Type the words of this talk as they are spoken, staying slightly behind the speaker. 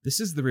This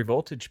is the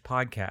Revoltage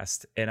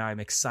podcast, and I'm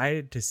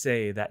excited to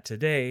say that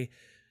today,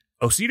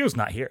 Osito's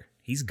not here.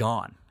 He's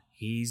gone.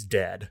 He's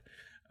dead.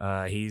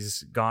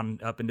 He's gone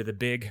up into the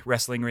big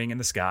wrestling ring in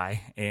the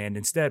sky, and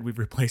instead we've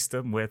replaced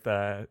him with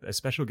a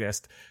special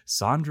guest,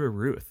 Sandra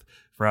Ruth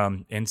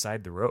from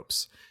Inside the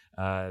Ropes.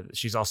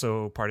 She's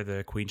also part of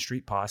the Queen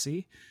Street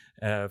Posse,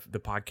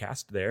 the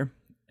podcast there,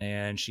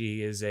 and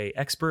she is a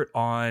expert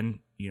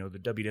on the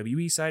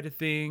WWE side of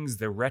things,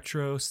 the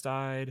retro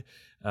side,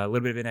 a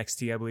little bit of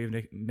NXT, I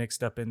believe,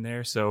 mixed up in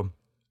there. So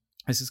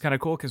this is kind of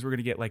cool because we're going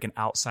to get like an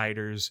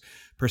outsider's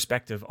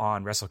perspective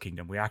on Wrestle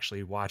Kingdom. We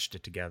actually watched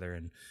it together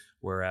and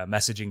we're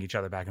messaging each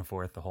other back and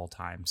forth the whole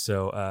time.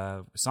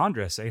 So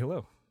Sandra, say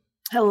hello.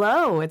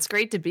 Hello, it's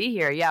great to be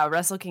here. Yeah,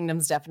 Wrestle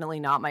Kingdom's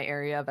definitely not my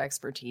area of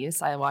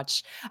expertise. I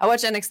watch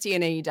NXT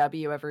and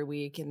AEW every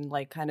week and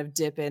like kind of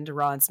dip into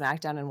Raw and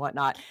SmackDown and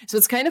whatnot. So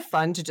it's kind of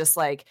fun to just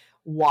like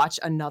watch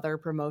another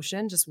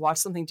promotion, just watch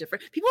something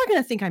different. People are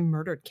going to think I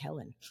murdered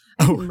Kellen.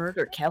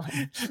 Murdered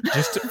Kellen.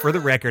 Just for the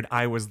record,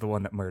 I was the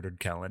one that murdered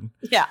Kellen.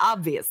 Yeah,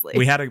 obviously.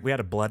 We had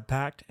a blood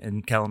pact,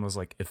 and Kellen was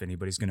like, "If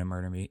anybody's going to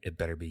murder me, it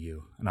better be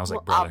you." And I was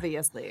like, "Brother,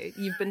 obviously,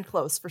 you've been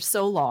close for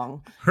so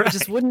long. Right. It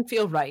just wouldn't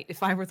feel right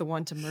if I were the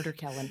one to murder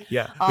Kellen."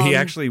 Yeah, he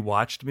actually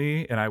watched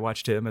me, and I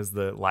watched him as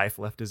the life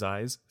left his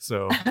eyes.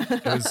 So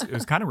it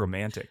was kind of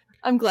romantic.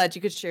 I'm glad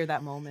you could share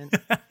that moment.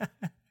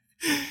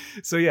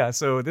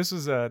 So this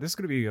is going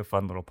to be a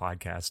fun little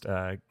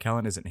podcast.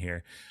 Kellen isn't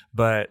here,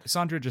 but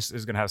Sandra just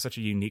is going to have such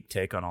a unique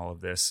take on all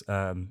of this.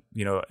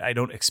 I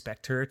don't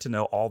expect her to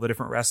know all the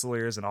different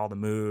wrestlers and all the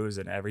moves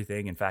and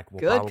everything. In fact,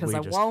 we'll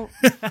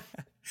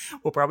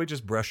probably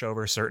just brush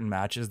over certain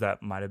matches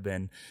that might have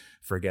been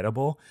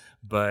forgettable.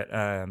 But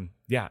main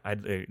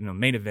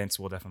events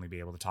we'll definitely be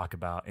able to talk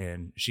about,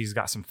 and she's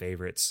got some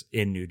favorites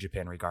in New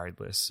Japan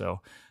regardless.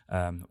 So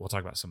we'll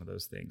talk about some of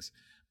those things.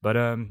 But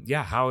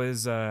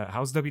how's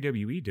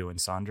WWE doing,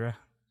 Sandra?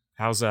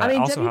 How's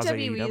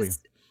AEW?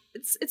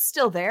 It's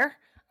still there.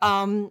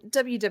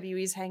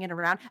 WWE's hanging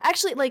around.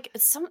 Actually, like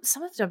some of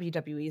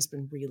WWE has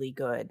been really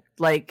good.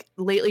 Like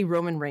lately,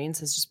 Roman Reigns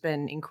has just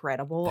been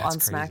incredible on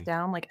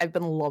SmackDown. Like I've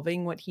been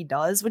loving what he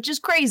does, which is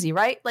crazy,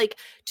 right? Like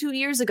 2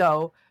 years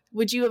ago,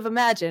 would you have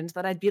imagined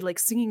that I'd be like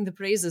singing the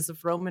praises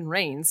of Roman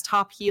Reigns,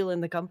 top heel in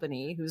the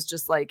company, who's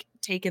just like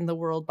taken the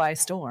world by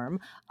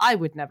storm? I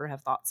would never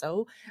have thought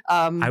so.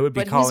 I would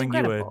be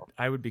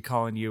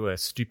calling you a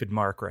stupid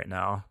mark right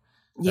now.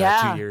 2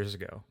 years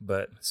ago.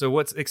 But so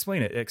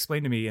explain it.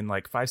 Explain to me in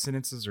like 5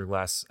 sentences or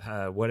less.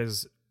 What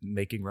is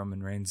making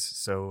Roman Reigns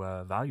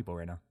so valuable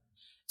right now?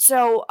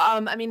 So,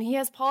 he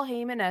has Paul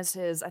Heyman as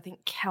his, I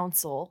think,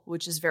 counsel,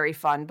 which is very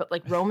fun. But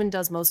like Roman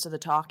does most of the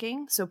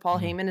talking, so Paul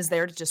Heyman is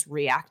there to just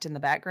react in the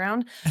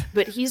background.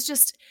 But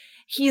he's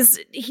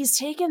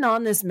taken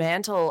on this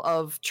mantle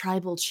of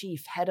tribal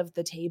chief, head of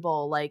the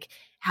table, like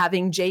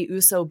having Jey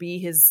Uso be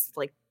his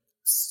like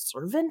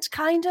servant,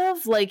 kind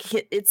of like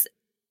it's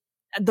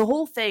the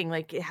whole thing.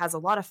 Like it has a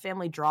lot of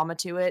family drama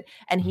to it,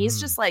 and he's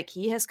just like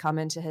he has come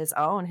into his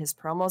own. His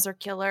promos are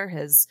killer.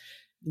 His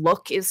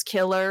look is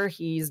killer.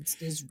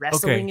 His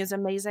wrestling is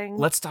amazing.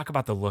 Let's talk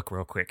about the look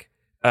real quick.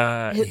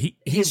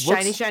 His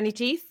shiny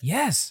teeth.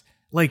 Yes,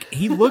 like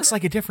he looks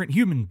like a different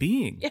human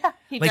being. Yeah,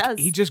 he does.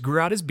 He just grew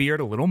out his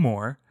beard a little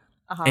more,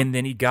 and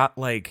then he got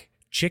like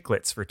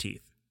chiclets for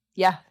teeth.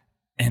 Yeah.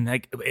 And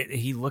like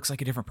he looks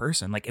like a different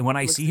person. Like, and when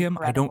I see him,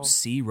 incredible. I don't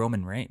see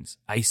Roman Reigns.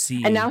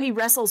 And now he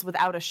wrestles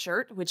without a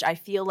shirt, which I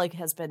feel like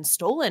has been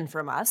stolen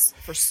from us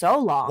for so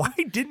long. Why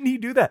didn't he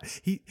do that?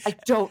 I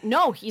don't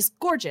know. He's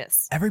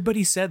gorgeous.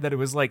 Everybody said that it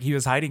was like he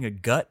was hiding a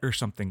gut or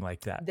something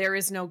like that. There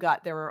is no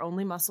gut. There are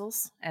only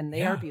muscles, and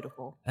they are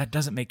beautiful. That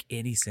doesn't make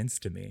any sense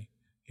to me.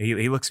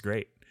 He looks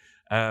great.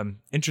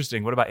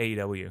 Interesting. What about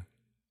AEW?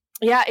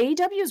 Yeah,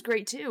 AEW is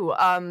great too.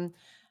 I'm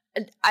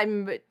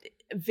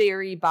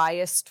very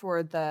biased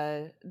toward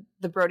the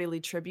Brody Lee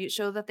tribute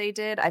show that they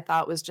did. I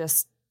thought was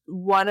just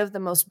one of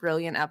the most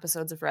brilliant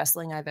episodes of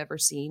wrestling I've ever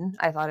seen.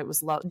 I thought it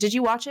was Did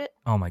you watch it?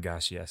 Oh my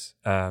gosh, yes.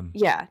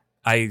 Yeah.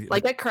 I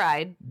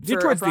cried for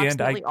towards the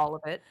end. All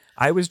of it.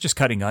 I was just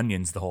cutting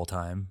onions the whole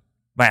time.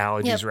 My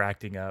allergies were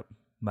acting up.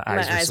 My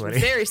eyes were sweaty. Were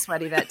very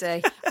sweaty that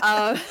day.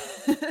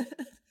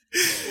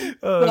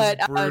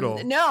 It's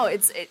brutal. No,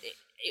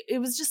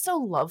 it was just so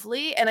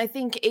lovely. And I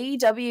think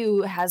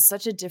AEW has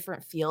such a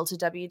different feel to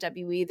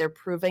WWE. They're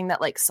proving that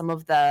like some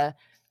of the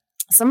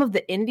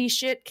indie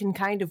shit can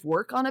kind of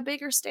work on a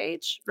bigger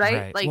stage,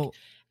 right? Like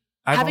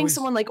having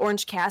someone like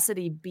Orange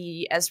Cassidy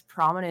be as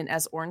prominent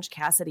as Orange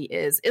Cassidy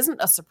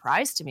isn't a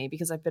surprise to me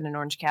because I've been an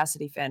Orange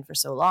Cassidy fan for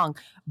so long,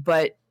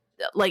 but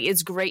like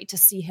it's great to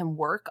see him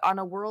work on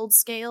a world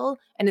scale,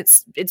 and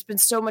it's been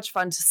so much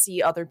fun to see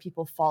other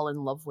people fall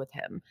in love with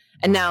him.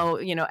 And now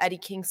Eddie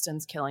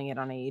Kingston's killing it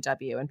on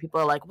AEW, and people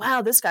are like,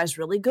 wow, this guy's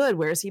really good,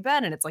 where's he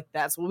been? And it's like,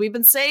 that's what we've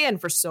been saying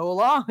for so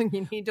long.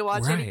 You need to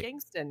watch Eddie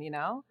Kingston.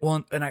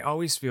 Well, and I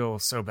always feel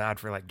so bad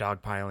for like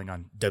dogpiling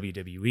on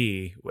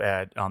WWE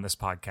on this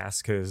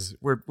podcast because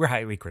we're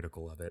highly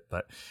critical of it,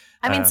 but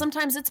I mean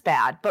sometimes it's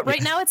bad, but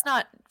right now it's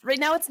not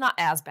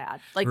as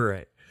bad. Like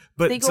right.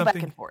 But they go back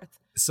and forth.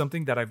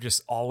 something that I've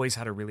just always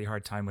had a really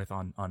hard time with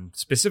on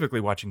specifically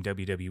watching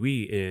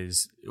WWE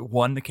is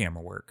one, the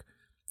camera work.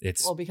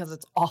 It's because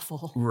it's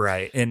awful.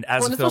 Right. And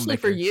as a especially filmmaker,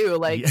 for you,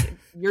 like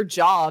your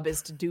job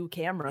is to do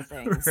camera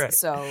things. Right.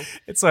 So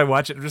I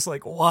watch it, I'm just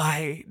like,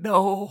 why?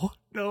 No.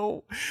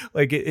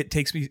 Like it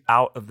takes me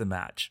out of the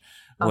match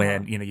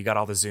when, you got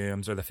all the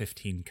zooms or the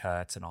 15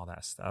 cuts and all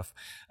that stuff.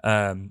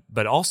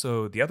 But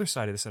also the other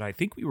side of this, and I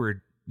think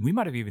we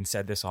might have even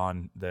said this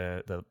on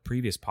the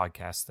previous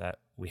podcast that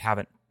we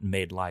haven't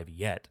made live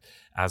yet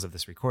as of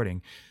this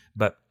recording,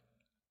 but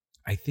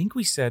I think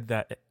we said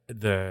that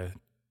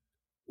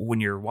when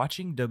you're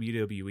watching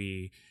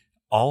WWE,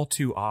 all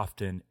too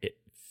often it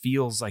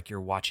feels like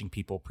you're watching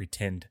people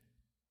pretend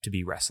to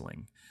be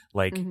wrestling.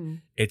 Like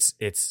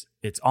it's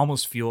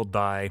almost fueled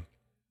by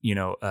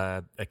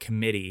a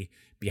committee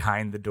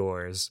behind the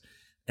doors,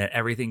 and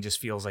everything just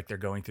feels like they're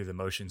going through the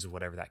motions of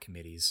whatever that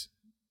committee's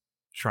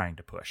trying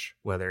to push,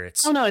 whether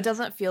it's it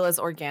doesn't feel as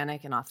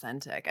organic and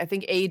authentic. I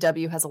think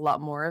AEW has a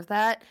lot more of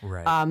that.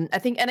 Right. I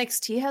think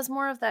NXT has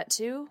more of that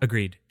too.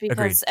 Agreed.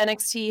 Because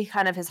NXT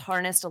kind of has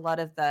harnessed a lot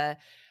of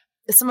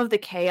some of the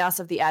chaos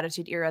of the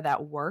Attitude Era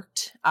that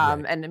worked.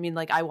 Right. And I mean,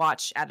 like, I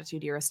watch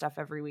Attitude Era stuff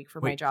every week for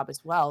my job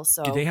as well.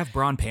 So do they have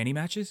bra and panty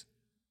matches?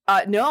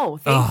 No,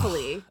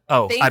 thankfully.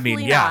 I mean,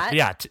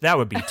 yeah, that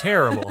would be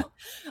terrible.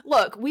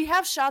 Look, we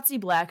have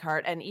Shotzi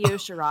Blackheart and Io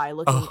Shirai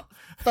looking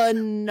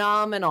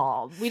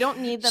phenomenal. We don't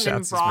need them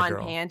in bra and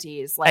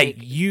panties. Like,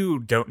 hey, you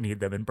don't need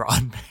them in bra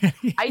and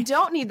panties. I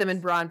don't need them in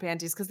bra and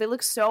panties because they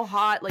look so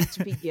hot, like,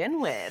 to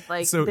begin with.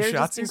 Like, so they're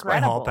just Shotzi's my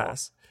incredible. hall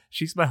pass.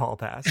 She's my hall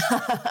pass.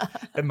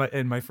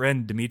 and my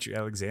friend Dmitry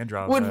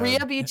Alexandrov. Would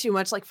Rhea be too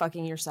much like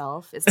fucking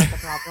yourself? Is that the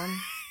problem?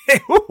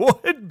 It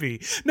would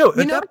be. No,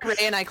 you know, Ray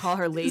and I call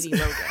her Lady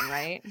Logan,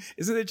 right?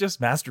 Isn't it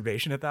just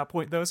masturbation at that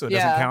point, though? So it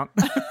doesn't count.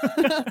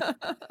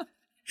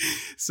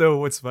 So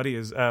what's funny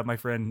is my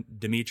friend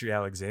Dmitry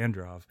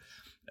Alexandrov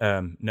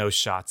knows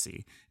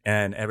Shotzi.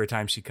 And every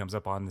time she comes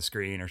up on the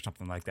screen or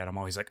something like that, I'm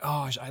always like,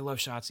 oh, I love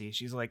Shotzi.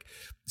 She's like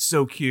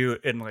so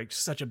cute and like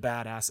such a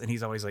badass. And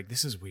he's always like,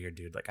 this is weird,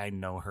 dude. Like, I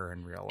know her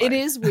in real life. It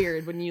is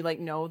weird when you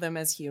like know them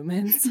as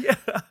humans. Yeah.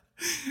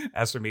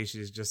 As for me,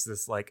 she's just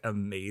this like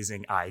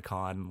amazing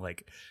icon.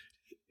 Like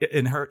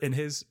in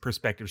his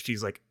perspective,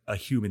 she's like a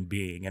human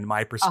being. In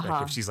my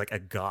perspective, she's like a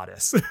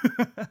goddess.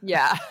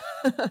 Yeah.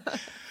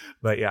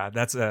 But yeah,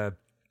 that's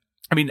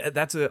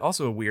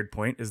also a weird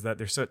point is that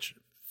there's such,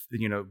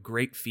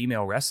 great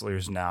female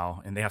wrestlers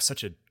now, and they have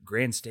such a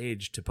grand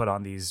stage to put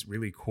on these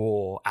really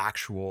cool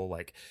actual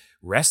like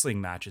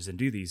wrestling matches and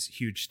do these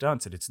huge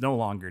stunts, and it's no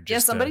longer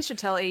just somebody should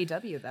tell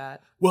AEW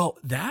that. Well,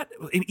 that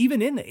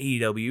even in the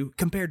AEW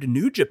compared to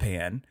New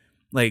Japan,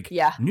 like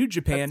New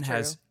Japan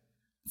has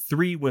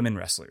 3 women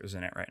wrestlers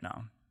in it right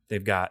now.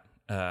 They've got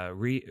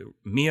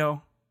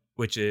Mio,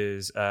 which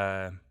is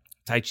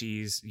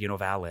Taichi's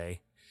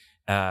valet.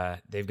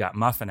 They've got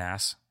Muffin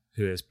Ass,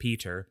 who is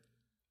Peter,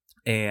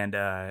 and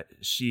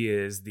she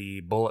is the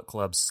Bullet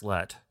Club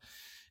slut.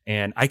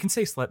 And I can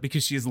say slut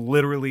because she is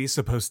literally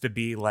supposed to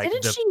be like.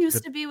 Didn't she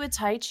used to be with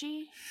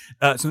Taichi?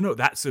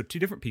 So 2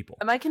 different people.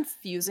 Am I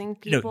confusing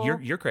people? No,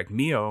 you're correct.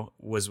 Mio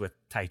was with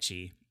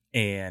Taichi,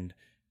 and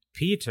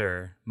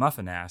Peter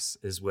Muffin Ass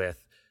is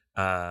with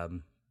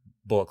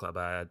Bullet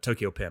Club,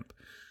 Tokyo Pimp.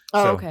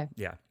 Oh, okay.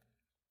 Yeah,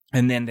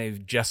 and then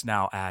they've just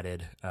now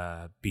added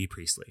B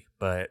Priestley,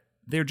 but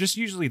they're just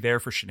usually there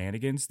for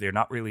shenanigans. They're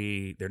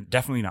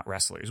definitely not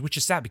wrestlers, which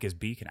is sad because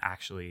B can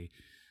actually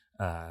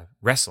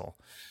wrestle.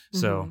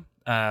 So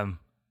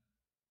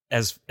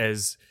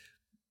as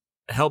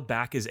held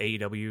back as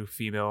AEW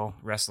female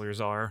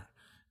wrestlers are,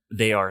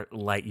 they are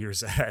light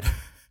years ahead.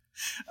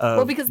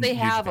 Because they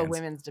have a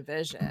women's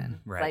division,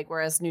 right? Like,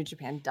 whereas New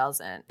Japan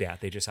doesn't. Yeah,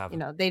 they just have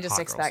they just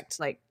expect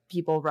like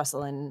people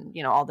wrestling,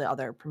 all the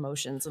other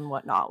promotions and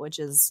whatnot, which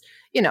is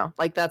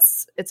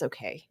it's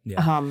okay.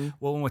 Yeah.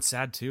 Well, and what's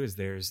sad too is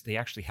they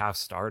actually have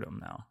Stardom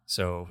now.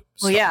 So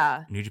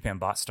New Japan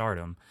bought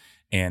Stardom,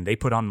 and they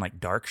put on like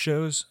dark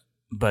shows,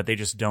 but they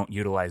just don't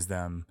utilize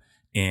them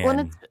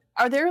in.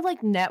 Are there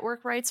like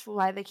network rights for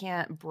why they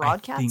can't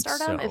broadcast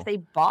Stardom if they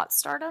bought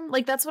Stardom?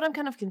 Like, that's what I'm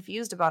kind of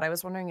confused about. I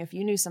was wondering if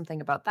you knew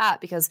something about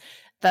that, because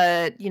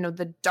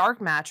the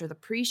dark match or the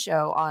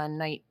pre-show on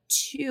night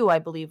 2, I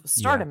believe, was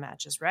Stardom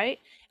matches, right?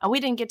 And we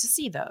didn't get to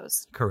see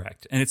those.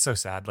 Correct. And it's so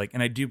sad. Like,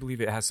 and I do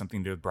believe it has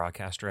something to do with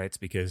broadcast rights,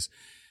 because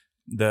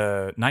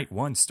the night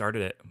 1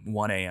 started at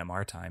 1 a.m.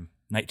 our time.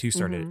 Night 2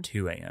 started at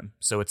 2 a.m.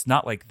 So it's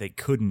not like they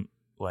couldn't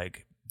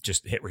like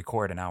just hit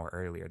record an hour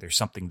earlier. There's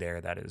something there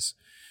that is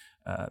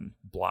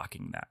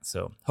blocking that.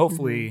 So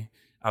hopefully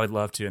I would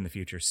love to in the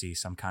future see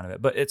some kind of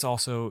it, but it's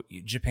also,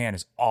 Japan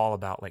is all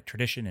about like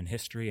tradition and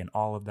history and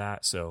all of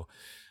that. So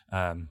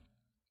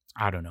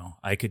I don't know.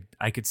 I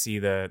could see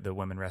the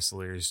women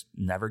wrestlers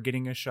never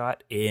getting a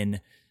shot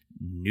in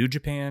New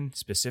Japan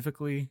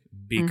specifically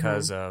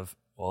because of,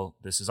 well,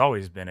 this has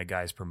always been a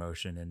guy's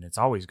promotion and it's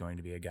always going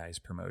to be a guy's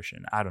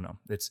promotion. I don't know.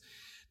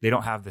 They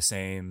don't have the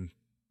same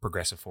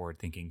progressive forward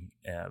thinking,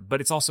 but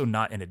it's also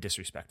not in a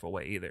disrespectful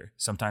way either.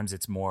 Sometimes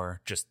it's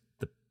more just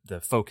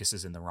focus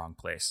is in the wrong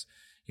place.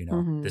 You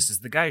know, this is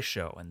the guy's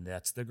show and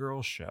that's the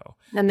girl's show.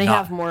 And they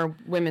have more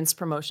women's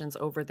promotions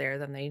over there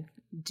than they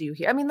do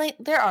here. I mean,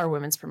 there are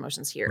women's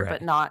promotions here,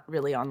 but not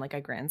really on like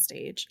a grand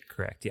stage.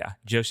 Correct. Yeah.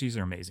 Joshis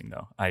are amazing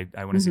though. I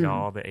want to see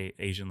all the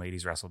Asian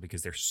ladies wrestle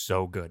because they're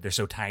so good. They're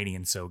so tiny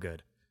and so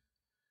good.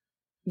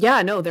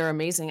 Yeah, no, they're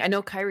amazing. I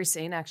know Kairi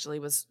Sane actually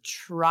was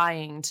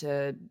trying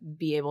to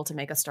be able to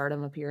make a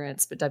Stardom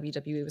appearance, but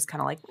WWE was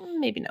kind of like,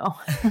 maybe no.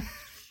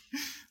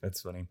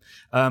 That's funny.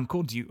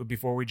 Cool.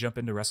 Before we jump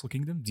into Wrestle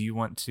Kingdom, do you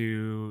want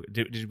to?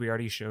 Did we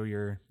already show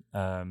your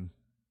what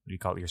do you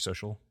call it? Your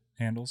social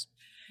handles?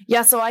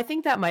 Yeah. So I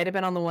think that might have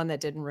been on the one that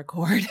didn't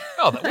record.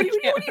 Oh, what are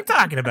you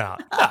talking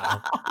about?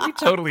 No, we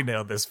totally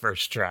nailed this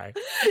first try.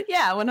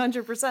 Yeah,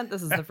 100%.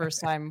 This is the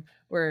first time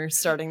we're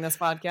starting this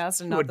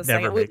podcast, and not the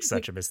second. Would never make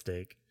such a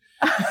mistake.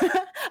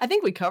 I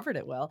think we covered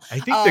it well. I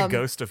think the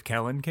ghost of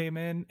Kellen came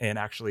in and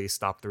actually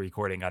stopped the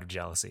recording out of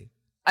jealousy.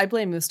 I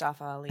blame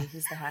Mustafa Ali.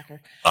 He's the hacker.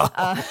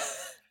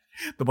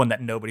 The one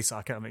that nobody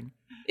saw coming.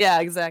 Yeah,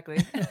 exactly.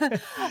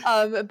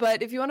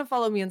 But if you want to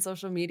follow me on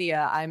social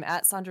media, I'm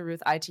at Sandra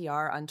Ruth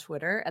ITR on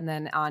Twitter. And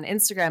then on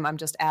Instagram, I'm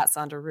just at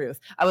Sandra Ruth.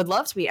 I would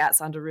love to be at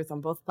Sandra Ruth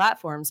on both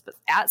platforms, but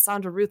at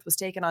Sandra Ruth was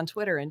taken on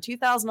Twitter in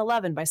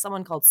 2011 by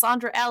someone called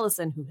Sandra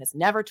Allison, who has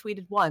never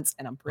tweeted once,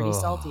 and I'm pretty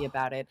salty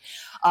about it.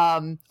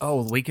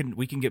 We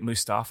can get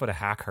Mustafa to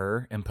hack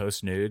her and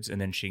post nudes,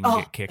 and then she can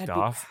get kicked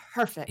off.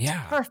 Perfect.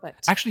 Yeah.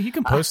 Perfect. Actually, you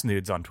can post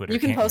nudes on Twitter. You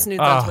can post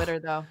nudes on Twitter,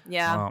 though.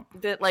 Yeah.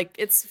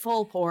 It's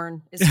full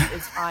porn is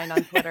fine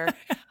on Twitter.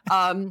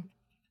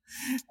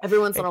 Every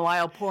once in a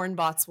while, porn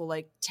bots will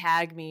like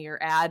tag me or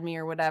add me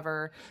or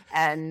whatever,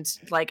 and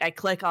like I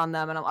click on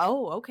them and I'm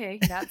okay,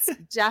 that's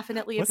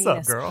definitely a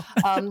penis. What's up,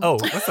 girl?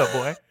 What's up,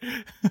 boy?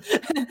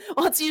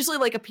 Well, it's usually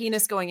like a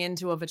penis going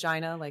into a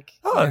vagina, like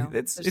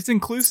it's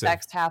inclusive.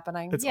 Sex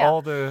happening. It's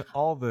all the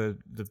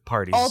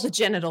parties, all the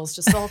genitals,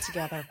 just all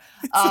together.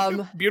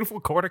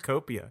 Beautiful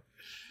cornucopia.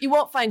 You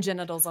won't find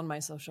genitals on my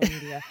social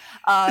media.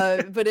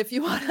 But if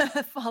you want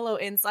to follow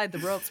Inside the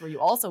Ropes, where you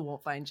also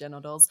won't find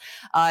genitals,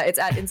 it's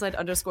at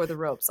inside_the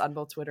ropes on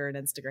both Twitter and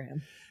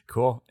Instagram.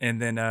 Cool.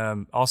 And then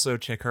also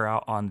check her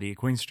out on the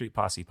Queen Street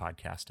Posse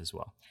podcast as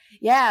well.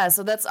 Yeah,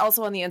 so that's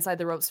also on the Inside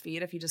the Ropes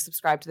feed. If you just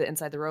subscribe to the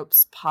Inside the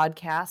Ropes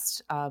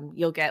podcast,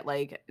 you'll get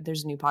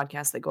there's a new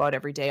podcast that go out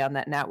every day on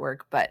that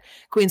network. But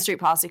Queen Street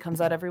Posse comes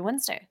out every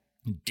Wednesday.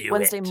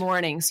 Wednesday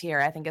mornings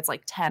here. I think it's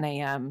like 10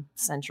 a.m.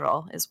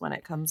 Central is when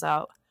it comes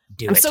out.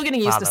 I'm still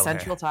getting used to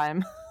Central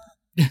Time.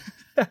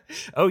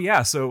 Oh,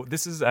 yeah. So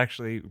this is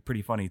actually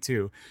pretty funny,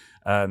 too.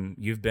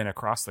 You've been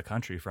across the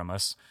country from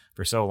us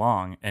for so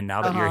long. And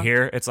now that you're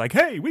here, it's like,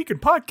 hey, we can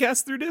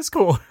podcast through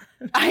Discord.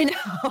 I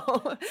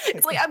know.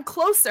 It's like, I'm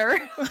closer.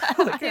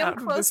 I am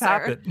closer. This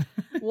happened?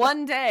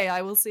 One day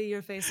I will see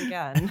your face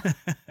again.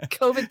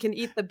 COVID can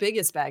eat the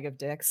biggest bag of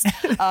dicks.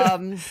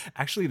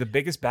 Actually, the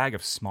biggest bag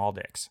of small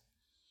dicks.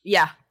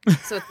 Yeah.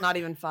 So it's not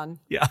even fun.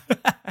 Yeah.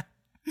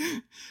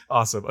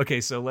 Awesome. Okay,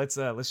 so let's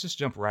just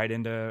jump right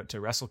into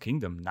Wrestle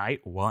Kingdom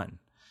Night 1.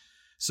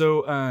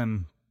 So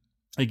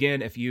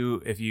again, if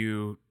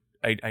you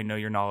I know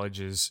your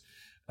knowledge is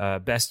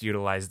best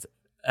utilized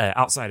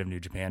outside of New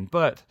Japan,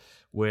 but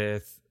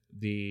with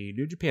the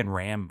New Japan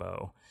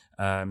Rambo,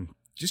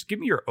 just give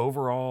me your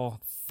overall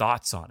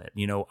thoughts on it.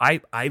 You know,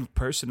 I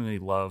personally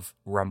love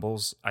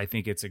Rumbles. I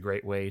think it's a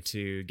great way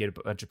to get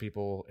a bunch of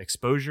people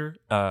exposure.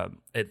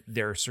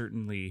 There are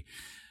certainly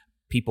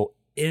people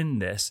in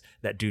this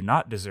that do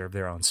not deserve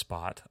their own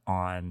spot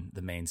on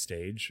the main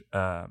stage.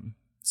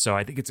 So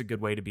I think it's a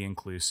good way to be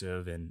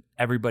inclusive, and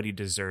everybody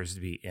deserves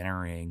to be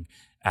entering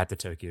at the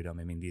Tokyo Dome.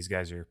 I mean, these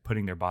guys are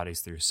putting their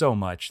bodies through so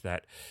much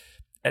that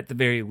at the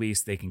very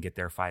least they can get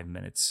their 5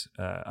 minutes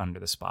under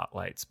the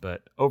spotlights.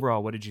 But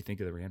overall, what did you think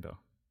of the Rambo?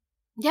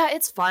 Yeah,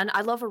 it's fun.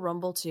 I love a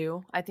Rumble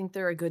too. I think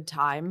they're a good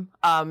time.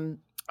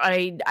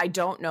 I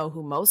don't know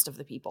who most of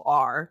the people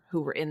are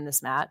who were in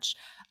this match.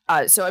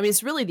 So, I mean,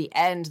 it's really the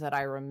end that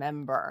I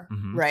remember,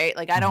 right?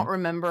 Like, I don't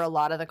remember a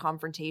lot of the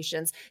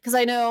confrontations because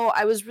I know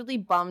I was really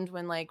bummed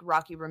when, like,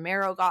 Rocky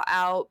Romero got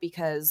out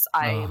because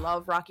I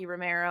love Rocky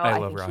Romero. I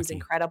think he's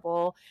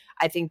incredible.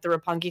 I think the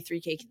Roppongi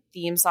 3K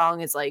theme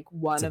song is, like,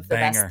 one of the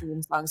best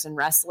theme songs in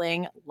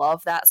wrestling.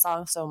 Love that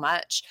song so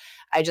much.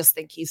 I just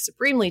think he's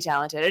supremely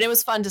talented. And it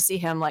was fun to see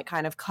him, like,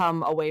 kind of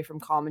come away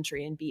from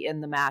commentary and be in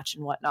the match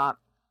and whatnot,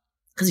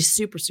 because he's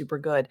super, super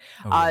good.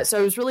 So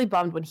I was really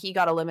bummed when he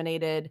got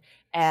eliminated,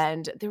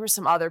 and there were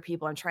some other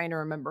people, I'm trying to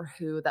remember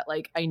who, that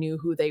like I knew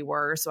who they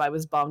were. So I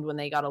was bummed when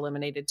they got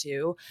eliminated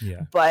too.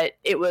 Yeah. But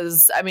it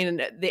was, I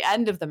mean, the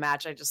end of the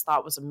match I just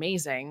thought was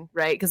amazing,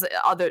 right? Because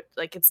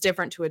it's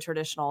different to a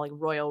traditional like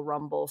Royal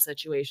Rumble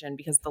situation,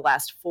 because the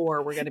last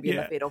four were going to be in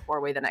the Fatal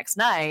 4-Way the next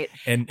night.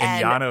 And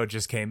Yano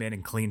just came in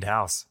and cleaned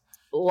house.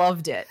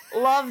 Loved it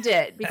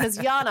because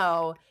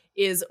Yano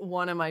is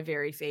one of my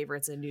very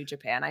favorites in New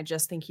Japan. I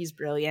just think he's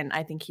brilliant.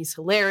 I think he's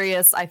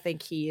hilarious. I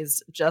think he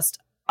is just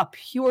a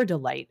pure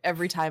delight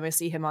every time I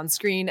see him on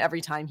screen,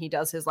 every time he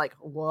does his like,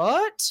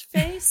 what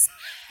face?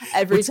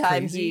 Every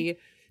time he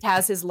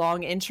has his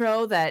long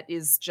intro that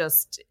is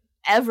just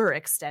ever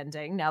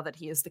extending now that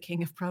he is the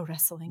king of pro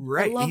wrestling.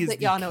 Right. I love that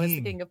Yano is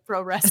the king of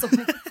pro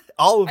wrestling.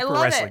 All of I pro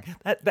love wrestling.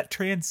 it. That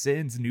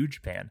transcends New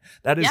Japan.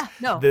 That is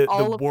all the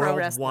of pro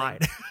wrestling.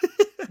 worldwide.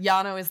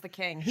 Yano is the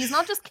king. He's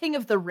not just king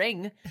of the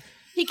ring.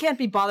 He can't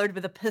be bothered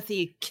with a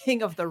pithy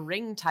king of the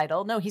ring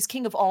title. No, he's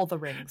king of all the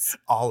rings.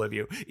 All of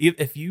you.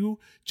 If you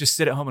just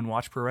sit at home and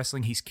watch pro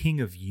wrestling, he's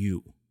king of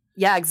you.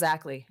 Yeah,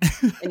 exactly.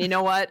 And you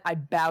know what? I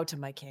bow to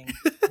my king.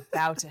 I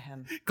bow to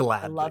him.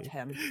 Gladly. I love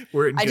him.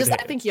 We're in good I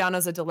hands. think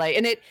Yano's a delay.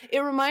 And it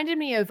reminded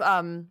me of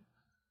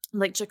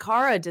like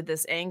Chikara did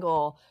this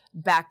angle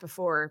back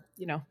before,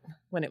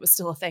 when it was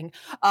still a thing.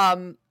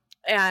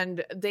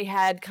 And they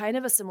had kind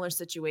of a similar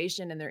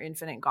situation in their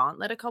Infinite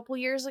Gauntlet a couple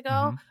years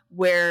ago,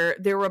 where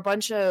there were a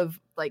bunch of,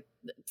 like,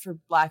 for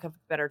lack of a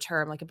better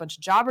term, like a bunch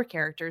of jobber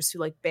characters who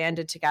like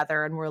banded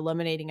together and were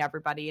eliminating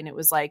everybody. And it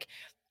was like,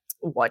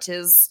 what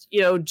is,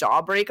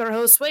 Jawbreaker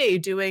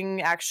Josue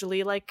doing,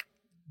 actually like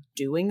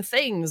doing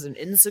things, and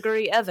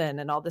Insuguri Evan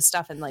and all this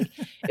stuff, and like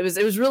it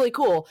was really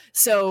cool.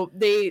 So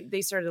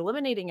they started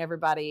eliminating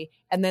everybody,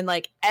 and then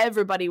like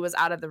everybody was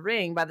out of the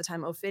ring by the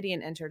time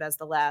Ophidian entered as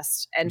the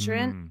last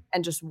entrant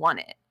and just won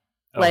it.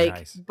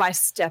 Nice. By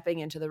stepping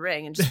into the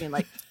ring and just being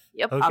like,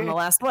 yep, okay. I'm the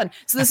last one.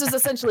 So this is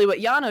essentially what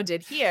Yano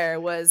did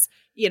here was,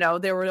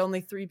 there were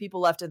only 3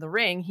 people left in the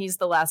ring. He's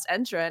the last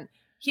entrant.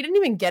 He didn't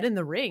even get in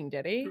the ring,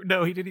 did he?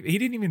 No, he didn't. He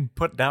didn't even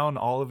put down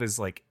all of his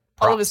like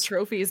props. All of his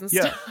trophies and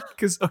stuff. Yeah,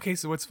 because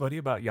so what's funny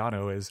about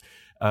Yano is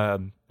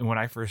when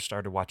I first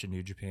started watching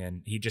New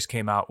Japan, he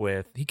came out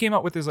with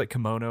his like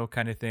kimono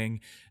kind of thing,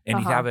 and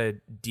he'd have a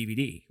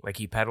DVD. Like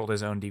he peddled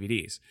his own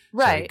DVDs.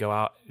 Right. So he'd go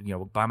out,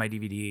 buy my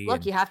DVD.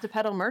 Look, you have to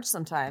peddle merch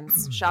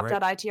sometimes.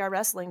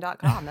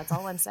 Shop.itrwrestling.com. That's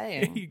all I'm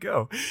saying. There you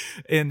go.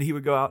 And he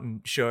would go out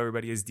and show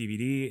everybody his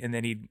DVD, and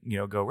then he'd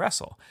go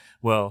wrestle.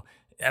 Well,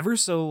 ever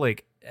so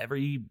like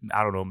every,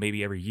 I don't know,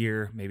 maybe every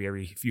year, maybe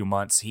every few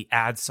months, he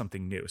adds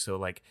something new. So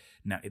like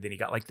now, then he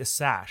got like the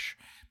sash,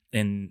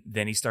 and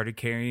then he started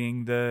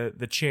carrying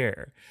the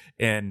chair,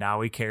 and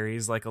now he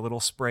carries like a little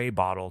spray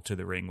bottle to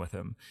the ring with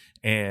him.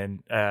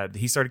 And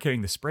he started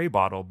carrying the spray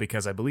bottle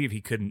because I believe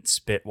he couldn't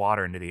spit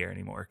water into the air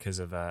anymore because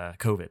of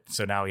COVID.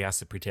 So now he has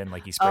to pretend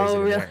like he sprays it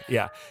in the air.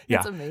 Yeah.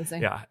 That's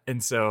amazing. Yeah.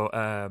 And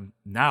so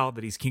now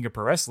that he's king of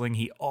pro wrestling,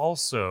 he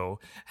also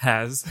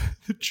has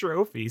the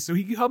trophy. So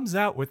he comes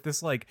out with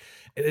this, like,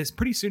 it's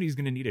pretty soon he's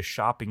going to need a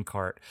shopping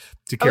cart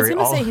to carry. I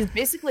was going to say he's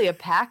basically a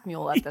pack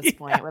mule at this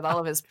point with all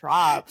of his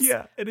props.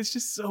 Yeah. And it's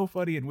just so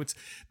funny. And what's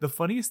the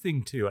funniest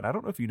thing too, and I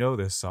don't know if you know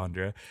this,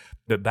 Sandra,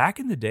 but back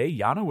in the day,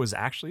 Yano was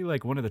actually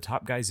like one of the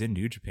top guys in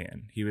New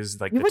Japan. He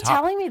was like, you were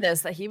telling me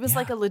this, that he was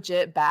like a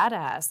legit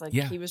badass. Like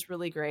he was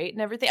really great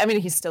and everything. I mean,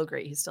 he's still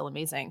great. He's still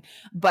amazing.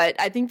 But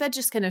I think that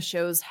just kind of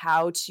shows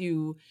how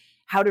to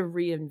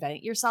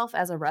reinvent yourself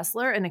as a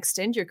wrestler and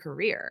extend your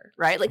career,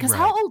 right? Like, because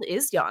how old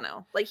is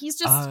Yano? Like, he's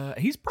just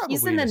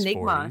he's an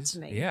enigma to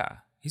me. Yeah,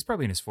 he's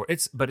probably in his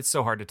 40s. But it's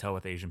so hard to tell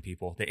with Asian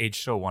people. They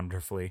age so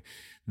wonderfully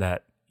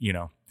that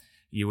you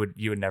would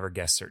never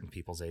guess certain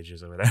people's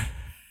ages over there.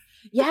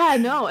 Yeah,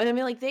 no, and I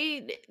mean, like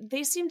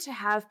they seem to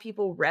have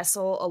people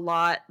wrestle a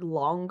lot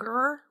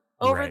longer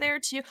over there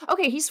too.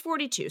 Okay, he's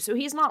 42, so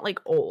he's not like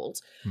old.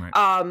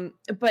 Right.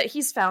 But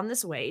he's found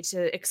this way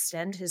to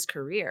extend his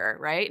career,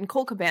 right? And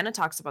Colt Cabana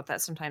talks about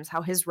that sometimes,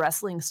 how his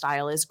wrestling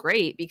style is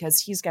great because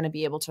he's going to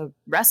be able to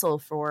wrestle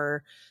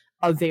for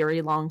a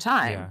very long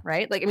time,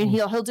 right? Like, I mean,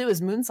 he'll do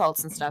his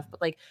moonsaults and stuff, but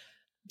like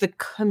the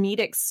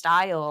comedic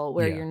style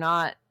where you're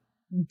not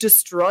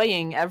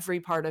destroying every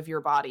part of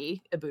your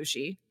body,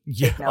 Ibushi.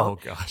 Yeah. Oh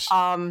gosh.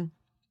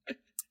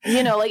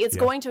 Like it's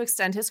going to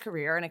extend his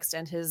career and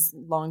extend his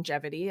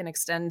longevity and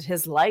extend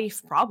his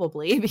life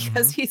probably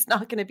because he's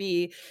not going to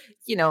be,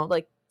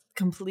 like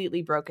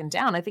completely broken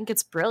down. I think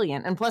it's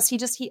brilliant. And plus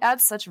he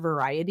adds such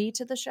variety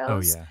to the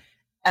shows. Oh yeah.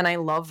 And I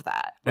love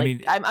that. Like, I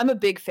mean, I'm a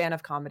big fan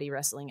of comedy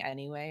wrestling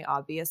anyway,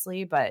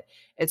 obviously, but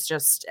it's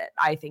just,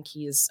 I think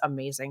he's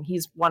amazing.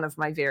 He's one of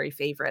my very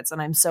favorites,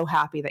 and I'm so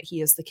happy that he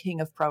is the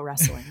king of pro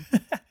wrestling.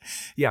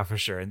 Yeah, for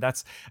sure. And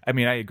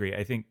I agree.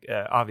 I think,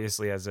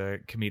 obviously, as a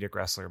comedic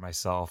wrestler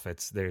myself,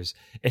 it's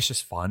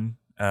just fun.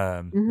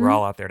 We're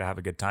all out there to have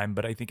a good time,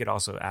 but I think it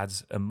also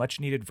adds a much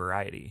needed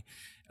variety.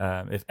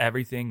 If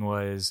everything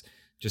was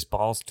just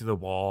balls to the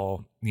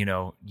wall,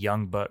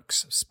 Young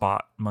Bucks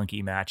spot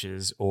monkey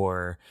matches,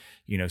 or,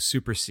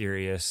 super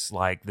serious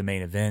like the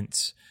main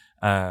event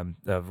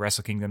of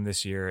Wrestle Kingdom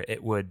this year,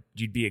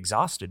 you'd be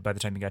exhausted by the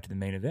time you got to the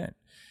main event.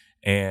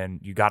 And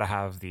you got to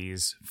have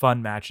these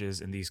fun matches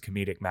and these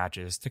comedic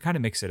matches to kind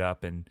of mix it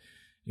up. And,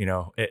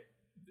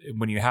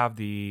 when you have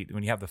the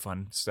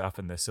fun stuff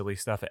and the silly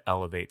stuff, it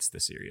elevates the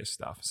serious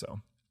stuff.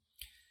 So.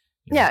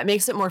 Yeah, it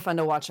makes it more fun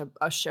to watch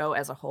a show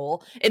as a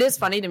whole. It is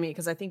funny to me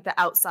because I think the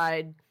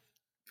outside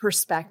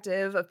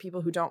perspective of people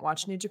who don't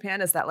watch New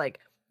Japan is that like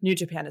New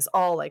Japan is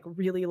all like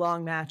really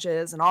long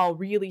matches and all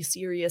really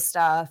serious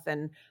stuff,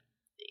 and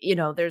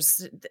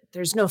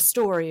there's no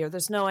story or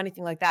there's no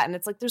anything like that. And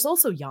it's like there's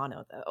also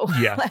Yano though.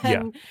 Yeah,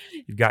 yeah.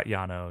 You've got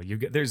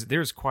Yano.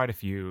 There's quite a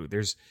few.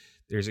 There's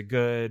there's a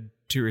good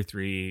 2 or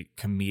 3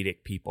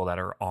 comedic people that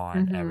are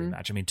on every Mhm.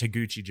 match. I mean,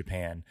 Taguchi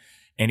Japan,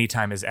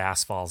 anytime his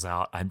ass falls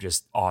out, I'm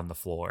just on the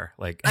floor.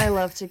 Like, I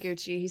love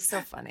Taguchi. He's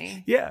so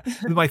funny. yeah.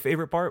 My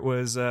favorite part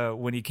was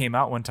when he came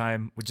out one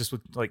time with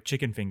like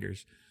chicken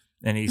fingers.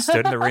 And he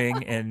stood in the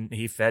ring and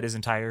he fed his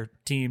entire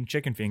team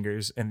chicken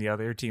fingers, and the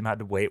other team had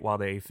to wait while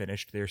they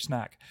finished their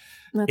snack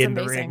That's in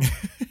amazing.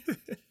 the ring.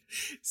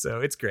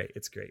 So it's great.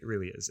 It's great. It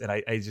really is. And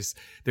I just,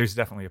 there's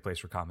definitely a place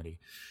for comedy.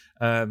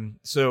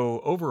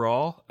 So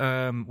overall,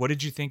 what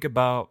did you think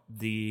about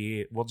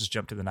we'll just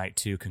jump to the night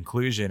 2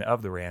 conclusion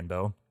of the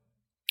Ranbo,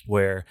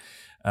 where,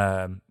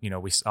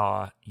 we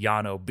saw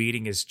Yano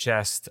beating his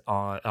chest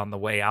on the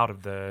way out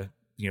of the,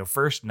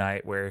 first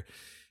night, where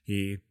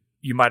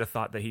you might have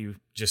thought that he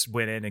just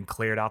went in and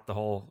cleared out the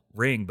whole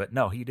ring, but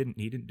no, he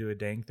didn't do a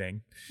dang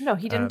thing. No,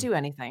 he didn't do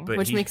anything,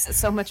 which makes it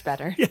so much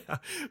better. Yeah.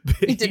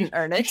 He didn't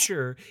earn it.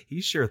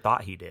 He sure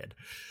thought he did.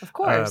 Of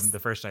course. The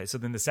first night. So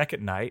then the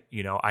second night,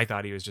 I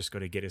thought he was just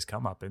going to get his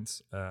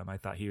comeuppance. I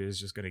thought he was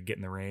just going to get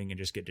in the ring and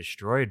just get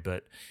destroyed,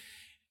 but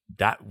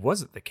that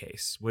wasn't the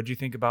case. What did you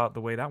think about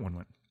the way that one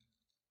went?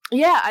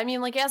 Yeah, I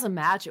mean, like, as a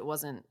match, it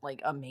wasn't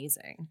like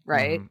amazing,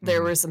 right? Mm-hmm,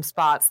 there were some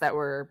spots that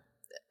were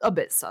a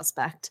bit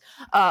suspect.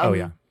 Oh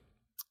yeah.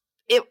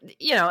 It,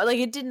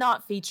 it did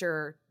not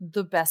feature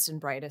the best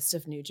and brightest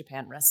of New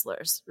Japan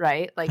wrestlers,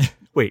 right? Like,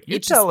 wait, you're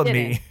telling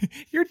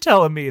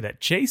me that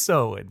Chase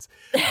Owens,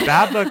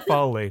 Bad Luck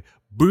Fale,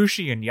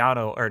 Bushi, and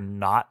Yano are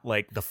not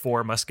like the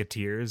 4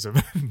 musketeers of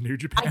New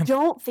Japan? I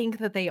don't think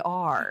that they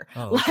are.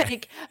 Oh,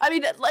 okay.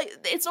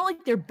 It's not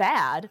like they're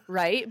bad,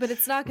 right? But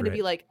it's not going to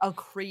be like a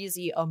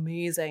crazy,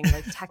 amazing,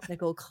 like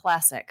technical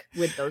classic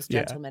with those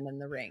gentlemen in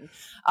the ring.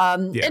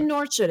 And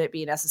nor should it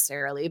be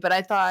necessarily. But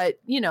I thought,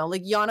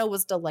 like, Yano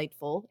was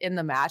delightful in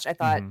the match. I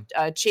thought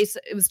Chase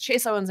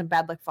Owens and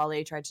Bad Luck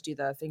Fale tried to do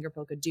the finger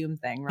poke of doom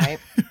thing, right?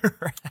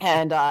 Right.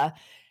 And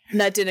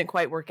that didn't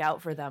quite work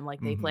out for them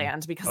like they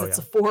planned, because it's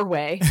a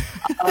 4-way.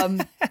 I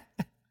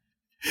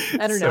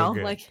don't know.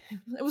 Good. Like,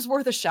 it was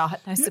worth a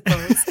shot, I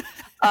suppose.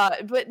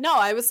 But no,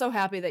 I was so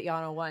happy that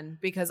Yano won,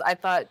 because I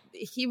thought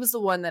he was the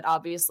one that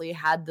obviously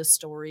had the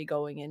story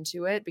going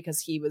into it,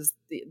 because he was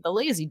the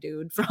lazy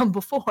dude from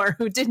before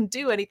who didn't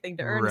do anything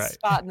to earn a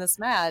spot in this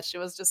match. It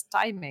was just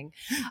timing.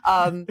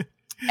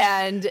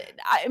 And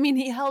I mean,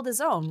 he held his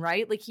own,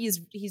 right? Like, he's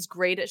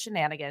great at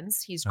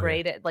shenanigans. He's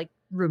great at like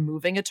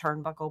removing a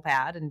turnbuckle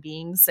pad and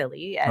being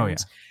silly. And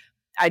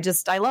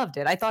I loved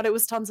it. I thought it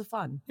was tons of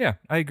fun. Yeah,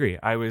 I agree.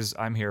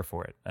 I'm here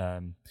for it.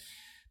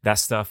 That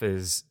stuff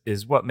is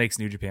what makes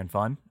New Japan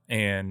fun.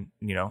 And,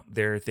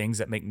 there are things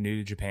that make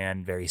New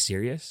Japan very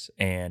serious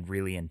and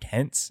really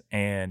intense,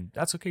 and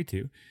that's okay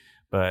too.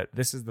 But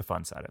this is the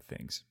fun side of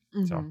things.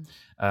 Mm-hmm. So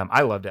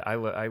I loved it.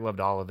 I loved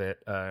all of it.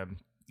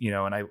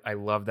 And I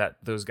love that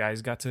those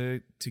guys got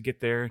to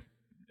get their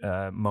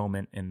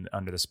moment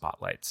under the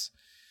spotlights.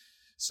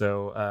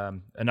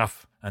 So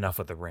enough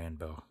with the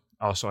Ranbo.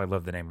 Also, I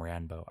love the name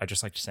Ranbo. I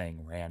just like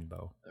saying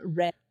Ranbo.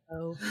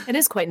 Ranbo. It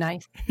is quite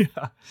nice.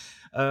 Yeah.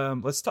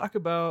 Let's talk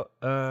about.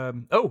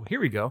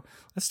 Here we go.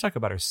 Let's talk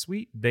about our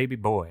sweet baby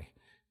boy,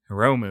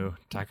 Hiromu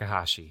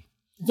Takahashi.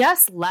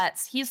 Yes,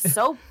 let's. He's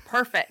so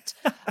perfect.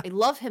 I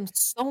love him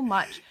so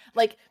much.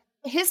 Like,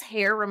 his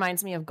hair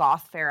reminds me of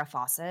goth Farrah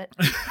Fawcett,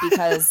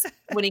 because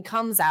when he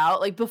comes out,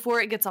 like, before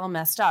it gets all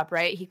messed up,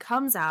 right? He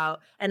comes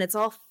out and it's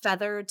all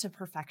feathered to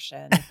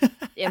perfection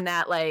in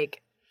that,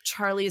 like,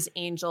 Charlie's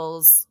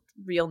Angels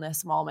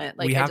realness moment.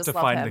 Like, we have I just to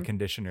love find him. the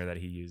conditioner that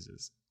he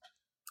uses.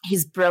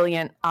 He's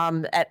brilliant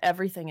at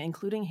everything,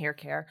 including hair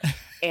care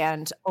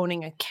and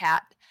owning a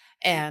cat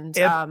and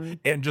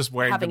just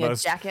wearing having the a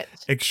most jacket.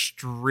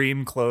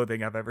 Extreme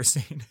clothing I've ever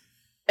seen.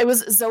 It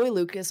was Zoe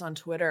Lucas on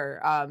Twitter,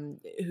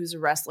 who's a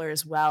wrestler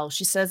as well.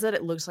 She says that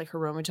it looks like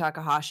Hiromu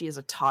Takahashi is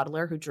a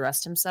toddler who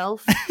dressed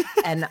himself.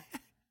 And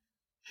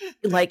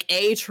like,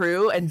 A,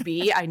 true, and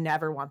B, I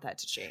never want that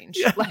to change.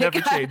 Yeah, like, never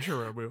change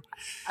Hiromu.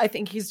 I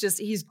think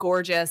he's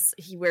gorgeous.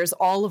 He wears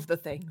all of the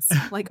things,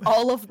 like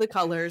all of the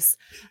colors.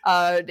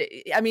 I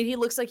mean, he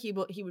looks like he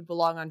would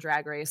belong on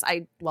Drag Race.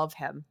 I love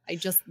him. I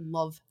just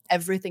love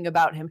everything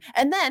about him.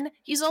 And then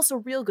he's also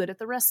real good at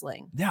the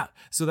wrestling. Yeah.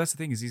 So that's the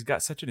thing, is he's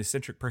got such an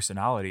eccentric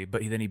personality,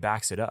 but then he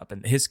backs it up.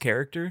 And his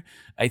character,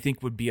 I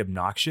think, would be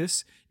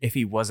obnoxious if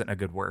he wasn't a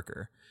good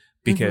worker.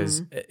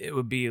 Because it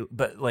would be,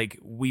 but like,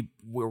 we're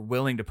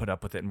willing to put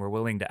up with it, and we're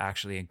willing to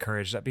actually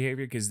encourage that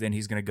behavior, because then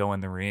he's going to go in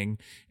the ring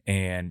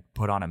and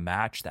put on a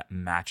match that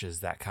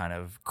matches that kind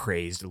of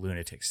crazed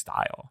lunatic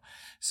style.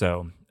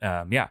 So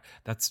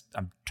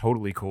I'm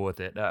totally cool with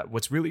it.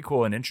 What's really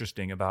cool and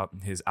interesting about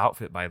his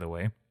outfit, by the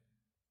way,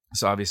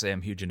 so obviously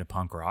I'm huge into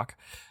punk rock.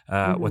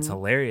 What's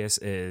hilarious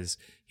is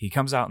he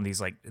comes out in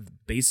these like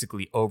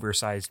basically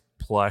oversized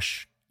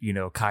plush,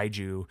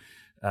 kaiju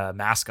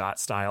mascot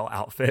style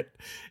outfit.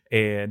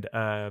 And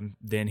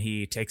then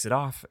he takes it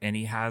off and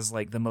he has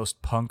like the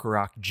most punk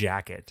rock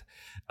jacket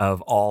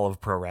of all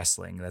of pro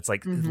wrestling. That's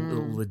like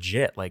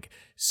legit, like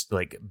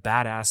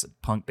badass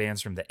punk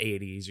bands from the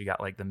 80s. You got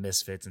like the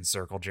Misfits and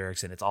Circle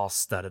Jerks, and it's all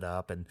studded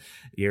up. And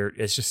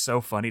it's just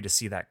so funny to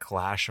see that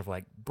clash of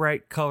like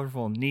bright,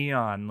 colorful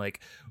neon, like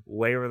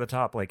way over the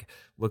top, like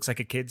looks like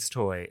a kid's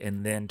toy,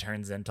 and then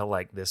turns into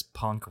like this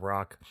punk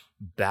rock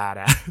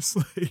badass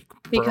like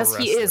because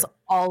he is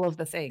all of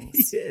the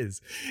things. He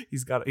is.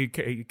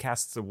 He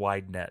casts a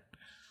wide net.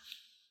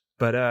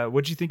 But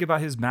what'd you think about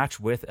his match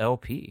with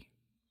LP?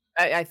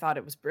 I thought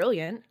it was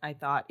brilliant. I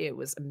thought it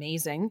was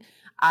amazing.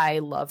 I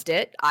loved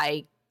it.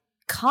 I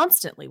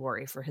constantly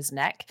worry for his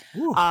neck.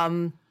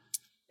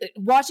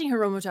 Watching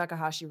Hiromu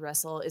Takahashi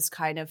wrestle is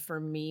kind of, for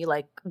me,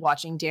 like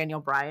watching Daniel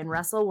Bryan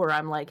wrestle, where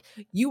I'm like,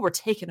 you were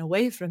taken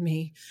away from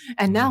me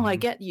and now I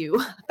get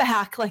you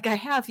back. Like, I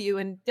have you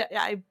and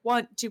I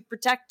want to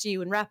protect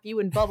you and wrap you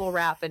in bubble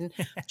wrap and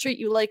treat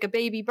you like a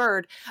baby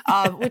bird,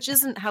 which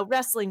isn't how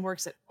wrestling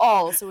works at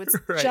all. So it's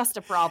just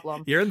a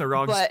problem. You're in the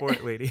wrong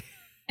sport, lady.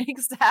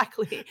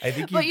 Exactly. I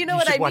think but you know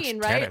what I mean,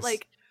 right? Tennis.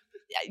 Like,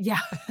 yeah.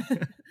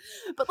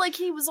 But like,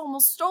 he was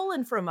almost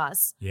stolen from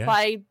us Yeah.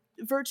 by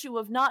virtue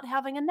of not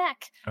having a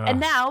neck. And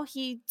now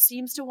he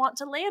seems to want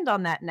to land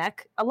on that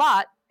neck a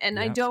lot. And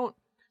I don't,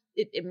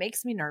 it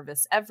makes me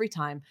nervous every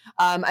time.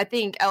 I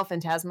think El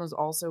Phantasmo is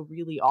also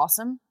really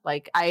awesome.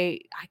 Like,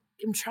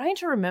 I'm trying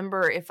to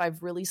remember if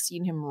I've really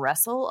seen him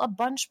wrestle a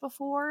bunch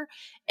before,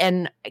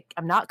 and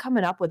I'm not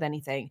coming up with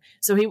anything.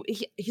 So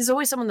he's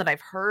always someone that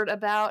I've heard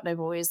about, and I've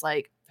always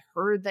like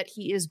heard that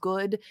he is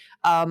good.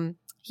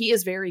 He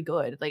is very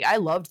good. Like, I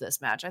loved this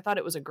match. I thought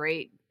it was a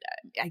great,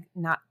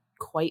 not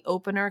quite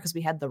opener because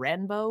we had the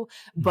Rainbow,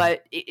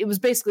 but it was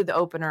basically the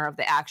opener of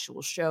the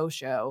actual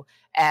show,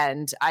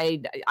 and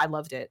I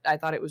loved it. I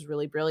thought it was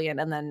really brilliant.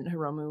 And then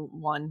Hiromu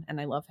won,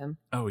 and I love him.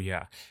 Oh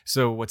yeah.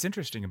 So what's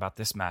interesting about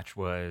this match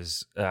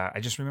was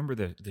I just remember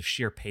the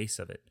sheer pace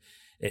of it.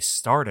 It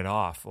started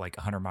off like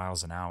 100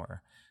 miles an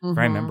hour. If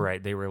I remember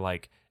right, they were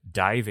like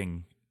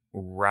diving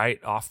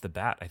right off the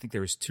bat. I think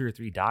there was 2 or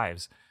 3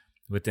 dives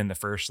within the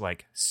first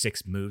like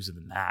 6 moves of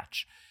the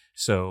match.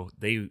 So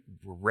they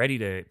were ready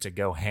to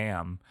go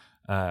ham.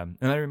 And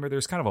I remember there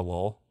was kind of a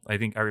lull. I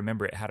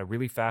remember it had a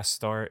really fast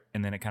start,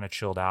 and then it kind of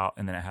chilled out,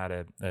 and then it had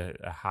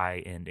a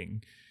high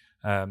ending.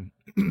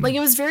 Like, it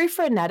was very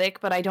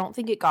frenetic, but I don't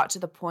think it got to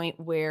the point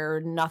where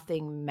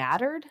nothing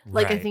mattered.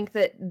 Like, I think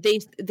that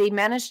they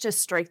managed to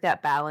strike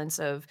that balance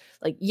of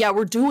like, yeah,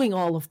 we're doing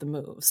all of the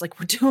moves, like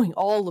we're doing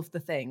all of the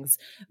things,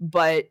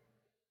 but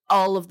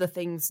all of the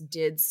things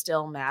did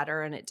still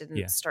matter, and it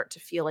didn't start to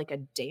feel like a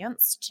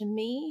dance to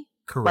me.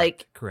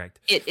 Correct.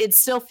 It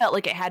still felt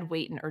like it had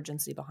weight and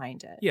urgency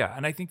behind it. Yeah,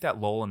 and I think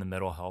that lull in the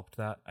middle helped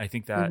that. I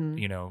think that,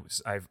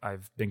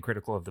 I've been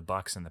critical of the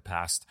Bucks in the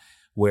past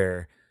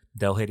where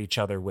they'll hit each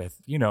other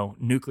with,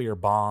 nuclear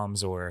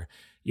bombs, or,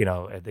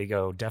 they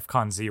go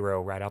DEFCON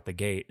 0 right out the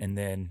gate, and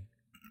then,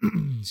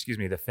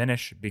 the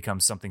finish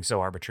becomes something so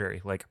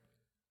arbitrary. Like,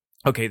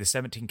 okay, the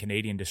 17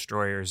 Canadian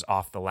destroyers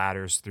off the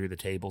ladders through the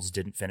tables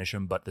didn't finish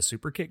them, but the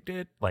super kick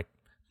did. Like,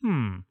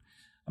 I'm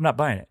not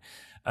buying it.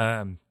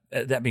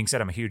 That being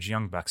said, I'm a huge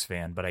Young Bucks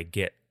fan, but I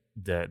get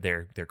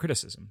their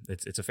criticism.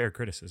 It's a fair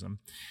criticism.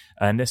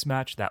 In this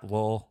match, that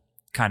lull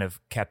kind of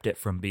kept it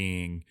from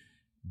being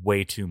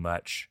way too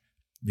much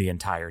the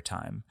entire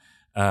time.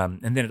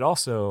 And then it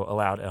also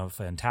allowed El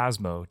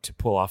Phantasmo to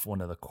pull off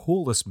one of the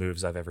coolest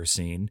moves I've ever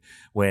seen,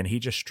 when he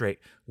just straight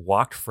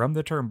walked from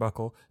the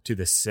turnbuckle to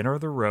the center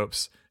of the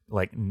ropes,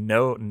 like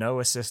no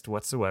assist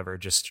whatsoever,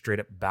 just straight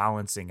up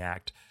balancing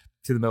act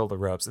to the middle of the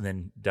ropes, and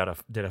then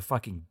did a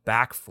fucking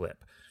backflip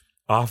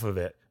off of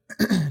it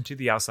to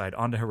the outside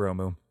onto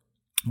Hiromu,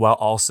 while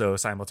also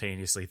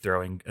simultaneously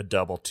throwing a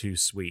double 2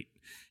 sweet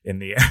in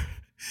the air.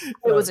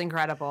 It was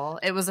incredible.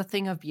 It was a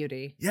thing of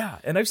beauty. Yeah,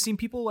 and I've seen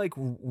people like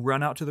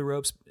run out to the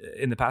ropes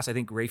in the past. I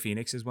think Rey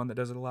Fenix is one that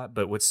does it a lot.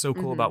 But what's so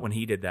cool about when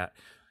he did that,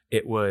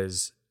 it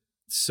was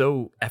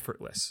so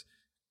effortless,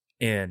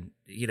 and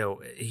he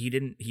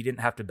didn't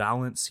have to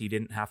balance. He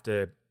didn't have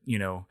to,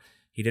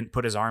 he didn't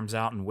put his arms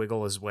out and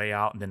wiggle his way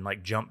out and then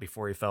like jump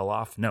before he fell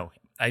off. No,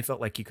 I felt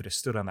like he could have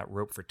stood on that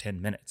rope for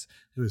 10 minutes.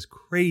 It was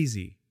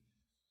crazy.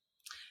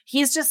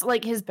 He's just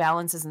like, his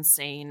balance is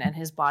insane, and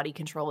his body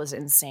control is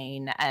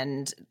insane,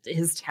 and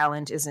his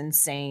talent is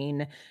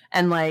insane.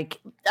 And like,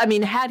 I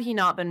mean, had he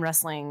not been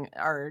wrestling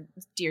our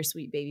dear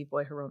sweet baby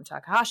boy Hiromu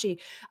Takahashi,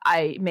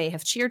 I may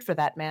have cheered for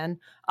that man.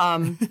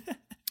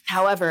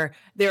 However,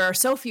 there are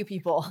so few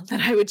people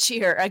that I would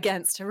cheer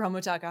against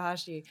Hiromu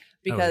Takahashi,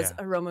 because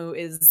Hiromu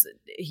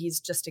he's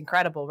just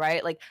incredible,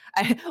 right? Like,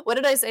 what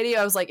did I say to you?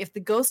 I was like, if the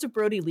ghost of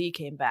Brody Lee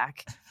came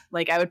back,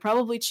 like, I would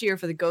probably cheer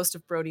for the ghost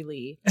of Brody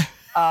Lee.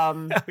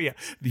 You'd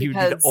be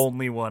the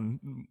only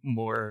one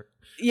more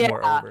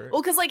over.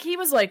 Well, because like, he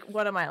was like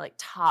one of my like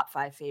top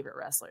 5 favorite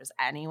wrestlers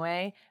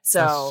anyway. So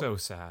that's so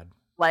sad.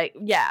 Like,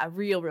 yeah,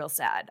 real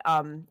sad.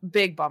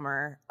 Big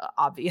bummer,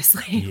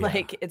 obviously. Yeah.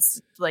 Like,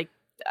 it's like,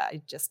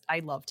 I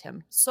loved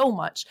him so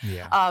much.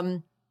 Yeah.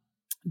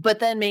 But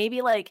then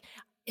maybe like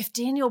if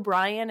Daniel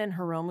Bryan and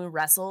Hiromu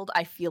wrestled,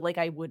 I feel like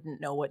I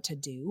wouldn't know what to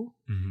do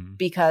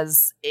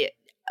because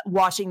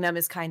watching them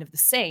is kind of the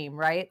same,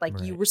 right? Like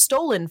you were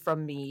stolen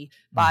from me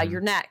by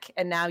your neck,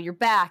 and now you're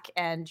back,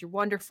 and you're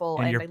wonderful,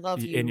 and I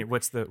love you. And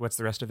what's the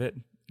rest of it?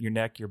 Your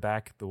neck, your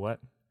back, the what?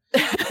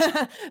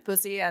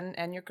 Pussy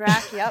and your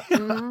crack.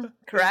 Yep,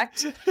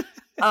 correct.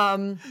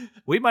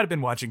 We might have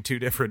been watching two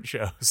different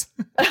shows.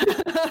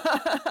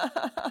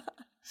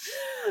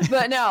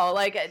 But no,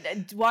 like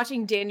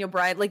watching Daniel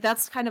Bryan, like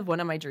that's kind of one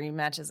of my dream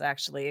matches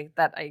actually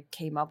that I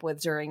came up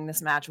with during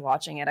this match.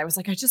 Watching it, I was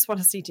like, I just want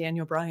to see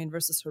Daniel Bryan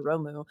versus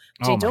Hiromu,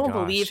 which I don't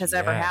believe has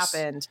ever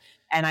happened,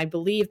 and I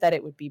believe that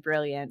it would be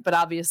brilliant. But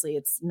obviously,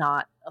 it's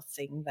not a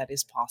thing that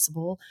is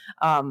possible.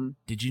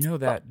 Did you know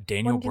that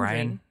Daniel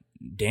Bryan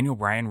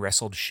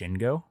wrestled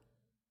Shingo?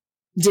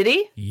 Did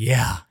he?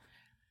 Yeah.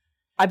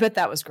 I bet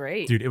that was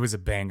great. Dude, it was a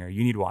banger.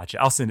 You need to watch it.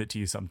 I'll send it to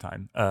you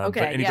sometime.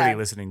 Okay, but anybody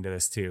listening to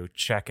this too,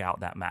 check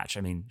out that match.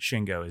 I mean,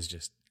 Shingo is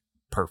just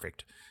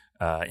perfect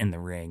in the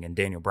ring, and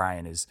Daniel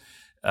Bryan is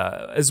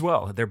as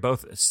well. They're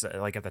both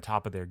like at the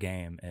top of their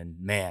game, and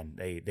man,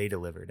 they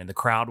delivered. And the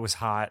crowd was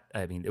hot.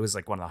 I mean, it was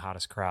like one of the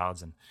hottest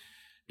crowds, and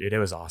dude, it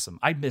was awesome.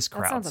 I miss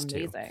crowds that sounds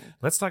amazing. too.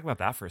 Let's talk about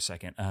that for a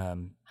second.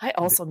 I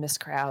also miss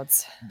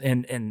crowds,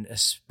 and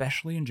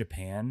especially in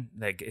Japan,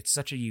 like it's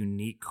such a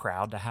unique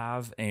crowd to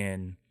have,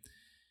 and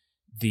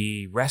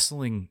the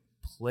wrestling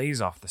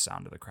plays off the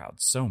sound of the crowd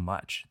so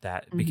much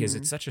that because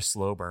it's such a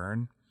slow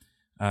burn,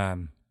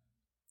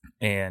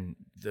 and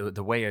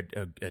the way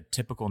a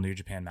typical New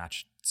Japan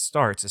match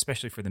starts,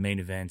 especially for the main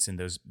events and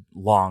those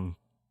long,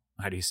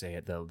 how do you say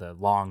it, the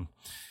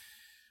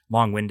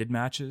long-winded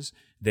matches,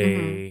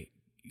 they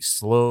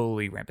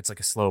slowly ramp. It's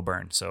like a slow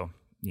burn. So,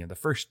 you know, the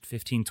first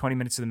 15, 20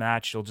 minutes of the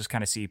match, you'll just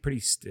kind of see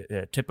pretty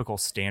typical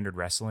standard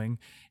wrestling,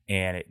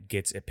 and it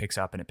picks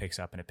up and it picks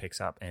up and it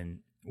picks up. And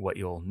what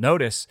you'll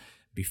notice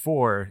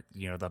before,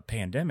 you know, the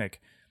pandemic,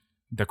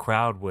 the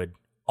crowd would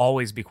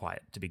always be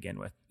quiet to begin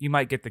with. You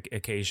might get the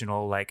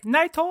occasional like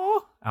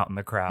Naito out in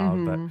the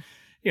crowd, but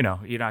you know,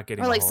 you're not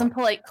getting or like some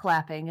polite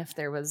clapping if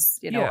there was,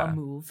 you know, a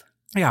move.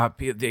 Yeah,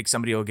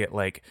 somebody will get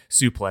like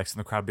suplex and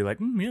the crowd will be like,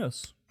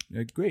 yes,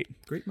 great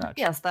match.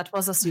 Yes, that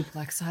was a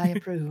suplex. I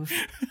approve.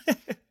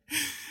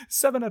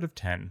 7 out of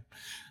 10.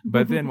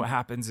 But then what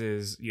happens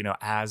is, you know,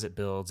 as it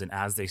builds and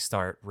as they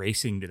start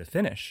racing to the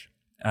finish,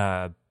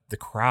 the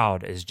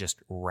crowd is just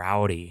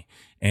rowdy.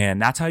 And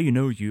that's how you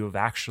know you have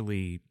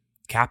actually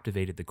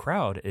captivated the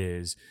crowd,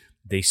 is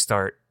they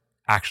start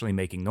actually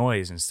making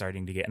noise and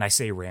starting to get, and I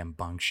say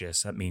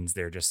rambunctious, that means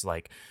they're just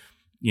like,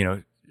 you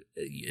know,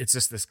 it's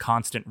just this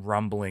constant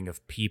rumbling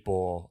of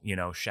people, you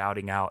know,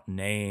 shouting out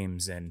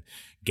names and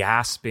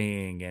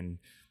gasping and,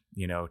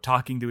 you know,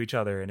 talking to each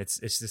other. And it's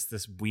just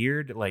this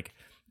weird, like,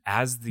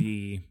 as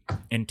the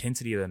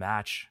intensity of the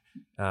match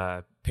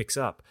picks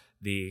up,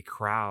 the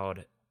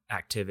crowd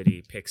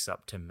activity picks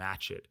up to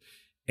match it.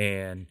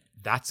 And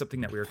that's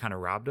something that we were kind of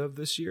robbed of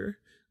this year.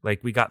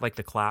 Like, we got like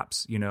the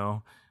claps, you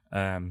know,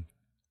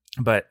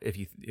 but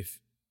if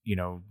you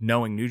know,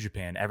 knowing New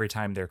Japan, every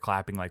time they're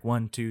clapping like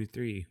 1, 2,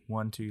 3,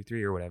 1, 2,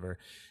 3 or whatever,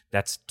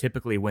 that's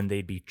typically when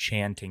they'd be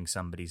chanting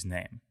somebody's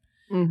name.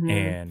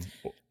 And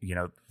you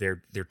know,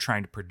 they're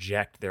trying to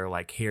project, they're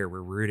like, here,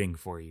 we're rooting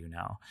for you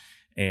now.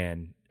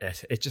 And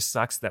it just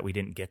sucks that we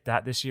didn't get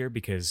that this year,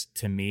 because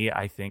to me,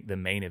 I think the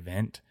main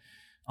event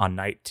on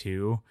night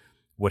 2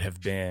 would have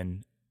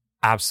been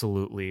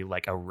absolutely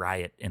like a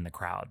riot in the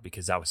crowd,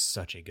 because that was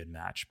such a good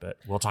match. But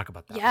we'll talk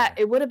about that later.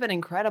 It would have been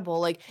incredible.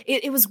 Like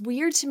it was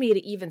weird to me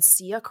to even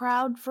see a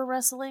crowd for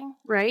wrestling,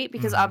 right?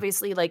 Because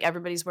obviously, like,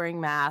 everybody's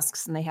wearing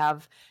masks and they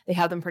have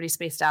them pretty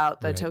spaced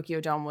out. The Tokyo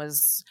Dome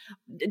was,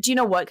 do you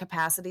know what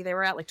capacity they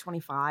were at? Like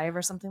 25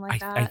 or something like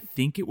that? I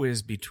think it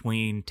was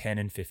between 10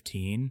 and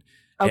 15.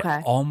 Okay.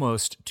 It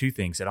almost, two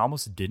things. It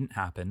almost didn't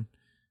happen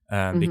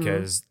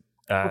because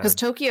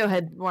Tokyo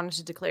had wanted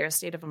to declare a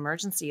state of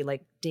emergency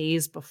like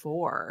days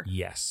before.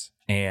 Yes.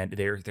 And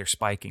they're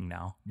spiking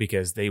now,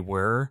 because they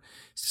were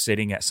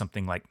sitting at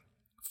something like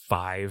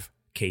 5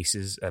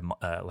 cases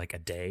like a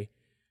day.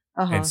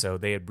 And so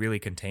they had really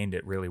contained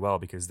it really well,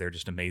 because they're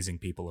just amazing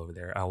people over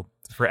there. I'll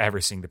forever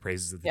sing the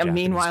praises of the Japanese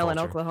meanwhile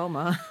culture. In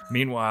Oklahoma.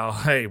 Meanwhile,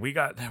 hey, we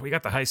got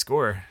the high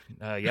score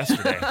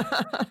yesterday.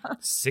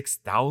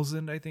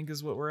 6,000, I think,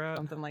 is what we're at.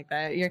 Something like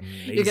that. You're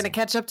going to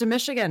catch up to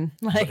Michigan.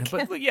 Like,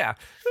 but yeah,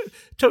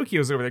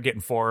 Tokyo's over there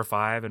getting 4 or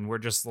 5, and we're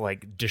just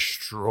like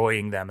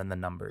destroying them in the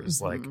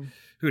numbers. Like,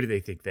 who do they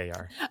think they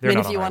are? They're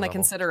if you want to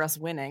consider us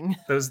winning,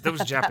 those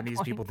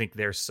Japanese people think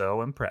they're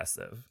so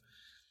impressive.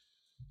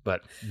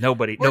 But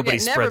nobody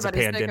spreads a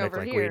pandemic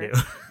like we do.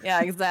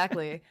 Yeah,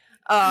 exactly.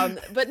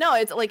 But no,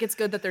 it's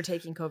good that they're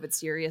taking COVID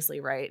seriously,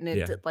 right? And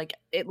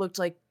it looked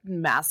like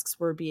masks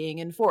were being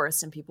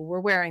enforced and people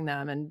were wearing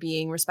them and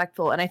being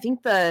respectful. And I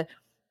think the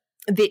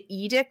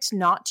edict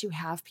not to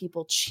have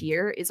people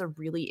cheer is a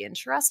really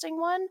interesting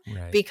one,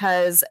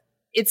 because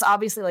it's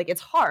obviously like,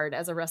 it's hard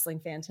as a wrestling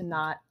fan to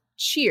not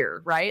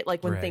cheer, right?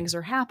 Like when Right. things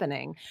are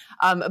happening.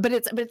 But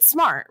it's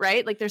smart,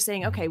 right? Like they're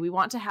saying, okay, we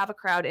want to have a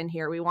crowd in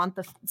here. We want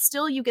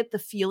still you get the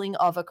feeling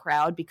of a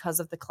crowd because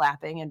of the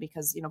clapping and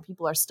because,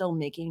 people are still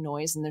making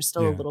noise and there's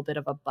still a Yeah. little bit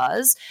of a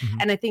buzz.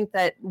 Mhm. And I think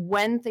that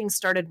when things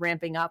started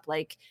ramping up,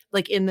 like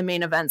in the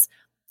main events,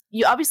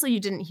 you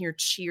didn't hear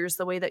cheers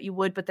the way that you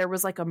would, but there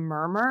was like a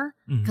murmur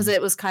because Mhm.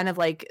 it was kind of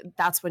like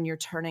that's when you're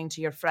turning to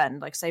your friend.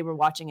 Like, say we're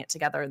watching it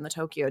together in the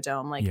Tokyo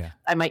Dome. Like, Yeah.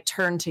 I might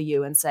turn to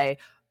you and say,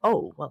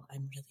 "Oh, well,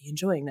 I'm really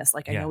enjoying this.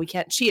 Like, I Yeah. know we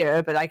can't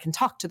cheer, but I can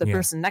talk to the Yeah.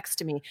 person next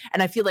to me."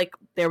 And I feel like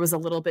there was a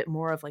little bit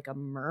more of like a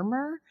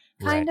murmur,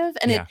 kind Right. of,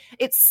 and Yeah.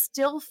 it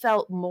still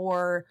felt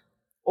more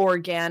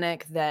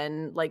organic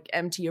than like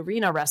empty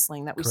arena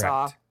wrestling that we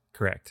saw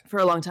Correct. for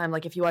a long time.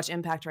 Like, if you watch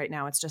Impact right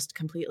now, it's just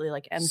completely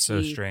like empty.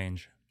 So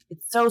strange.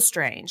 It's so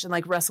strange. And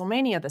like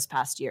WrestleMania this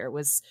past year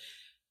was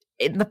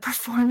in the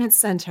Performance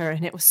Center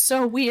and it was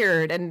so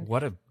weird and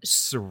What a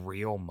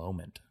surreal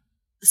moment.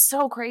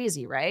 so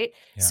crazy, right?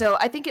 Yeah. So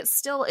I think it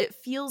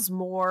feels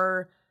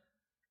more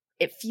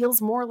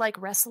like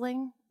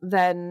wrestling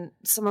than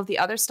some of the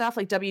other stuff.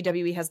 Like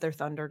WWE has their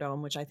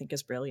Thunderdome, which I think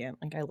is brilliant.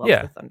 Like, I love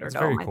Yeah, the that's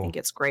very Thunderdome. I cool. think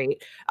it's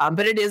great.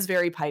 But it is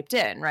very piped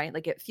in, right?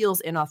 Like, it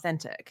feels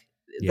inauthentic.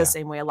 Yeah. The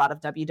same way a lot of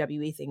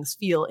WWE things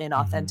feel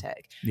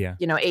inauthentic. Yeah.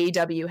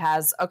 AEW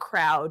has a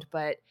crowd,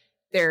 but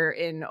they're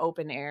in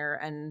open air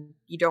and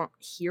you don't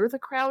hear the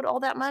crowd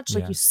all that much.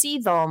 Like, Yeah. you see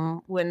them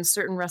when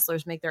certain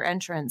wrestlers make their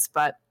entrance,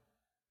 but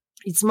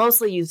it's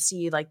mostly you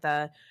see like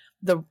the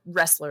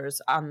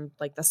wrestlers on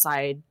like the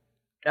side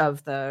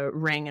of the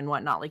ring and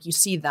whatnot. Like, you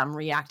see them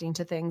reacting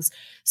to things.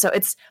 So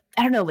it's,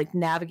 I don't know, like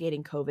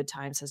navigating COVID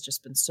times has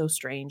just been so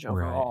strange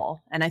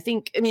overall. And I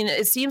think,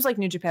 it seems like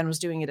New Japan was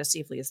doing it as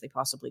safely as they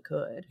possibly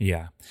could.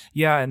 Yeah.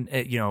 Yeah. And,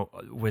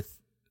 with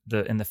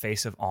in the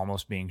face of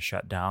almost being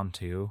shut down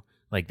too,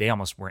 like they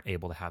almost weren't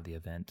able to have the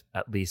event,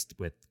 at least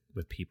with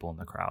people in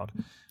the crowd.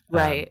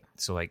 Right.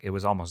 So like it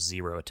was almost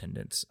zero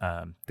attendance.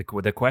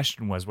 The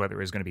question was whether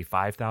it was going to be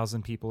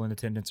 5,000 people in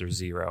attendance or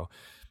zero.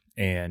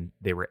 And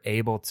they were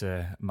able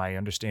to, my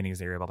understanding is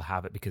they were able to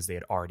have it because they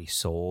had already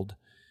sold,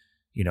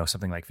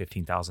 something like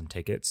 15,000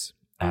 tickets.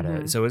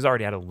 So it was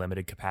already at a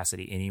limited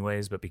capacity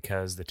anyways, but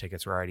because the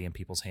tickets were already in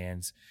people's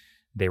hands,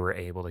 they were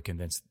able to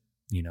convince,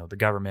 the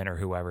government or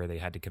whoever they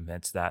had to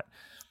convince that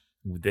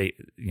they,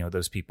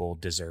 those people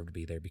deserved to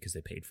be there because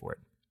they paid for it.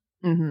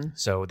 Mm-hmm.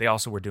 So they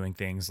also were doing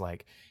things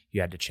like you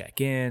had to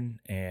check in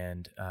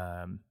and,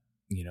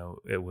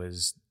 it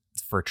was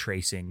for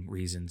tracing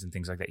reasons and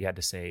things like that. You had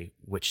to say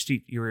which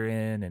seat you were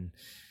in. And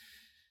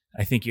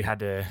I think you had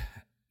to,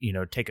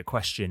 take a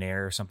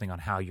questionnaire or something on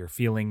how you're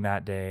feeling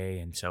that day.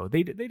 And so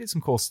they did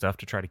some cool stuff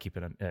to try to keep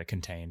it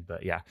contained.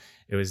 But yeah,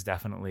 it was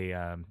definitely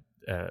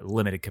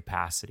limited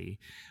capacity.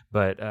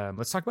 But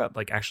let's talk about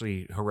like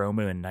actually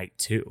Hiromu in night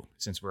 2,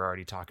 since we're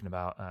already talking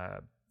about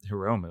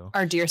Hiromu.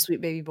 Our dear sweet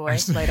baby boy,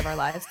 light of our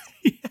lives.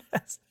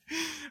 Yes.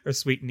 Our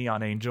sweet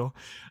neon angel.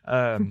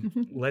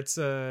 Let's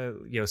so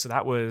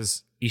that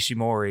was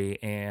Ishimori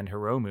and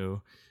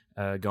Hiromu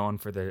going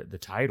for the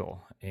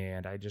title,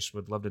 and I just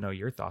would love to know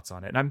your thoughts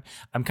on it. And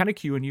I'm kind of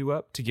queuing you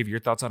up to give your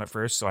thoughts on it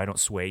first, so I don't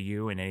sway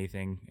you in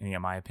any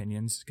of my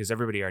opinions, because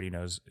everybody already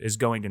is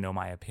going to know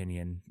my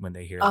opinion when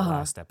they hear the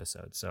last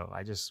episode. So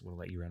I just will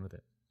let you run with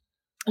it.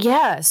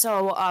 Yeah,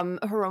 so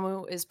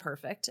Hiromu is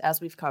perfect,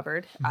 as we've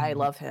covered. I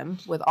love him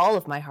with all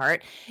of my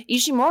heart.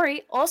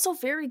 Ishimori, also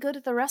very good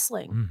at the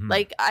wrestling.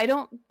 Like,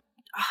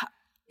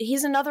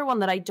 he's another one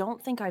that I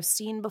don't think I've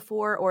seen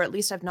before, or at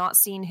least I've not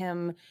seen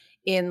him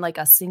in like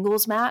a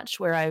singles match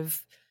where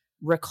I've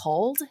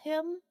recalled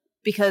him,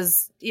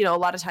 because, a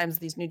lot of times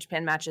these New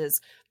Japan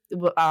matches,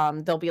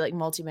 they'll be like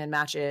multi-man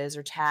matches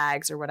or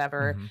tags or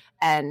whatever,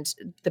 and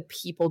the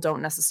people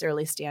don't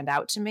necessarily stand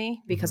out to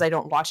me because I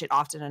don't watch it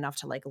often enough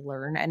to like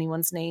learn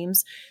anyone's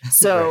names.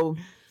 So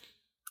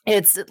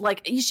it's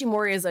like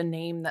Ishimori is a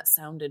name that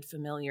sounded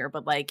familiar,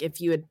 but like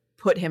if you had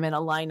put him in a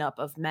lineup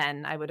of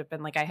men, I would have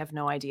been like, I have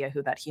no idea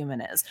who that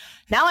human is.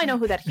 Now I know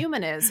who that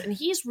human is, and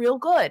he's real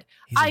good.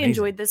 I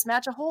enjoyed this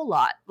match a whole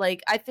lot.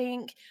 Like, I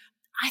think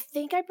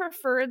I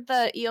preferred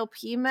the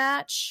ELP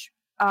match.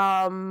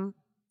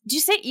 Do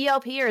you say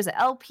ELP or is it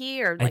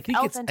LP or like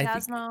El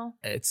Phantasmo?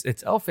 It's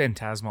El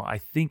Phantasmo. I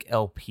think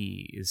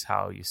LP is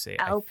how you say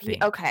it. LP.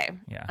 Okay.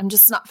 Yeah. I'm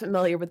just not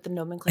familiar with the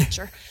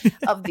nomenclature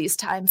of these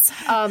times.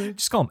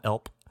 Just call him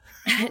ELP.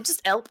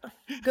 Just ELP.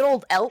 Good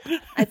old ELP.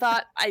 I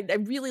thought I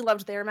really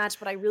loved their match,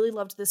 but I really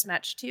loved this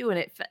match too. And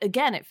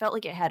it felt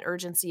like it had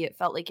urgency. It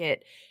felt like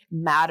it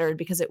mattered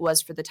because it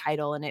was for the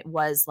title and it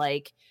was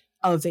like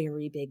a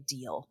very big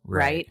deal.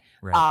 Right.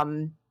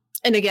 And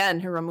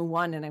again, Hiromu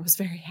won and I was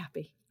very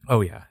happy.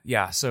 Oh, yeah.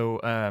 Yeah. So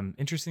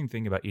interesting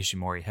thing about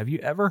Ishimori. Have you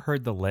ever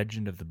heard the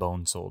legend of the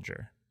Bone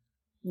Soldier?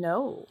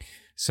 No.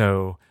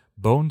 So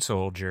Bone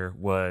Soldier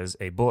was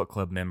a Bullet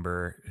Club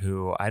member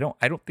who I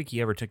don't think he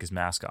ever took his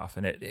mask off.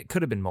 And it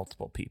could have been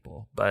multiple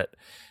people. But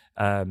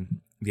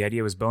the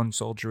idea was Bone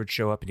Soldier would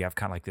show up and you have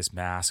kind of like this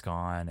mask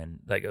on. And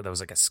like that was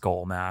like a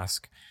skull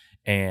mask.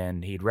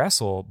 And he'd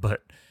wrestle.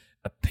 But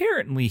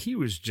apparently he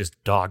was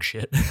just dog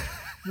shit.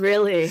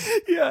 Really?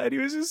 Yeah, and he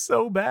was just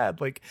so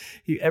bad. Like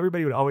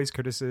everybody would always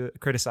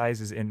criticize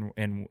his in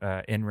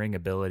ring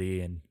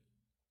ability, and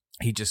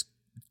he just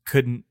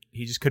couldn't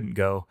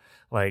go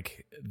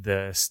like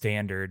the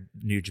standard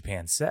New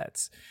Japan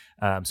sets.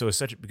 So it's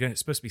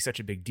supposed to be such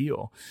a big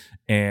deal.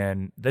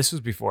 And this was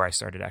before I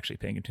started actually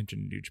paying attention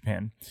to New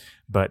Japan.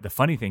 But the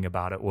funny thing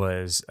about it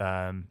was,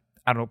 I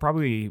don't know,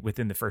 probably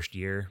within the first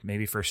year,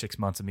 maybe first 6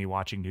 months of me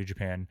watching New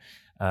Japan,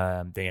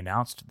 they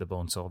announced the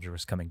Bone Soldier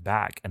was coming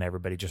back, and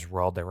everybody just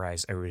rolled their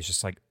eyes. Everybody's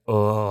just like,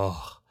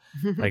 oh,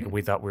 like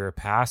we thought we were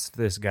past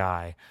this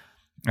guy.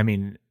 I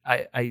mean,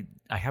 I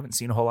haven't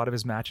seen a whole lot of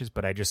his matches,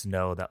 but I just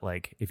know that,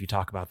 like, if you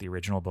talk about the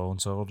original Bone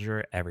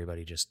Soldier,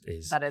 everybody just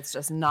is that it's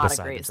just not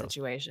a great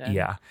situation.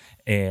 Yeah.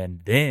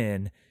 And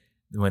then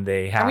when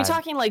they had, are we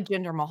talking like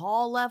Jinder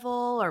Mahal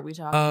level? Or are we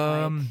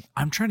talking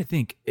I'm trying to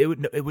think.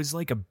 It was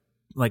like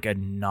a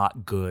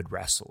not good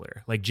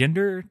wrestler. Like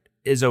Jinder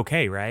is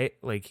okay, right?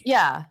 Like,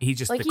 yeah, he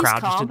just, like, the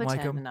crowd just didn't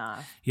like him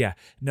enough. Yeah.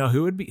 No,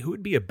 who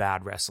would be a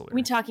bad wrestler? Are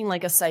we talking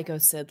like a Psycho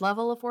Sid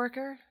level of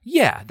worker?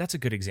 Yeah, that's a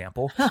good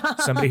example.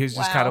 Somebody who's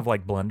just kind of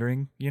like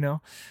blundering, you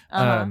know?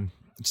 I mean,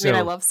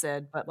 I love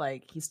Sid, but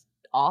like, he's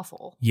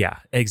awful. Yeah,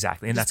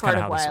 exactly. And that's part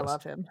kind of why I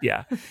love him.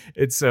 Yeah.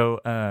 And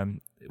so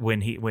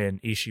when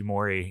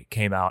Ishimori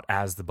came out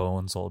as the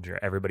Bone Soldier,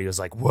 everybody was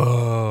like,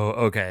 whoa,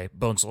 okay,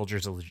 Bone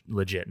Soldier's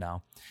legit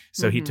now.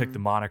 So he took the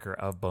moniker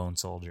of Bone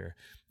Soldier,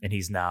 and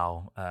he's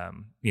now,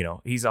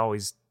 he's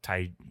always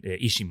tied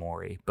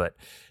Ishimori, but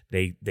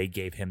they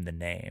gave him the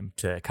name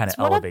to kind of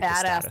elevate the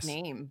status. What a badass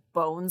name,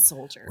 Bone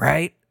Soldier.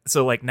 Right?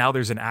 So like now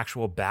there's an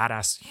actual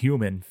badass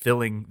human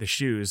filling the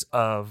shoes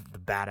of the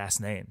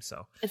badass name.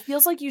 So it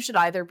feels like you should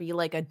either be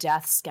like a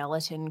death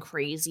skeleton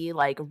crazy,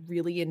 like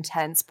really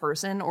intense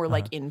person, or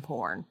like in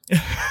porn.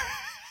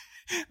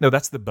 No,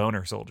 that's the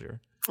Boner Soldier.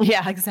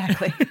 Yeah,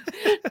 exactly.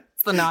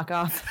 It's the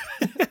knockoff.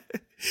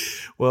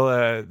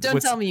 Well,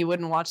 don't tell me you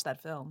wouldn't watch that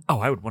film. Oh,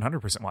 I would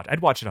 100% watch. I'd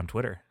watch it on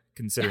Twitter,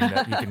 considering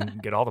that you can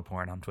get all the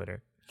porn on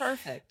Twitter.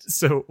 Perfect.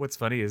 So what's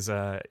funny is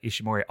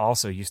Ishimori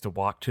also used to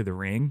walk to the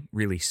ring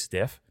really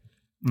stiff.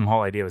 And the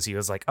whole idea was he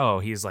was like, oh,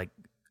 he's like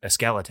a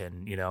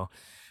skeleton, you know,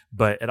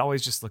 but it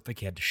always just looked like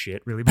he had to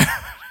shit really bad.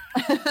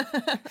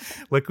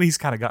 Luckily, he's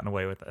kind of gotten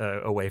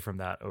away from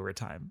that over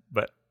time,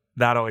 but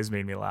that always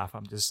made me laugh.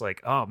 I'm just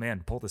like, oh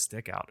man, pull the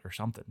stick out or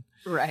something.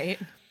 Right.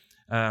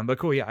 But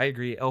cool. Yeah, I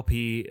agree.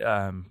 LP,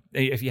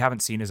 if you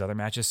haven't seen his other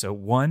matches, so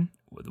one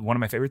of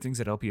my favorite things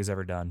that LP has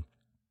ever done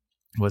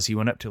was he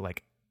went up to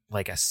like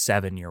a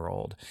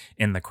 7-year-old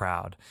in the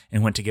crowd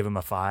and went to give him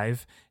a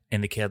 5.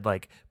 And the kid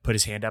like put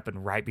his hand up,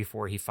 and right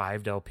before he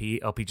 5'd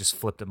LP just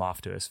flipped him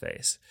off to his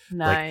face.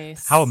 Nice.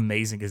 Like, how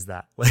amazing is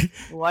that? Like,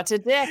 what a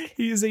dick.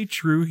 He is a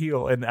true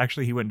heel. And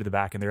actually he went to the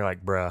back and they're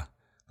like, bruh,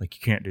 like,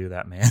 you can't do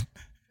that, man.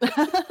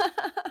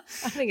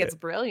 I think it's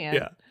brilliant.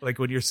 Yeah. Like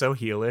when you're so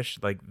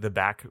heelish, like the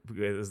back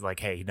is like,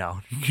 hey,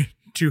 no,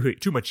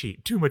 too much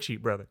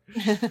heat, brother.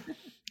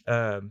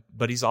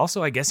 But he's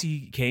also, I guess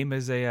he came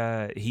as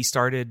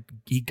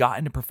he got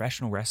into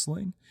professional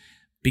wrestling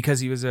because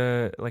he was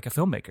a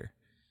filmmaker.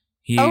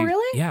 Oh,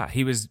 really? Yeah.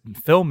 He was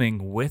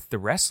filming with the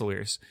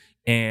wrestlers,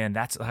 and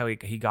that's how he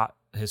got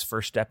his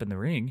first step in the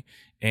ring.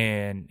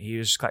 And he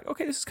was just like,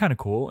 okay, this is kind of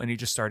cool. And he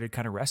just started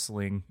kind of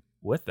wrestling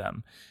with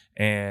them.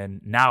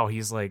 And now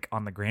he's like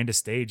on the grandest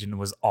stage and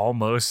was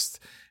almost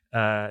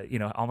had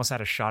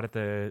a shot at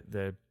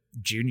the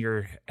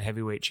junior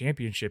heavyweight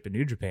championship in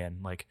New Japan.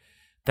 Like,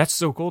 that's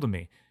so cool to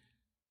me.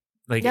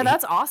 Like, yeah,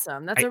 that's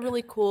awesome. That's a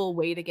really cool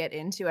way to get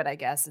into it, I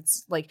guess.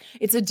 It's like,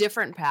 it's a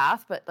different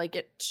path, but like,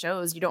 it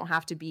shows you don't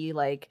have to be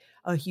like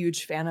a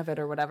huge fan of it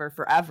or whatever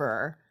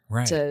forever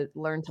to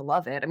learn to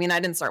love it. I mean, I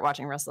didn't start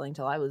watching wrestling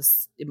till I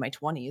was in my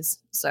 20s.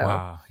 So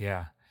wow,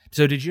 yeah.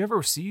 So did you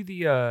ever see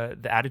the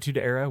Attitude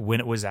Era when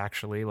it was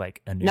actually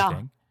like a new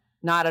thing?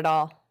 Not at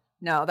all.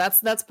 No,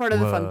 that's part of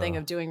the fun thing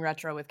of doing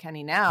retro with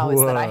Kenny now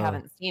is that I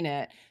haven't seen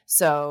it.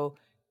 So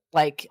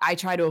like, I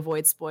try to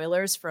avoid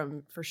spoilers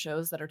for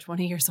shows that are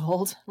 20 years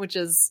old, which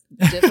is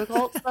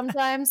difficult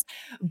sometimes.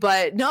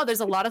 But no,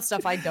 there's a lot of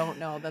stuff I don't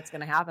know that's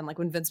going to happen. Like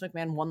when Vince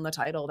McMahon won the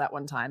title that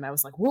one time, I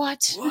was like,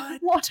 what?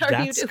 What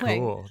are you doing? That's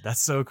cool.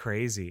 That's so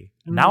crazy.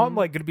 Now I'm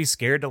like going to be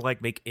scared to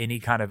like make any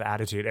kind of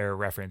Attitude Era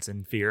reference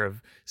in fear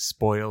of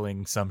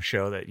spoiling some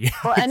show that you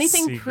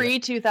anything pre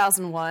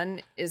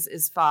 2001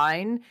 is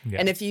fine. Yeah.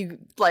 And if you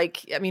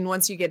like, I mean,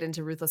 once you get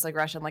into Ruthless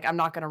Aggression, like I'm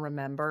not going to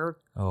remember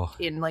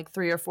in like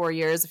 3 or 4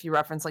 years if you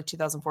reference like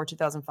 2004,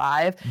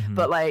 2005.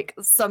 But like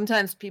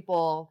sometimes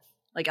people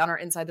like on our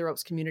Inside the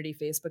Ropes community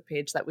Facebook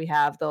page that we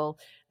have, they'll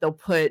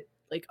put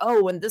like,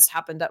 oh, when this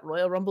happened at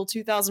Royal Rumble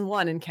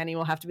 2001, and Kenny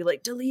will have to be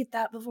like, delete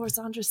that before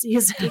Sandra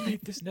sees it.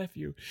 Delete this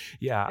nephew.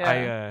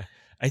 Yeah.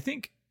 I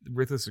think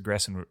Ruthless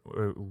Aggression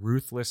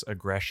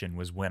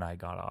was when I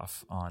got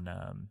off on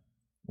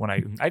when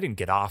I didn't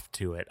get off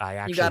to it. I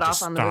actually got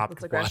just off on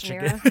stopped the Ruthless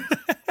Aggression era.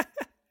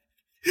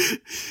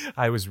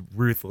 I was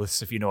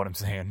ruthless, if you know what I'm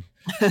saying,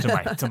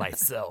 to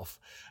myself.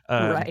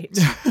 Right.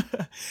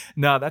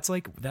 No, that's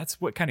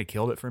what kind of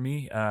killed it for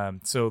me.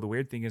 So the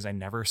weird thing is I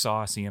never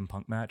saw a CM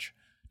Punk match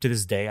to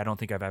this day, I don't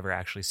think I've ever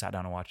actually sat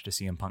down and watched a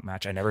CM Punk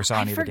match. I never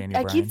saw any of the Daniel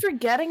I Bryan. keep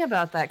forgetting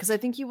about that because I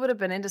think you would have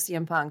been into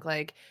CM Punk,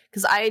 like,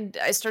 because I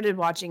started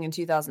watching in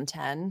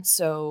 2010,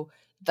 so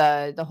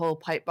the whole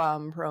pipe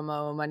bomb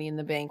promo Money in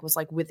the Bank was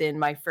like within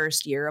my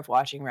first year of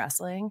watching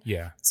wrestling.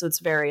 Yeah. So it's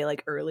very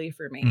like early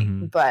for me.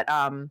 Mhm. But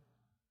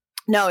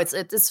no,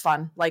 it's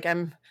fun. Like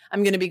I'm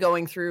going to be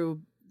going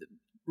through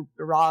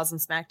Raws and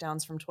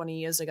SmackDowns from 20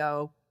 years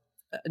ago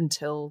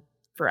until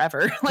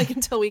forever, like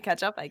until we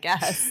catch up, I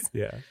guess.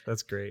 Yeah,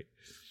 that's great.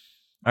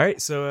 All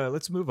right, so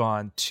let's move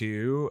on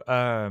to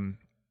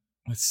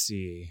let's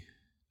see.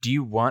 Do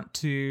you want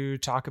to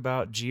talk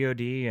about God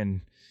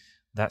and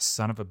that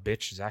son of a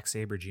bitch Zack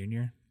Sabre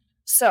Jr.?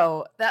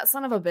 So that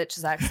son of a bitch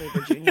Zack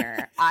Sabre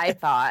Jr. I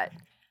thought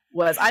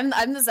was I'm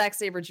the Zack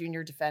Sabre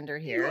Jr. defender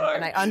here,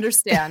 and I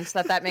understand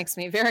that makes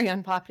me very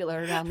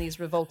unpopular around these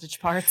revoltage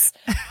parts,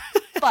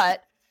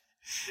 but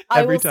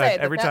every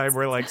time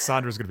we're like,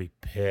 Sandra's gonna be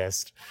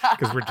pissed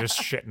because we're just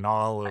shitting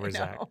all over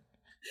Zack.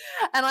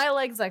 And I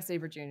like Zack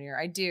Sabre Jr.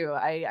 I do.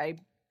 I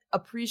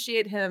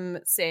appreciate him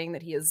saying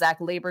that he is Zack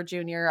Labor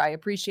Jr. I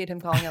appreciate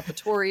him calling out the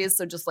Tories.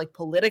 So just like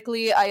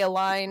politically, I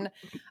align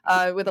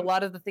with a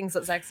lot of the things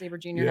that Zack Sabre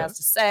Jr. has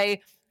to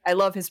say. I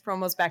love his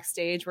promos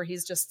backstage where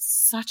he's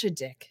just such a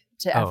dick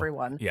to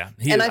everyone. Yeah,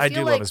 I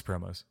do love his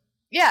promos.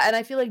 Yeah, and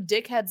I feel like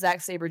dickhead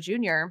Zack Sabre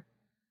Jr.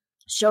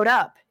 showed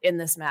up in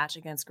this match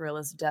against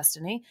Gorillas of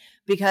Destiny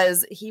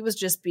because he was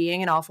just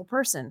being an awful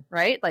person,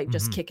 right? Like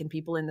just kicking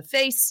people in the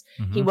face.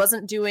 He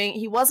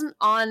wasn't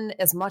on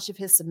as much of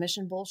his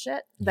submission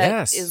bullshit.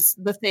 That is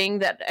the thing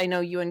that I know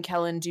you and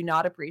Kellen do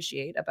not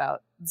appreciate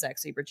about Zack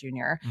Sabre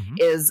Jr.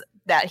 Is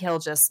that he'll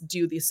just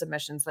do these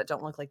submissions that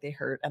don't look like they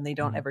hurt and they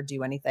don't ever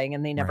do anything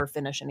and they never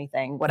finish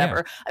anything,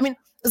 whatever. Yeah. I mean,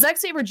 Zack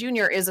Sabre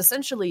Jr. is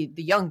essentially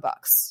the Young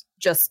Bucks,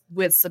 just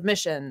with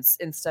submissions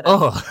instead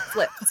of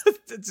flips.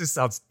 It just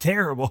sounds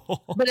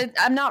terrible. But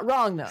I'm not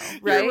wrong, though,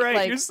 right? You're right.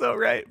 Like, you're so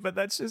right. But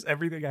that's just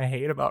everything I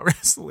hate about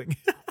wrestling.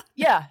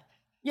 Yeah.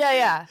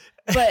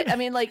 But I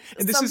mean, like,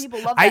 some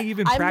people love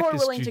that. I'm more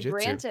willing to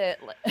grant it.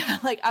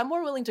 Like, I'm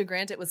more willing to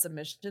grant it with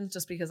submissions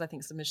just because I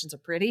think submissions are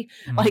pretty.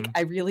 Like,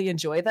 I really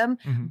enjoy them.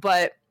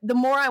 But the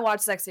more I watch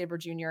Zack Sabre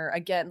Jr.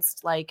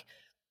 against, like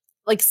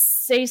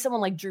say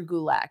someone like Drew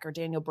Gulak or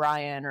Daniel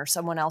Bryan or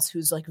someone else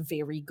who's like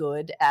very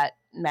good at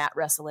mat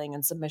wrestling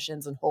and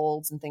submissions and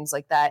holds and things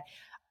like that,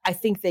 I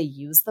think they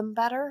use them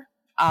better.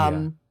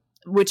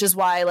 Which is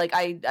why like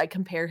I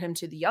compare him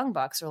to the Young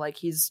Bucks, or like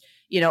he's,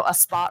 a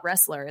spot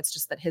wrestler. It's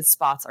just that his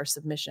spots are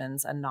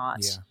submissions and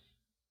not,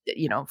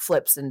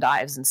 flips and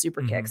dives and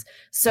super kicks.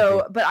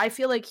 So, but I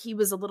feel like he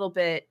was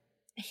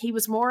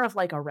more of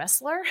like a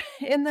wrestler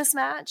in this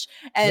match.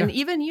 And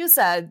even you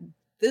said,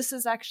 this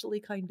is actually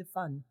kind of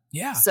fun.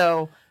 Yeah.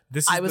 So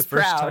I was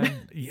proud.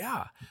 Time.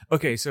 Yeah.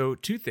 Okay. So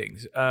 2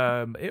 things.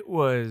 It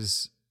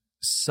was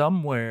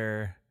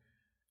somewhere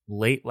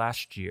late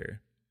last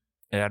year,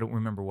 and I don't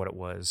remember what it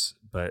was,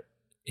 but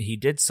he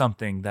did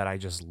something that I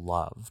just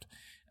loved.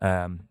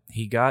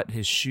 He got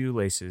his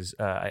shoelaces.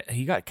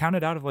 He got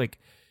counted out of like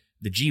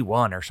the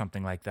G1 or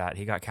something like that.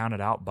 He got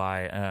counted out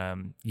by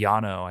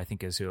Yano, I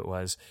think is who it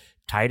was,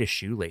 tied his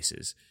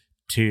shoelaces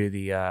to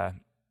the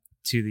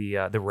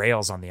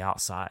rails on the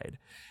outside.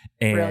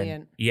 And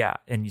brilliant. Yeah.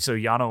 And so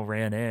Yano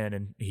ran in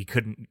and he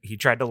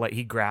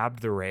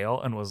grabbed the rail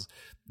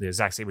and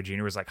Zack Sabre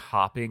Jr. was like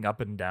hopping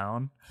up and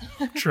down,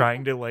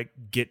 trying to like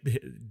get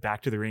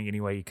back to the ring any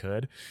way he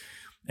could.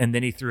 And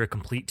then he threw a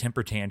complete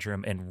temper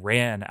tantrum and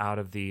ran out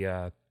of they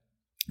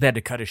had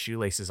to cut his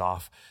shoelaces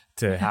off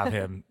to have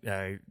him,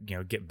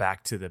 get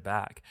back to the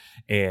back.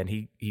 And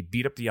he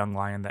beat up the young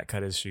lion that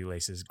cut his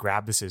shoelaces,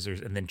 grabbed the scissors,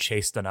 and then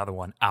chased another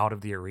one out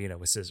of the arena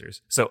with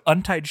scissors. So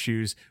untied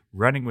shoes,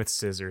 running with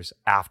scissors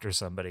after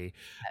somebody.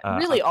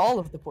 Really, all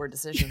of the poor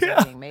decisions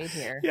are being made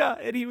here. Yeah,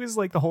 and he was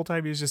like, the whole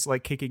time he was just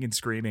like kicking and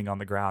screaming on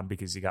the ground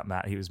because he got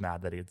mad. He was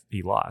mad that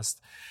he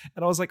lost.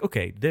 And I was like,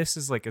 okay, this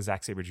is like a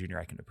Zack Sabre Jr.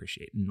 I can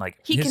appreciate. And like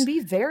he can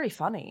be very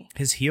funny.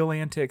 His heel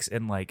antics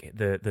and like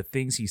the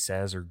things he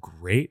says are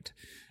great.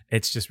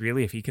 It's just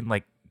really, if he can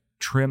like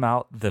trim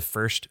out the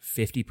first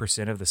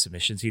 50% of the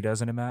submissions he does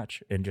in a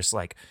match and just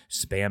like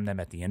spam them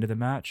at the end of the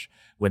match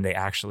when they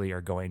actually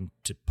are going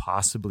to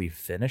possibly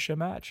finish a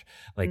match,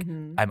 like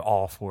I'm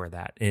all for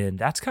that. And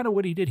that's kind of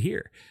what he did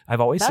here. I've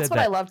always said that's what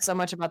I loved so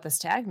much about this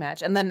tag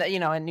match. And then,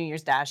 in New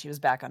Year's Dash, he was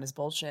back on his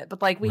bullshit.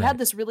 But like we had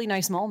this really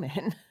nice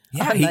moment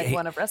on night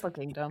 1 of Wrestle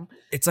Kingdom.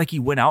 It's like he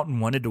went out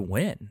and wanted to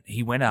win.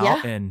 He went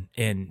out and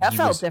that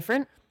felt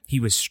different. He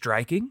was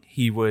striking.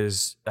 He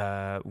was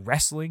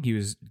wrestling. He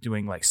was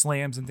doing like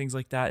slams and things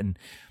like that. And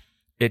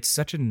it's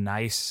such a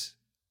nice,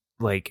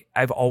 like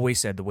I've always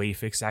said, the way you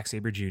fix Zack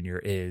Sabre Jr.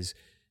 is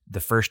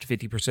the first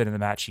 50% of the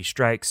match he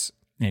strikes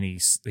and he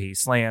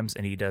slams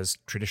and he does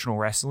traditional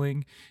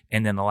wrestling.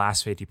 And then the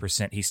last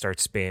 50% he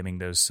starts spamming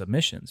those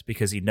submissions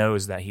because he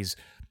knows that he's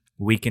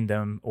weakened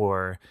them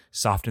or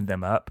softened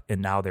them up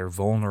and now they're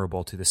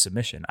vulnerable to the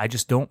submission. I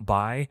just don't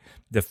buy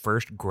the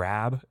first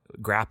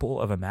grapple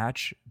of a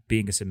match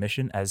being a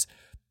submission as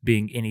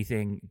being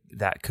anything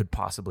that could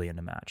possibly end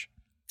a match.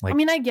 I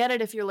mean, I get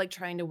it if you're like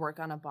trying to work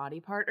on a body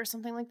part or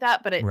something like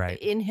that, but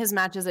in his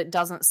matches, it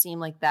doesn't seem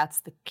like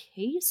that's the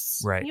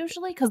case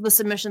usually, because the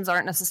submissions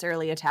aren't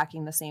necessarily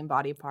attacking the same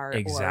body part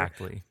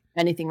or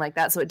anything like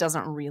that. So it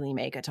doesn't really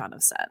make a ton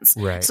of sense.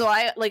 Right. So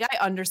I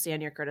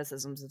understand your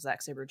criticisms of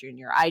Zack Sabre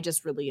Jr. I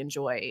just really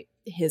enjoy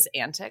his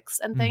antics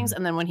and things.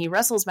 And then when he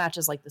wrestles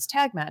matches like this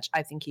tag match,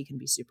 I think he can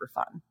be super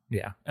fun.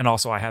 Yeah. And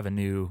also I have a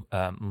new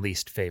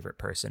least favorite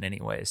person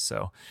anyways.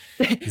 So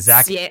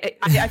Zach.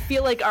 I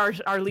feel like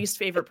our least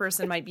favorite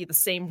person might be the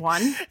same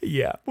one.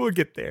 Yeah, we'll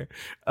get there.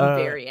 I'm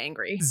very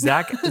angry.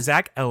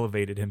 Zach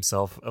elevated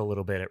himself a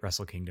little bit at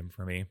Wrestle Kingdom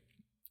for me.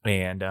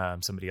 And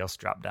somebody else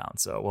dropped down,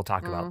 so we'll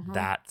talk about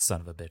that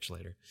son of a bitch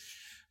later.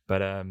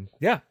 But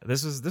yeah,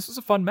 this was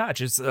a fun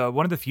match. It's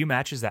one of the few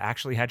matches that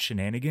actually had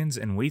shenanigans,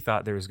 and we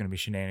thought there was going to be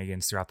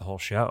shenanigans throughout the whole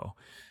show.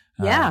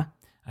 Yeah,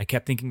 I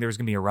kept thinking there was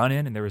going to be a run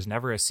in, and there was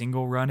never a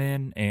single run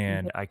in.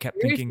 And I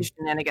kept thinking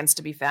shenanigans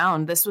to be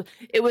found.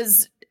 It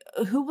was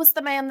who was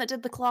the man that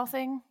did the claw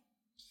thing?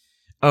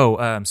 Oh,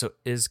 so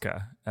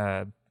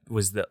Iizuka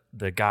was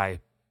the guy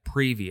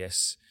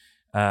previous.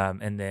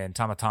 And then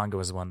Tama Tonga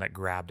was the one that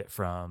grabbed it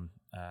from,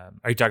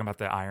 are you talking about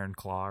the Iron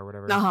Claw or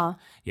whatever? Uh-huh.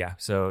 Yeah.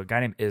 So a guy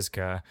named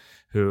Iizuka,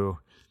 who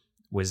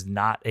was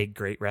not a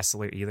great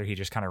wrestler either. He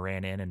just kind of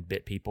ran in and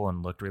bit people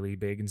and looked really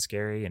big and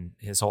scary. And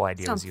his whole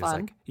idea was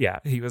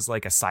he was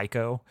like a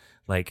psycho,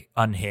 like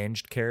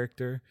unhinged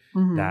character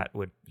that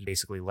would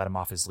basically let him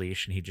off his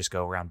leash and he'd just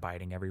go around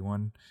biting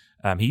everyone.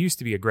 He used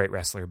to be a great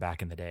wrestler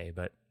back in the day,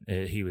 but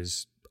he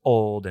was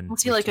old. And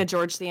was he like a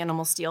George the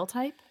Animal Steel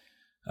type?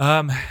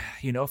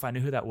 If I knew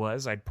who that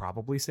was, I'd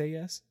probably say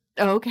yes.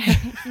 Oh, okay.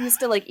 He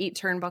used to like eat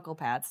turnbuckle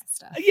pads and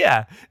stuff.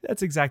 Yeah,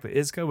 that's exactly.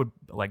 Iizuka would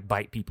like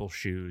bite people's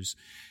shoes,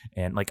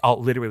 and like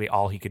literally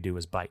all he could do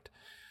was bite.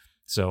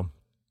 So,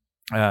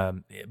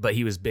 but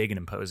he was big and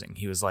imposing.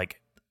 He was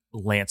like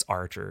Lance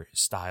Archer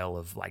style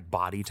of like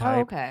body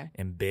type,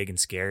 and big and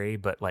scary.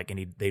 But like,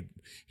 and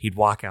he'd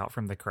walk out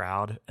from the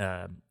crowd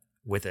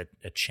with a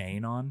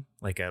chain on,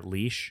 like a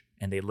leash,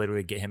 and they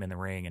literally get him in the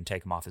ring and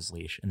take him off his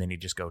leash, and then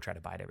he'd just go try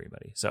to bite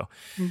everybody. So,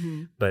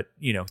 but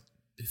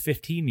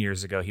 15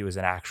 years ago, he was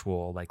an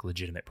actual like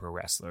legitimate pro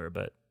wrestler,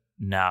 but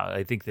now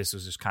I think this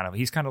was just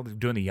he's kind of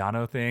doing the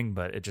Yano thing,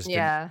 but it just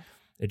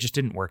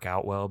didn't work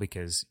out well,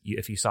 because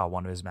if you saw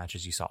one of his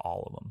matches, you saw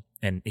all of them,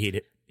 and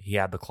he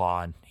had the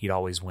claw, and he'd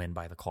always win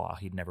by the claw.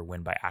 He'd never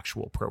win by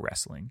actual pro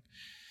wrestling.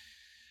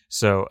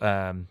 So,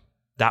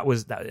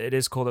 it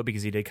is cool though,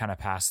 because he did kind of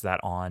pass that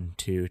on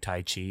to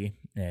Tai Chi,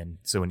 and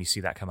so when you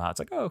see that come out, it's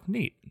like, oh,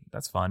 neat,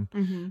 that's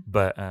fun.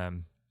 But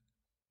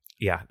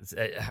yeah,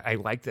 I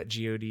like that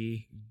God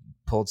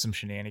pulled some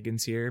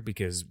shenanigans here,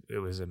 because it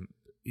was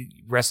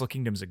Wrestle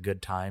Kingdom's a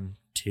good time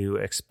to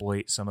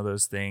exploit some of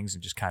those things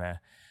and just kind of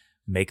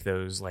make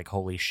those like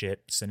holy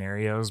shit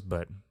scenarios.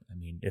 But I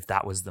mean, if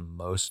that was the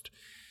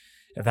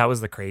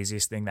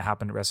craziest thing that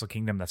happened at Wrestle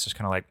Kingdom, that's just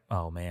kind of like,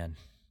 oh man,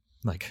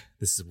 like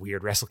this is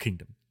weird Wrestle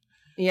Kingdom.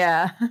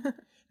 Yeah.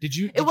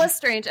 It was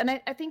strange. And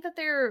I think that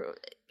they're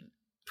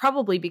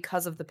probably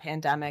because of the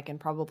pandemic, and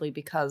probably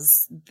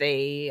because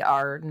they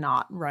are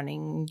not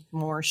running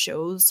more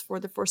shows for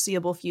the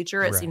foreseeable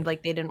future. It seemed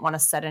like they didn't want to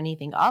set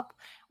anything up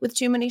with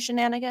too many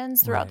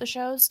shenanigans throughout the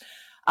shows.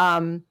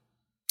 But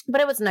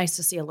it was nice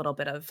to see a little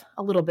bit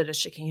of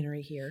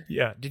chicanery here.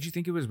 Yeah. Did you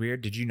think it was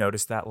weird? Did you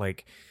notice that?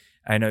 Like,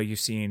 I know you've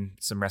seen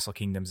some Wrestle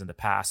Kingdoms in the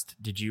past.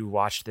 Did you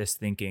watch this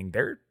thinking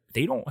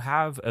they don't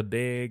have a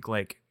big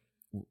like,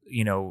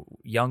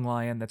 young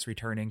lion that's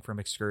returning from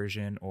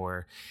excursion,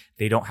 or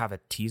they don't have a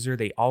teaser?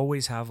 They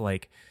always have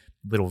like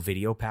little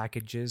video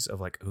packages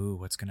of like, ooh,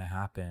 what's gonna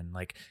happen?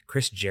 Like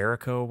Chris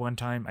Jericho one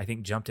time, I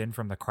think, jumped in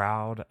from the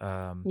crowd.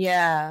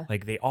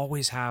 Like they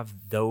always have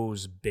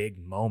those big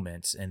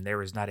moments, and there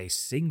was not a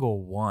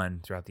single one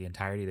throughout the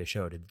entirety of the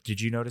show.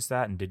 Did you notice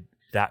that, and did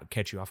that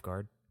catch you off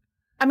guard?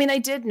 I mean, I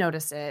did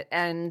notice it,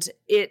 and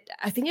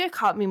I think it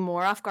caught me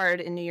more off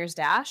guard in New Year's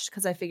Dash,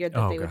 because I figured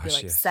that they would be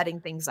like setting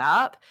things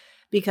up,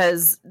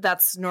 because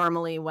that's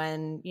normally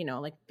when,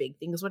 like big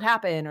things would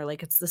happen, or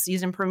like it's the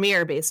season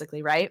premiere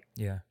basically, right?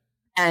 Yeah.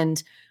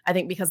 And I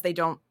think because they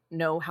don't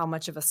know how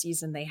much of a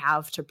season they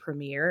have to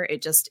premiere,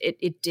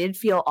 it did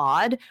feel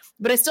odd,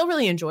 but I still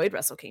really enjoyed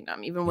Wrestle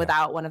Kingdom, even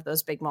without one of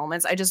those big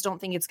moments. I just don't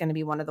think it's going to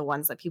be one of the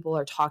ones that people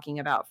are talking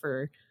about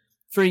for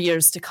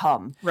years to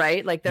come,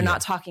 right? Like they're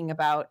not talking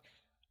about,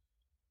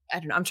 I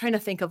don't know, I'm trying to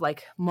think of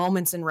like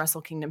moments in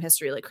Wrestle Kingdom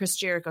history, like Chris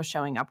Jericho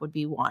showing up would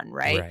be one,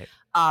 right?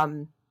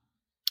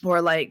 Or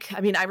like,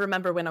 I mean, I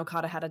remember when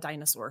Okada had a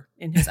dinosaur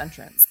in his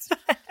entrance,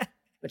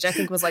 which I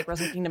think was like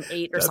Wrestle Kingdom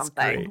 8 or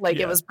something. Great. Like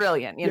it was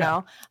brilliant, you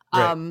know?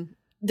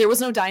 There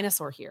was no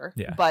dinosaur here,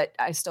 but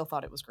I still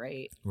thought it was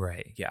great.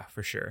 Right. Yeah,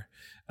 for sure.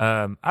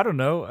 I don't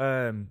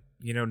know.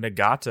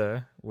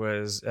 Nagata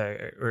was,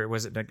 or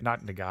was it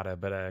not Nagata,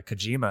 but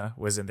Kojima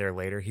was in there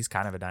later. He's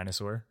kind of a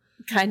dinosaur.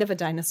 Kind of a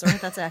dinosaur.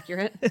 That's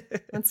accurate.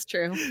 That's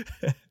true.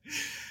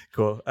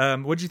 Cool.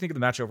 What did you think of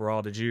the match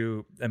overall?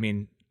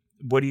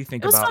 What do you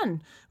think about fun.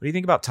 What do you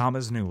think about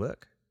Tama's new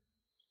look?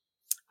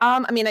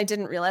 I mean, I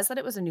didn't realize that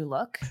it was a new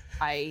look.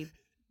 I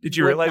Did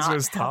you would realize it not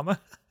was have- Tama?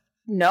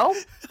 No.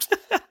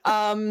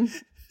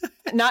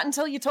 Not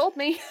until you told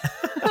me.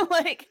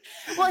 Like,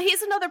 well,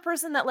 he's another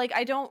person that like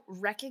I don't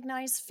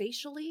recognize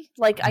facially.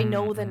 Like I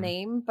know the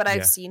name, but Yeah.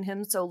 I've seen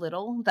him so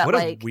little that What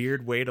like a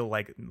weird way to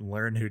like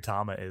learn who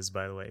Tama is,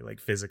 by the way, like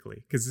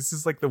physically, because this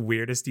is like the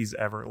weirdest he's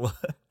ever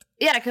looked.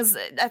 yeah, because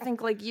I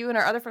think like you and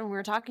our other friend we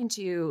were talking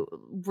to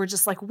were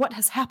just like, what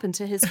has happened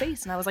to his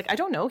face? And I was like, I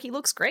don't know. He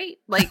looks great.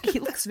 Like he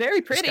looks very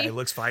This pretty. guy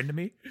looks fine to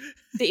me.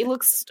 He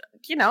looks,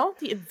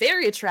 a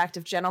very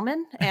attractive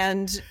gentleman.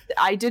 And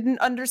I didn't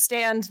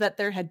understand that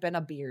there had been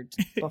a beard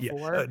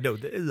before. Yeah. No,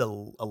 there is a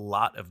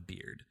lot of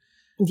beard.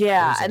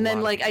 Yeah, There's a and then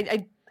lot like of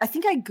beard. I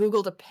think I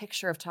googled a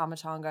picture of Tama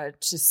Tonga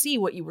to see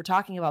what you were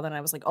talking about, and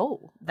I was like,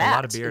 oh, A that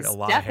lot of beard, is a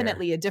lot of hair.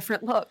 definitely a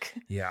different look.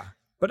 Yeah.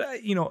 But,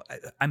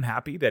 I'm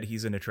happy that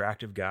he's an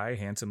attractive guy,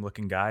 handsome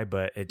looking guy,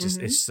 but it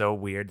just is so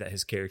weird that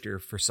his character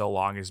for so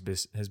long has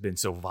been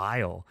so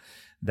vile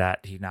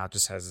that he now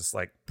just has this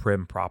like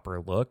prim,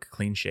 proper look,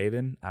 clean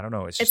shaven. I don't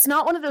know. It's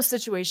not one of those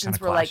situations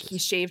kinda where like clashes. he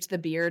shaved the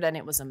beard and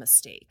it was a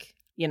mistake,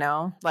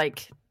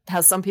 like how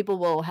some people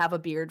will have a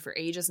beard for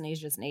ages and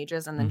ages and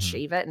ages and then Mhm.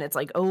 shave it, and it's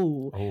like,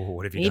 oh,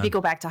 what have you maybe done?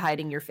 go back to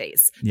hiding your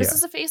face. This Yeah.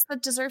 is a face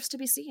that deserves to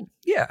be seen.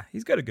 Yeah,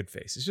 he's got a good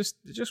face. It's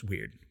just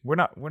weird.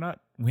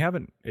 We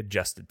haven't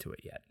adjusted to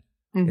it yet.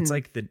 It's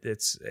like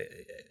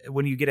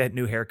when you get a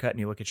new haircut and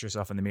you look at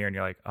yourself in the mirror and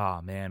you're like,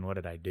 oh man, what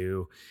did I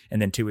do?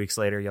 And then 2 weeks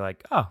later, you're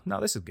like, oh no,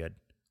 this is good.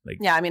 Like,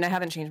 yeah, I mean, I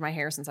haven't changed my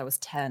hair since I was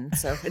 10,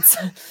 so it's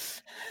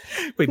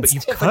wait, but it's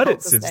you've cut difficult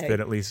it to since say.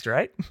 then, at least,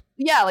 right?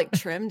 Yeah, like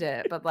trimmed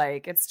it, but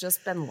like it's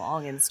just been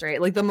long and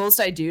straight. Like the most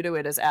I do to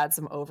it is add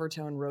some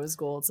overtone rose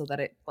gold so that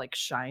it like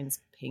shines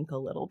pink a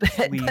little bit.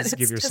 but Please it's give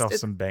just- yourself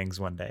it's- some bangs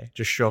one day.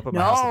 Just show up at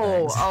my house with No,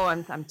 bangs. oh,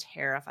 I'm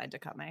terrified to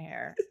cut my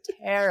hair.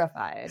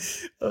 Terrified.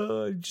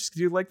 Just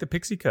do like the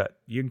pixie cut.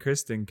 You and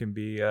Kristen can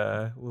be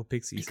little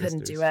pixie I sisters.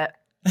 couldn't do it.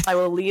 I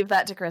will leave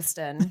that to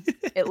Kristen.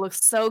 It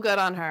looks so good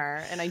on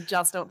her, and I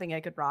just don't think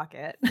I could rock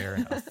it. Fair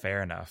enough.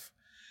 Fair enough.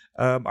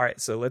 All right,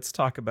 so let's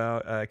talk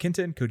about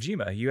Kenta and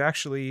Kojima. You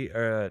actually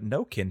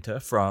know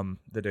Kenta from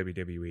the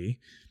WWE.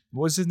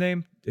 What was his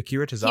name?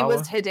 Akira Tozawa? He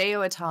was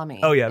Hideo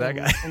Itami. Oh, yeah, that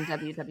guy. in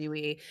WWE.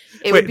 Wait,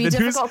 It would be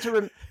then who's- difficult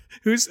to.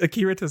 Who's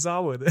Akira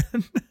Tozawa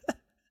then?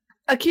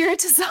 Akira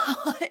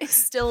Tozawa is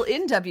still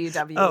in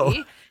WWE. Oh.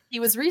 He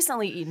was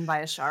recently eaten by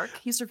a shark.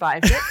 He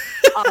survived it.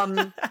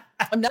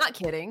 I'm not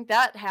kidding.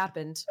 That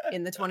happened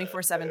in the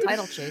 24/7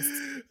 title chase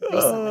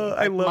recently.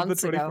 I like love the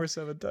months ago.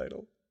 24/7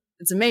 title.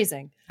 It's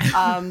amazing.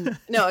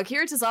 No,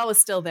 Akira Tozawa is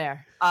still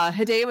there.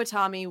 Hideo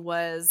Itami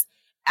was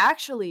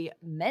actually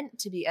meant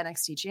to be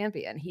NXT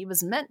champion. He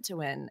was meant to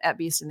win at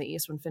Beast in the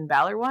East when Finn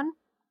Balor won,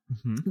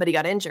 but he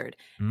got injured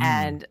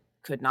and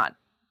could not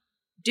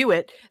do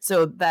it.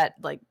 So that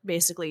like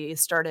basically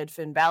started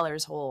Finn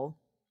Balor's whole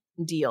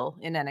deal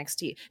in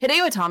NXT.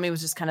 Hideo Itami was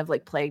just kind of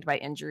like plagued by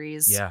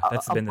injuries. Yeah,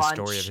 that's a been the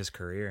story bunch. of his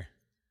career.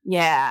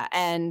 Yeah,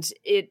 and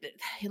it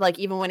like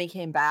even when he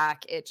came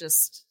back, it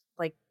just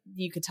like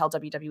you could tell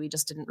WWE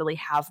just didn't really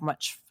have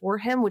much for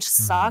him, which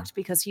sucked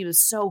because he was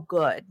so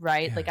good,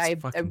 right? Yeah, like it's I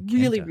fucking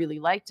really Kenta. really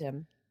liked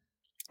him.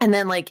 And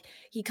then like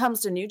he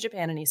comes to New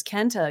Japan and he's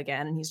Kenta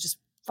again and he's just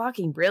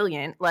fucking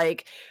brilliant.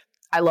 Like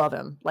I love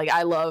him. Like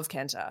I love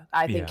Kenta.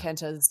 I think Yeah.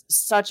 Kenta's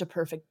such a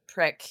perfect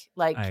prick.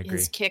 Like I agree.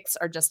 his kicks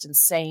are just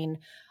insane.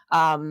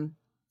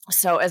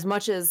 So as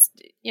much as,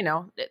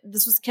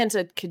 this was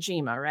Kenta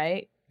Kojima,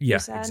 right? Yeah,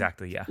 said?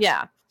 exactly. Yeah.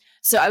 Yeah.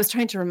 So I was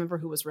trying to remember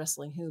who was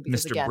wrestling who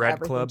because Mr. again, Bread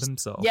everything Club just-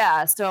 himself.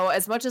 Yeah. So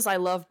as much as I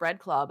love Bread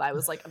Club, I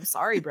was like, I'm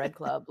sorry, Bread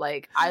Club.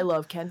 Like I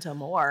love Kenta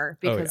more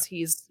Oh, because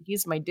he's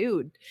my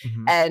dude.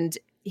 Mhm. And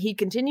he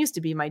continues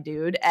to be my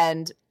dude.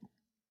 And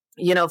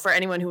for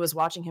anyone who was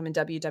watching him in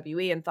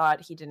WWE and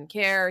thought he didn't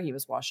care, he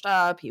was washed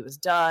up, he was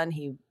done,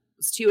 he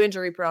was too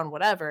injury prone,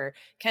 whatever.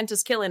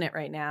 Kenta's killing it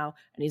right now,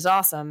 and he's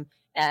awesome.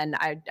 And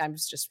I'm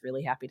just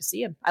really happy to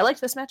see him. I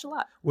liked this match a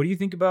lot. What do you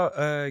think about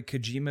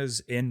Kojima's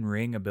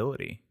in-ring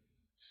ability?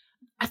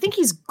 I think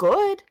he's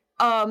good.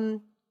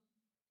 I'm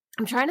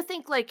trying to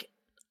think like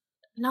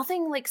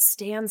nothing like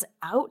stands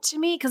out to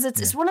me because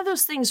it's one of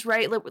those things,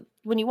 right? Like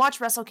when you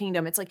watch Wrestle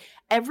Kingdom, it's like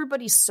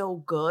everybody's so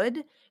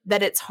good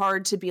that it's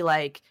hard to be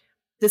like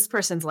this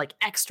person's like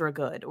extra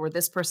good or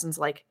this person's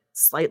like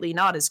slightly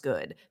not as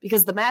good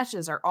because the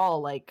matches are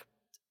all like,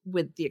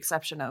 with the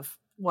exception of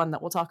one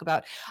that we'll talk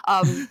about,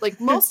 like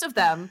most of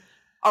them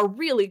are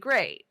really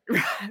great,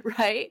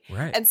 right?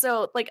 Right. And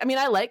so, like, I mean,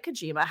 I like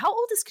Kojima. How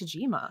old is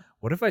Kojima?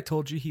 What if I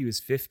told you he was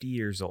 50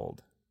 years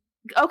old?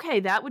 Okay,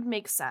 that would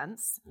make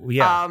sense.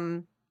 Yeah.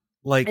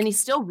 Like, And he's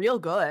still real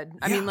good.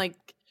 I Yeah. mean, like,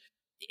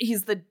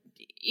 he's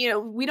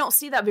we don't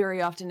see that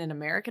very often in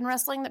American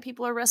wrestling that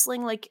people are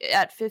wrestling like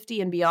at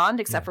 50 and beyond,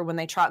 except for when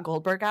they trot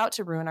Goldberg out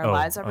to ruin our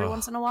lives every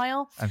once in a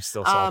while. I'm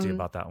still salty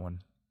about that one.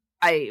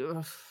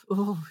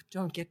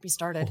 Don't get me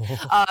started.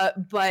 Oh.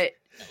 But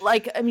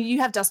like, I mean, you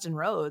have Dustin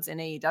Rhodes in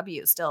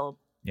AEW still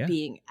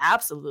being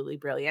absolutely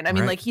brilliant. I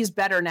mean, Right. like he's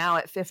better now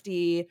at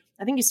 50.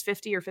 I think he's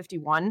 50 or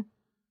 51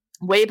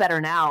 way better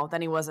now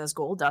than he was as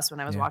Goldust when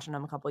I was Yeah. watching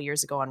him a couple of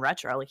years ago on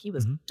Retro. Like, he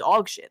was Mhm.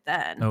 dog shit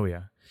then. Oh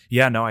yeah.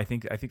 Yeah, no, I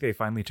think they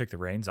finally took the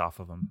reins off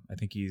of him. I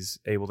think he's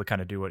able to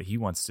kind of do what he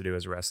wants to do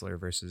as a wrestler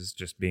versus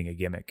just being a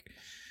gimmick.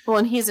 Well,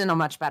 and he's in a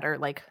much better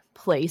like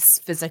place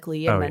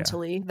physically and Oh, yeah.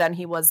 mentally than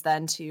he was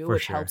then too, For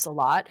which sure. helps a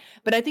lot.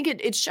 But I think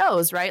it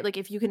shows, right? Like,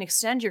 if you can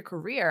extend your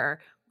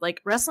career,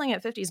 like, wrestling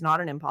at 50 is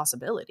not an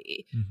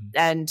impossibility. Mhm.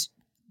 And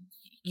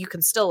you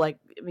can still, like,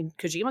 I mean,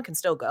 Kojima can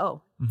still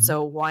go. Mhm.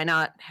 So why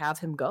not have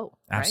him go?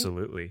 Right?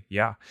 Absolutely.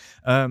 Yeah.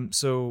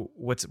 So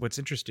what's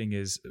interesting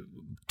is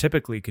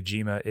typically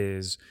Kojima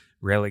is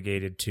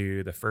relegated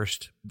to the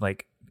first,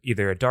 like,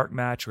 either a dark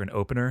match or an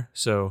opener.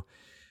 So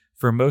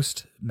for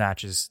most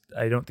matches,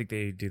 I don't think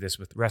they do this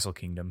with Wrestle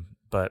Kingdom,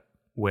 but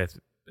with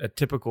a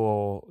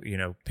typical,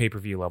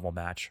 pay-per-view level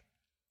match,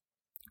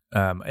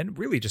 and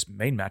really just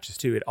main matches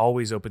too, it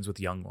always opens with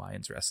Young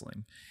Lions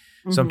wrestling.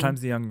 Mhm. Sometimes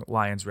the Young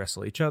Lions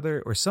wrestle each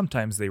other, or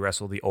sometimes they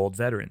wrestle the old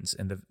veterans.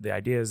 And the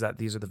idea is that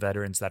these are the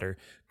veterans that are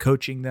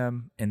coaching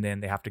them, and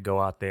then they have to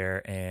go out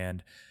there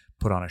and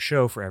put on a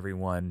show for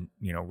everyone,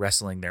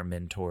 wrestling their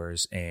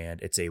mentors. And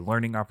it's a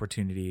learning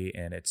opportunity,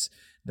 and it's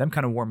them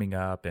kind of warming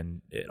up,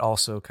 and it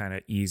also kind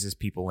of eases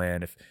people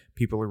in. If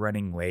people are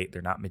running late,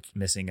 they're not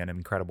missing an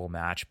incredible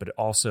match, but it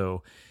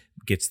also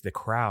gets the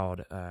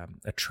crowd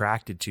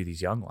attracted to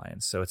these Young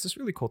Lions. So it's this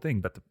really cool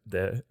thing. But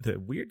the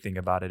weird thing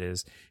about it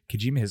is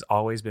Kojima has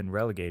always been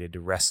relegated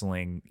to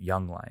wrestling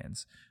Young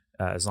Lions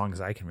as long as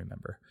I can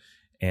remember.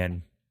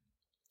 And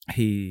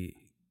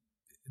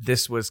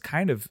this was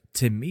kind of,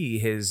 to me,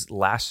 his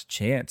last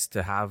chance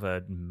to have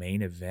a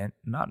main event,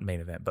 not main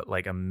event, but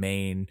like a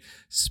main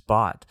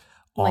spot.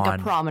 Like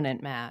a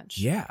prominent match.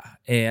 Yeah.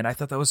 And I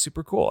thought that was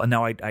super cool. And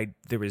now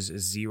there was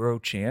zero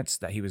chance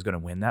that he was going to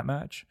win that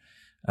match.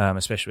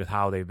 Especially with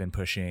how they've been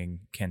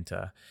pushing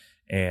Kenta.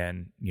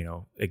 And,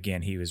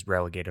 again, he was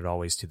relegated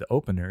always to the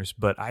openers,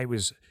 but I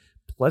was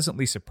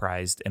pleasantly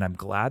surprised. And I'm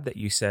glad that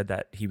you said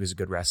that he was a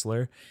good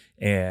wrestler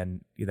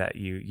and that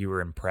you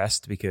were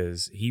impressed,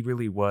 because he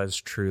really was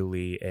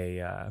truly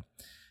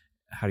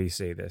how do you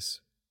say this?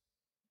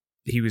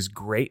 He was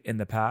great in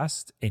the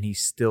past, and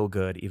he's still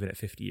good even at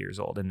 50 years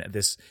old. And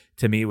this,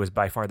 to me, was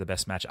by far the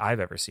best match I've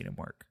ever seen him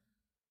work.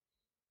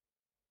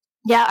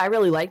 Yeah, I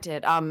really liked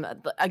it.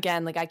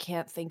 Again, like, I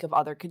can't think of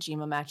other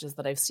Kojima matches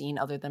that I've seen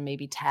other than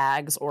maybe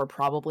tags or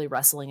probably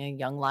wrestling a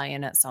Young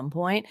Lion at some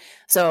point.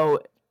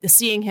 So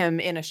seeing him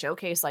in a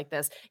showcase like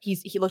this,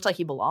 he looked like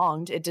he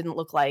belonged. It didn't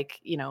look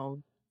like,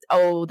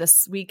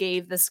 we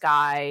gave this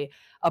guy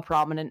a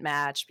prominent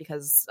match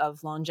because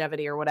of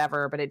longevity or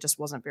whatever, but it just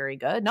wasn't very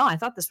good. No, I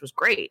thought this was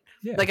great.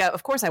 Yeah. Like,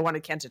 of course I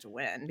wanted Kenta to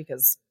win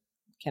because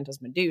Kenta's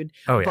my dude.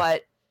 Oh, yeah.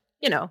 But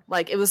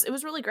like, it was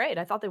really great.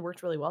 I thought they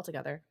worked really well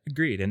together.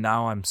 Agreed. And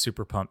now I'm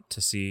super pumped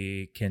to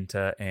see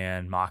Kenta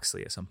and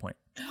Moxley at some point.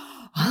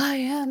 I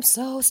am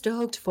so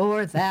stoked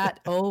for that.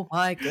 Oh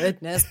my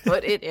goodness.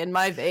 Put it in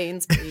my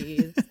veins,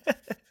 please.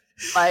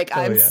 Like,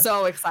 I'm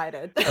so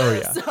excited. Oh,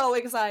 yeah. So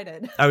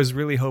excited. I was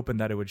really hoping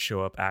that it would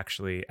show up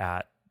actually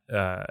at,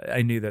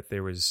 I knew that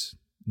there was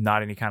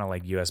not any kind of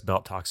like US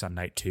belt talks on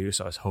night 2.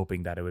 So I was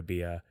hoping that it would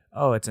be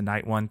it's a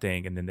night 1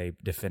 thing. And then they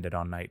defend it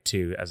on night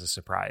 2 as a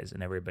surprise.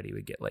 And everybody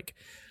would get like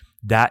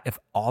that. If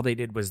all they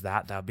did was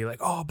that would be like,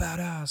 oh,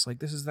 badass. Like,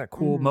 this is that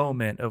cool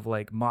moment of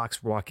like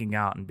Mox walking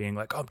out and being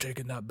like, I'm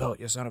taking that belt,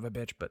 you son of a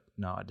bitch. But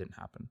no, it didn't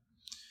happen.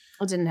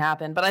 It didn't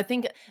happen. But I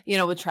think,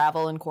 with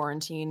travel and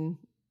quarantine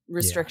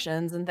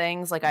restrictions and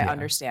things, like, I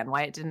understand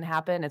why it didn't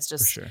happen. It's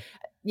just, For sure.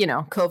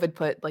 COVID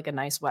put like a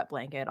nice wet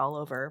blanket all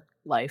over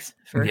life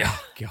for the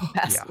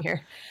past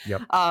year.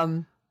 Yep.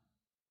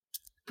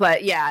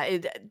 But yeah,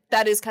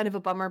 that is kind of a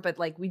bummer, but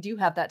like, we do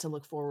have that to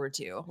look forward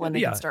to when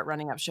they can start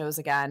running up shows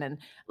again. And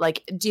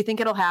like, do you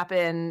think it'll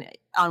happen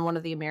on one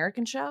of the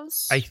American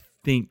shows? I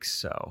think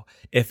so.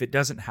 If it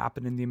doesn't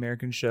happen in the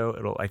American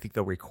show, I think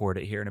they'll record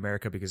it here in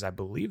America, because I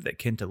believe that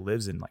Kenta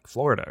lives in like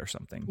Florida or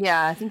something.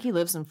 Yeah, I think he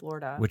lives in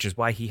Florida. Which is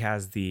why he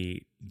has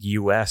the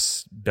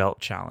US belt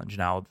challenge.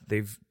 Now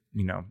they've,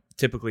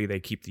 typically they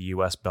keep the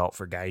US belt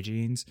for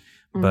Gaijins,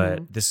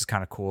 but this is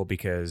kind of cool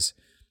because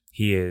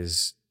he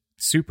is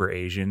super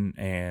Asian,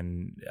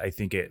 and I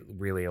think it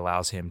really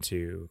allows him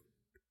to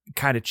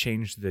kind of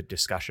change the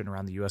discussion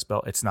around the US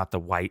belt. It's not the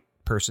white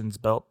person's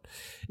belt.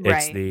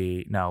 It's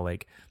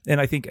and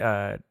I think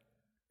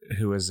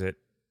who is it?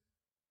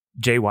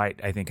 Jay White,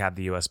 I think, had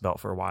the US belt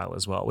for a while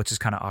as well, which is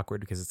kind of awkward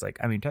because it's like,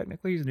 I mean,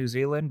 technically he's New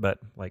Zealand, but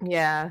like,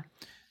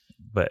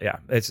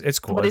 it's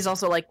cool. But he's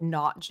also like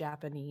not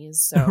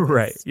Japanese, so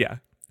right, yeah,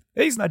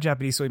 he's not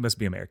Japanese, so he must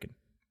be American.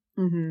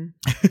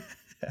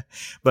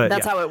 But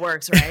that's how it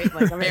works, right?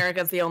 Like,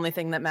 America's the only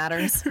thing that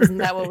matters. Isn't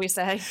that what we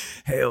say?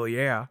 Hell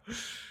yeah.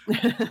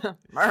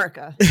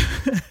 America.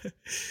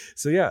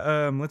 So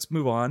let's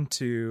move on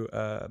to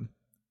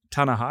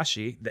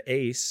Tanahashi, the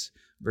Ace,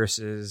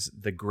 versus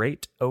the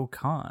Great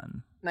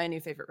Okan. My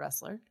new favorite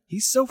wrestler.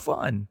 He's so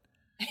fun.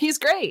 He's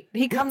great.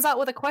 He comes out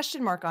with a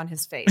question mark on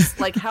his face.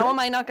 Like, how am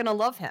I not going to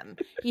love him?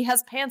 He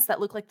has pants that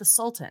look like the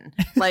Sultan.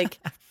 Like,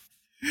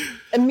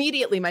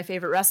 immediately my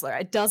favorite wrestler.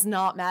 It does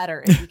not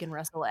matter if he can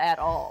wrestle at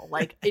all.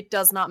 Like, it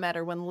does not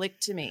matter when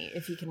licked to me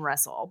if he can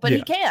wrestle, but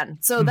he can.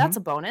 So that's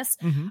a bonus.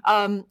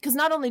 Because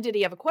not only did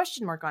he have a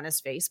question mark on his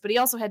face, but he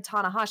also had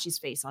Tanahashi's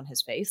face on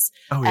his face.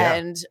 Oh, yeah.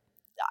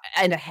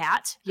 And a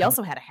hat. He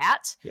also had a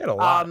hat. He had a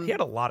lot. He had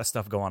a lot of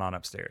stuff going on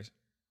upstairs.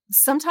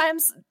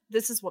 Sometimes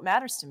this is what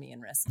matters to me in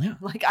wrestling. Yeah.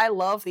 Like, I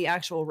love the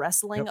actual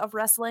wrestling of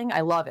wrestling.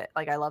 I love it.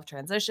 Like, I love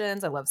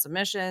transitions. I love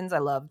submissions. I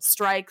love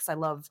strikes. I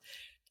love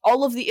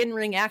all of the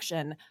in-ring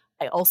action.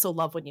 I also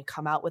love when you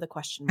come out with a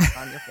question mark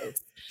on your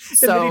face.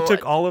 And then he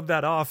took all of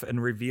that off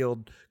and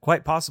revealed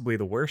quite possibly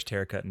the worst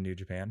haircut in New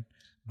Japan.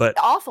 But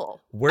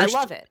awful. Worst, I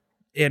love it.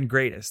 And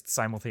greatest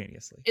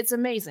simultaneously. It's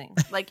amazing.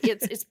 Like,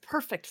 it's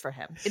perfect for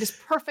him. It is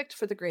perfect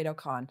for the Great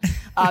O'Khan.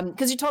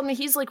 Because you told me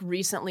he's like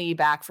recently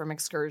back from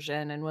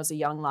excursion and was a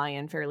young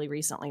lion fairly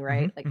recently,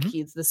 right?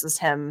 This is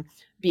him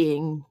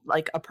being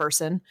like a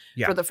person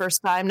for the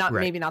first time.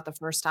 Maybe not the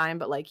first time,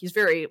 but like he's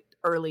very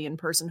early in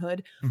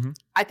personhood.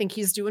 I think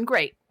he's doing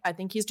great. I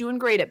think he's doing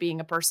great at being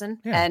a person.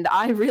 And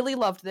I really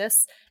loved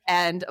this.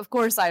 And of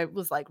course I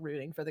was like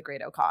rooting for the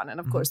Great O'Khan. And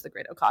of course the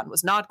Great O'Khan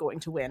was not going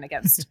to win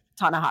against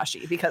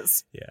Tanahashi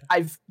because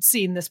I've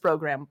seen this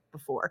program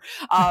before.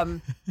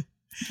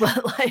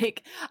 But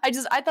like,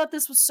 I thought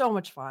this was so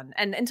much fun.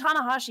 And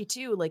Tanahashi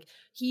too, like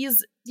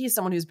he's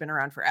someone who's been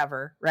around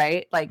forever,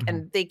 right? Like,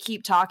 and they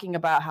keep talking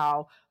about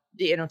how,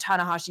 you know,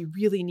 Tanahashi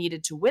really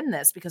needed to win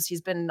this because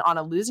he's been on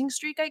a losing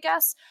streak, I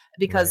guess,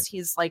 because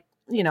he's like,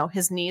 you know,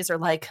 his knees are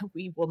like,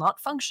 we will not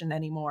function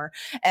anymore.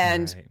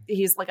 And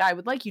he's like, I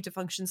would like you to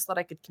function so that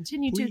I could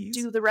continue to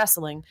do the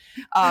wrestling.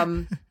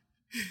 And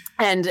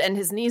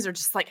his knees are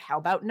just like, how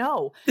about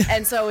no?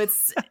 And so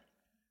it's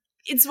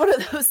one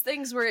of those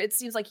things where it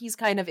seems like he's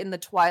kind of in the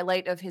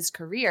twilight of his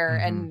career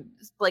and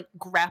like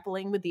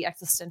grappling with the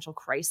existential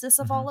crisis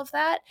of all of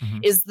that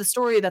is the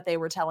story that they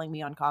were telling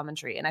me on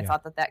commentary. And I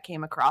thought that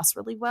came across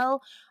really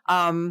well.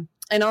 And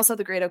also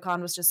the Great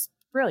O'Khan was just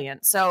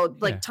brilliant. So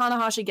like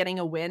Tanahashi getting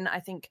a win, I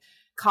think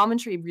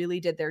commentary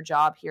really did their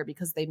job here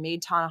because they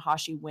made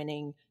Tanahashi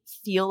winning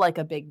feel like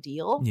a big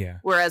deal. Yeah.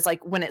 Whereas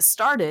like when it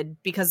started,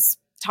 because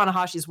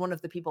Tanahashi is one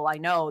of the people I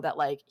know that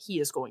like he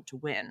is going to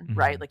win,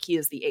 right? Like he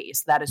is the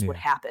ace. That is what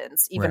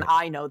happens. Even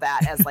I know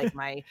that as like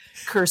my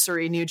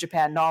cursory New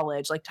Japan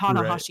knowledge, like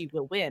Tanahashi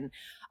will win.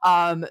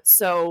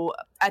 So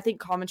I think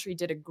commentary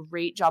did a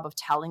great job of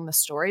telling the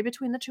story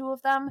between the two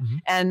of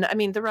them. And I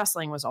mean, the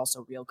wrestling was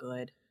also real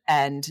good.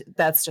 And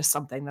that's just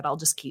something that I'll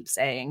just keep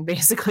saying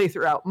basically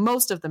throughout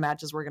most of the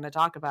matches we're going to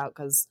talk about,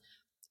 because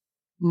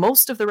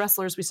most of the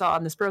wrestlers we saw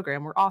on this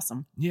program were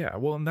awesome. Yeah,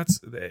 well, and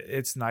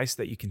it's nice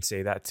that you can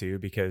say that too,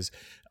 because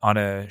on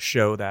a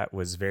show that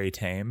was very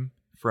tame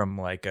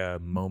from like a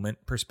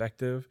moment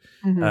perspective,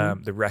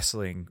 the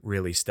wrestling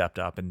really stepped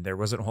up, and there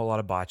wasn't a whole lot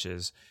of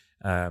botches.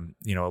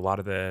 You know, a lot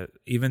of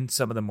even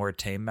some of the more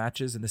tame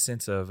matches, in the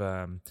sense of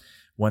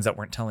ones that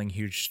weren't telling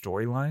huge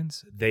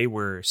storylines, they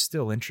were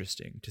still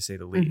interesting to say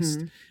the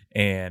least.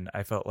 And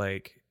I felt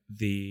like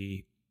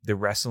the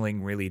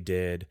wrestling really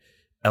did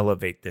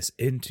elevate this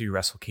into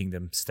Wrestle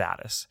Kingdom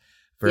status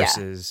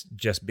versus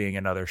just being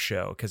another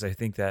show. Because I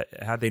think that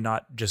had they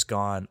not just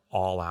gone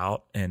all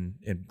out and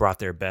brought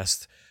their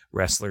best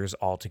wrestlers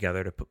all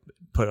together to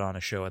put on a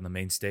show on the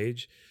main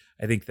stage,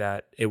 I think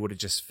that it would have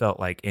just felt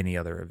like any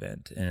other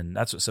event. And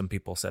that's what some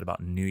people said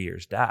about New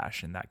Year's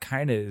Dash. And that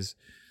kind of is,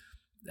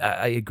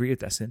 I agree with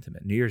that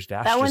sentiment. New Year's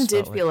Dash. That one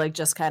did feel like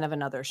just kind of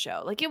another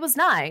show. Like it was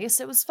nice.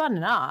 It was fun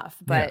enough,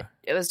 but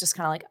it was just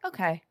kind of like,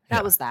 okay,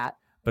 that was that.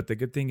 But the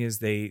good thing is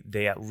they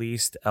at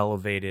least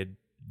elevated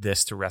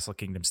this to Wrestle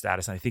Kingdom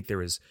status. And I think there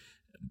was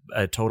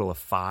a total of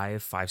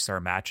 5-star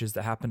matches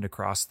that happened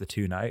across the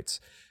 2 nights.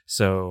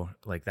 So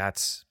like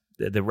that's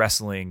the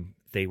wrestling,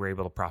 they were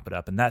able to prop it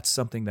up. And that's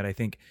something that I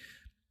think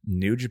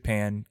New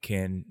Japan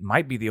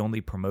might be the only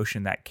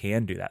promotion that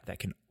can do that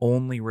can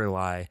only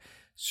rely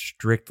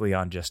strictly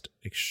on just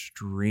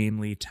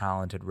extremely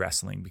talented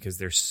wrestling, because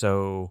they're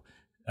so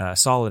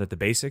solid at the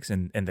basics,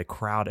 and the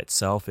crowd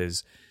itself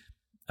is,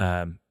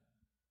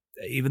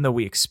 even though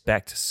we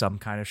expect some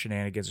kind of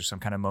shenanigans or some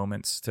kind of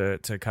moments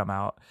to come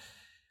out,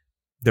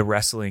 the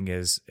wrestling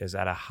is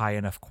at a high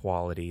enough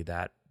quality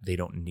that they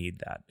don't need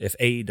that. If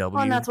AEW,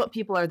 well, and that's what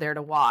people are there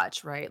to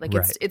watch, right? Like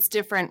it's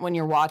different when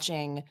you're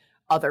watching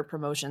other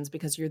promotions,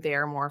 because you're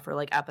there more for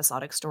like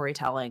episodic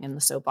storytelling and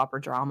the soap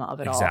opera drama of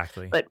it all.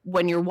 Exactly. But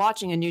when you're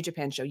watching a New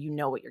Japan show, you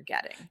know what you're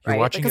getting,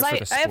 right? Because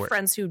I have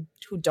friends who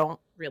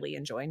don't really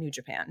enjoy New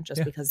Japan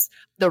just because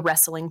the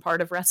wrestling part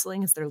of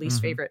wrestling is their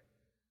least favorite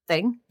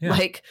thing.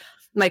 Like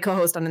my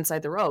co-host on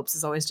Inside the Ropes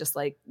is always just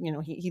like, you know,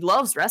 he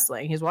loves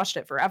wrestling. He's watched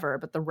it forever,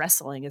 but the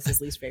wrestling is his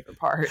least favorite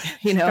part,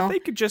 you know? If they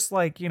could just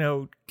like, you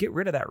know, get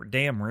rid of that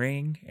damn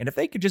ring, and if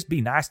they could just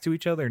be nice to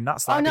each other and not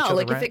slap each other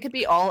like around. If it could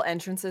be all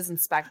entrances and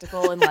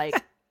spectacle and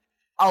like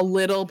a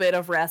little bit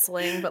of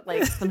wrestling, but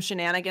like some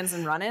shenanigans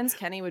and run-ins,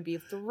 Kenny would be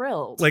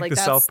thrilled. Like the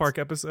South Park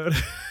episode.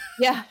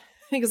 Yeah,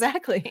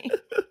 exactly.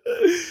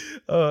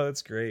 Oh,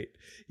 that's great.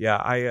 Yeah,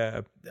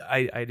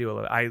 I do a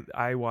lot.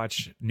 I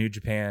watch New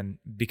Japan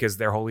because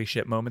their holy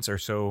shit moments are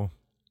so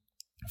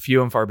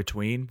few and far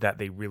between that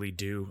they really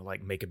do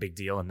like make a big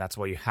deal. And that's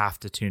why you have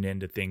to tune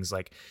into things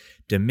like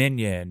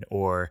Dominion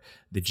or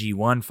the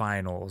G1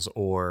 finals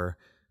or,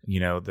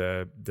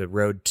 the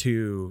Road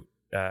 2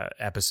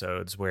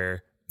 episodes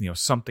where,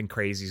 something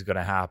crazy is going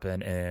to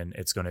happen and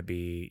it's going to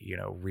be,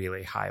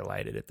 really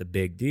highlighted at the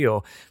big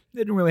deal. It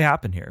didn't really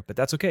happen here, but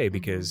that's okay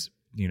because,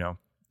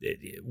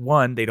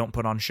 one, they don't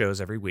put on shows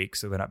every week,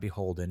 so they're not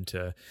beholden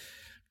to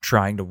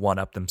trying to one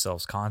up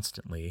themselves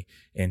constantly.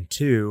 And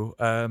two,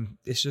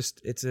 it's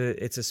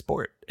a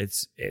sport.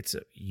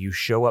 You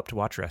show up to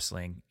watch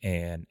wrestling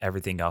and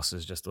everything else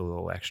is just a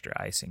little extra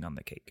icing on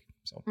the cake.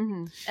 So,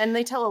 and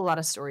they tell a lot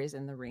of stories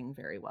in the ring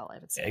very well, I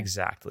would say.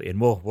 Exactly.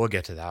 And we'll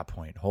get to that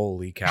point.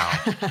 Holy cow.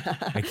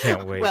 I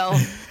can't wait. Well,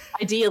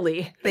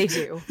 ideally they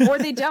do, or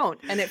they don't,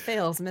 and it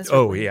fails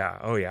miserably.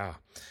 Oh yeah.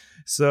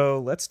 So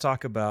let's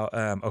talk about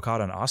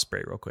Okada and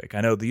Ospreay real quick.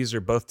 I know these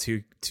are both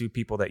two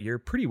people that you're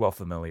pretty well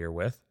familiar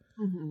with.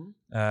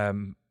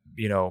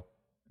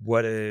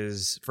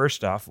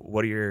 First off,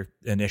 what are your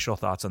initial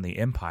thoughts on the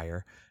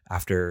Empire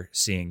after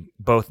seeing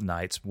both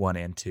nights 1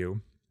 and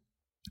 2?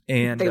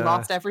 And they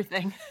lost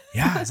everything.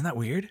 Yeah, isn't that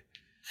weird?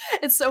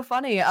 It's so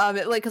funny.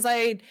 Because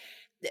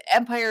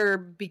Empire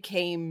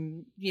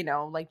became,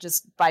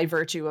 just by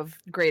virtue of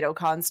Great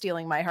O'Khan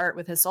stealing my heart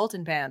with his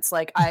Sultan pants.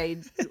 Like,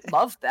 I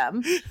loved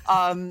them.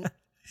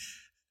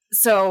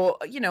 So,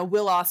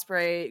 Will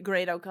Ospreay,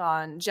 Great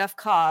O'Khan, Jeff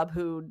Cobb,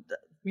 who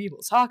we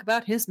will talk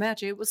about his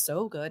match. It was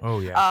so good. Oh,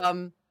 yeah.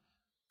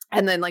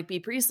 And then, B.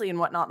 Priestley and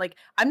whatnot. Like,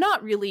 I'm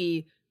not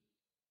really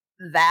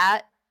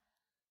that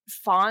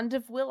fond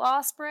of Will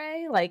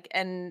Ospreay.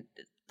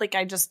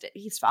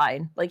 He's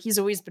fine. Like, he's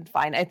always been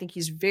fine. I think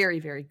he's very,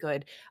 very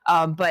good.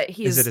 But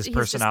is it his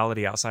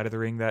personality outside of the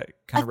ring that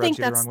kind of rubs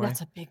you the wrong way?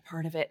 That's a big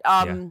part of it.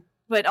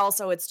 But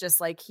also it's just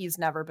like, he's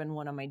never been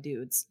one of my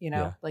dudes,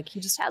 like he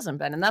just hasn't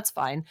been, and that's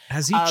fine.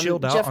 Has he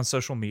chilled out on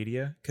social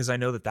media? Because I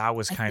know that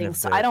was kind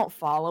of. I don't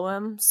follow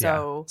him,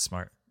 so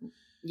smart.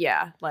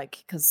 Yeah,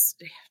 because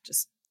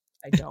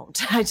I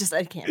don't.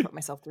 I can't put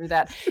myself through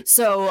that.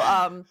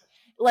 So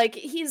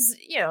he's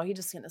he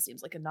just kind of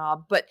seems like a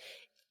knob, but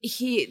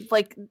he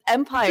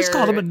Empire. You just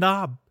called him a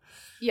knob.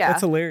 Yeah, that's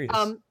hilarious.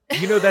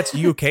 That's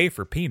UK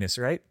for penis,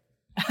 right?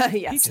 Yes,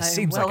 he just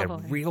seems like a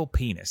real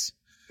penis.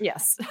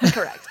 Yes,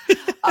 correct.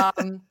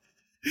 I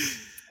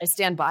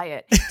stand by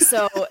it.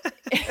 So,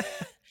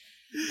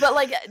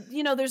 but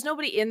there's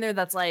nobody in there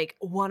that's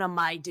one of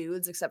my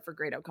dudes except for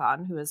Great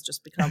O'Khan, who has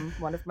just become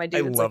one of my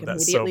dudes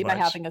immediately by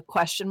having a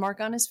question mark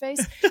on his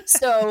face.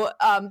 So,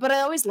 but I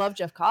always love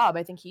Jeff Cobb.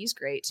 I think he's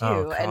great too.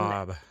 Oh,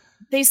 Cobb. And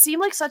they seem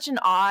like such an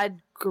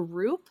odd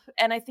group,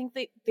 and I think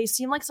they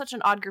seem like such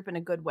an odd group in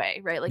a good way,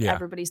 right?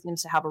 Everybody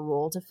seems to have a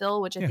role to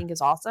fill, which I think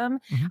is awesome.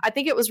 I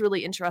think it was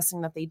really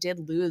interesting that they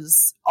did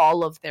lose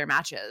all of their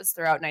matches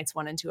throughout nights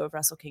 1 and 2 of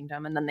Wrestle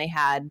Kingdom, and then they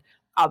had,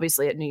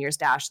 obviously, at New Year's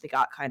Dash they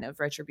got kind of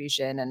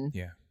retribution and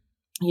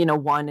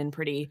won in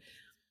pretty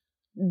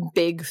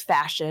big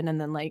fashion, and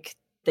then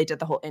they did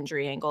the whole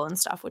injury angle and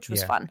stuff, which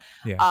was fun.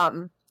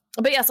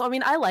 But yeah, so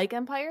I like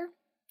Empire.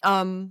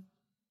 I'm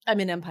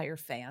an Empire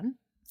fan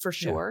for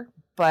sure,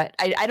 but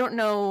I don't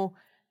know.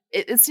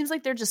 It seems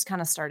like they're just kind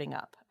of starting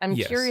up. I'm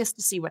curious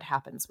to see what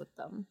happens with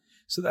them.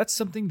 So that's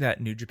something that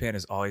New Japan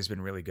has always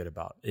been really good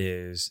about,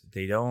 is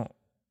New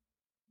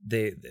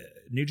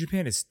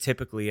Japan is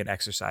typically an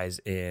exercise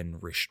in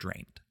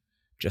restraint,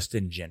 just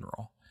in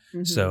general.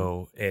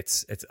 So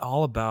it's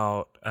all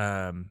about,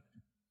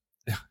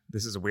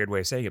 this is a weird way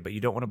of saying it, but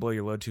you don't want to blow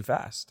your load too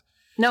fast.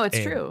 No, it's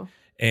true.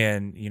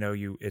 And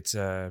it's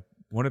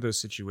one of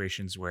those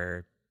situations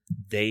where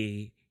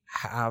they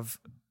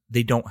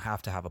don't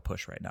have to have a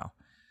push right now.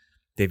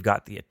 They've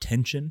got the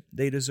attention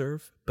they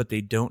deserve, but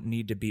they don't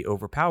need to be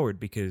overpowered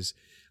because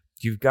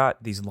you've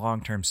got these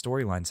long-term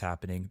storylines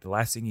happening. The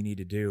last thing you need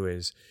to do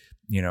is,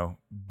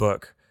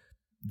 book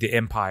the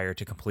Empire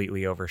to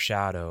completely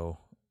overshadow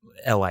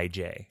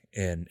LIJ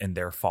and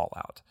their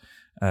fallout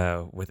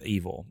with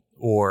Evil,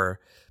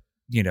 or,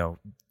 don't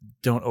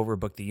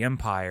overbook the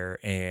Empire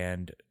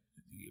and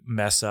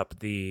mess up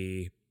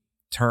the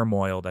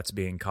turmoil that's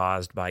being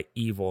caused by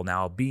Evil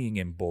now being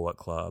in Bullet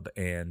Club,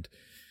 and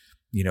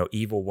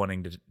Evil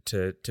wanting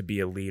to be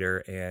a leader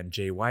and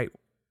Jay White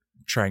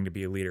trying to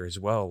be a leader as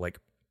well.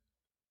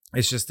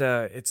 It's just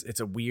it's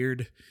a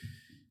weird.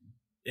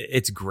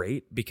 It's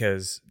great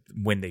because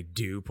when they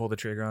do pull the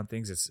trigger on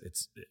things,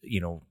 it's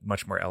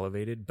much more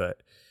elevated,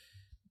 but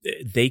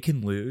they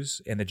can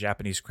lose, and the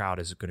Japanese crowd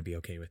is going to be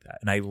okay with that.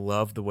 And I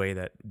love the way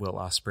that Will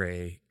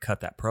Ospreay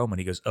cut that promo, and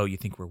he goes, "Oh, you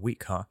think we're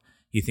weak, huh?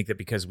 You think that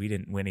because we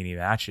didn't win any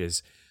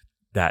matches,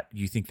 that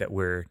you think that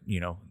we're,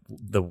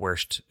 the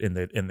worst in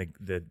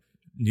the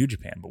New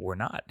Japan, but we're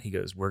not." He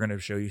goes, "We're going to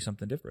show you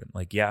something different.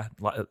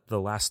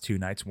 The last 2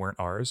 nights weren't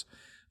ours,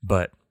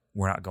 but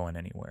we're not going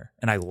anywhere."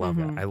 And I love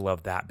that. I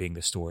love that being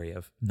the story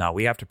of, no,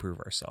 we have to prove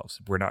ourselves.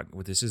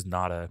 This is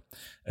not a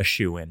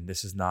shoe-in.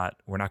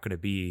 We're not going to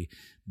be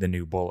the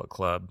new Bullet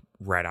Club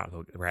right out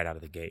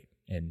of the gate.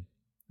 And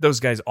those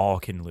guys all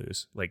can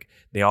lose.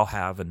 They all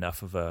have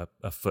enough of a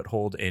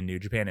foothold in New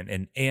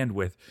Japan, and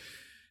with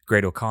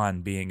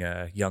Great-O-Khan being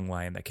a young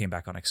lion that came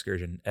back on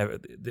excursion.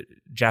 The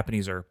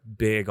Japanese are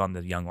big on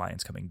the young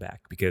lions coming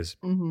back because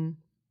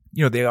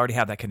they already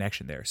have that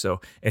connection there.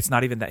 So it's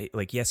not even that,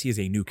 like, yes, he is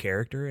a new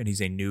character and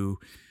he's a new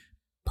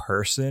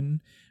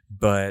person,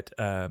 but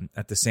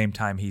at the same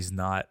time, he's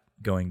not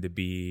going to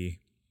be,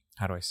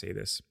 how do I say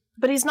this?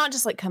 But he's not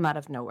just like come out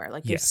of nowhere.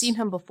 Like you've seen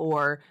him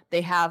before. They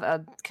have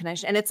a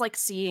connection, and it's like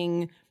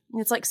seeing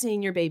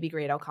your baby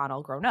Great-O-Khan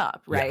all grown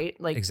up, right?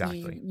 Yeah, like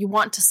exactly. You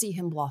want to see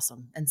him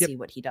blossom and see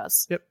what he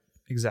does. Yep.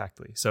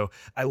 Exactly. So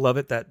I love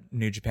it that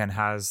New Japan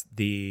has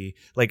the,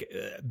 like,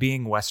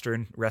 being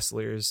Western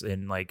wrestlers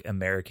and like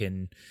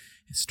American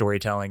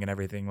storytelling and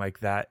everything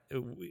like that.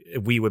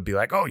 We would be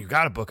like, oh, you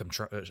got to book them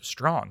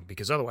strong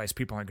because otherwise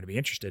people aren't going to be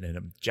interested in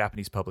them. The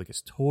Japanese public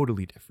is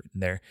totally different.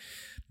 And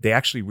they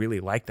actually really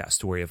like that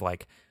story of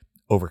like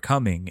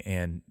overcoming.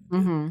 And,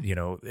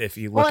 if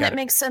you look at it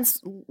makes sense,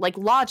 like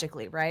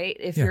logically, right?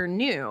 If you're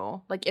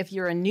new, like if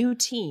you're a new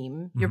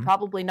team, you're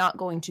probably not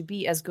going to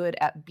be as good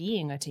at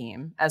being a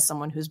team as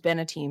someone who's been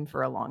a team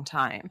for a long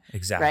time.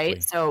 Exactly.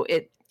 Right. So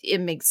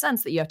it makes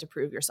sense that you have to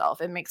prove yourself.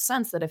 It makes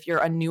sense that if you're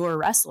a newer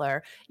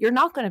wrestler, you're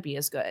not going to be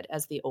as good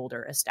as the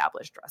older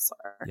established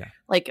wrestler. Yeah.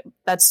 Like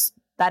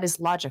that is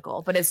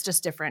logical, but it's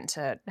just different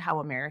to how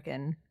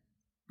American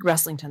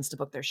wrestling tends to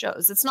book their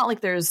shows. It's not like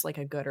there's like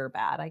a good or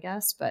bad, I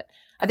guess, but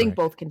I think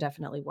both can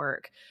definitely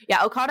work.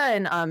 Yeah, Okada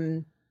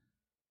and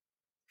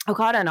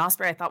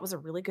Ospreay I thought was a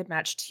really good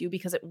match too,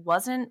 because it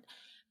wasn't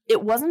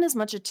as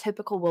much a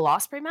typical Will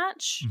Ospreay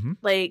match.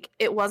 Like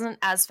it wasn't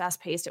as fast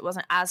paced, it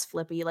wasn't as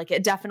flippy. Like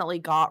it definitely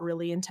got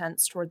really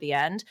intense toward the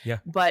end. Yeah.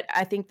 But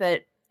I think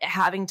that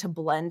having to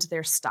blend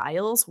their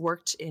styles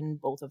worked in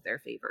both of their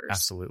favors.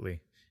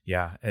 Absolutely.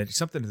 Yeah. And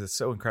something that's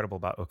so incredible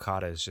about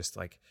Okada is just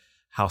like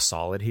how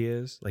solid he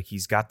is. Like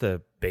he's got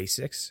the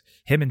basics.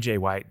 Him and Jay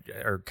White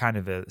are kind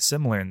of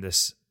similar in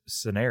this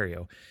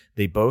scenario.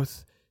 They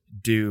both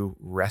do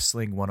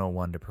wrestling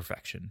 101 to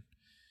perfection.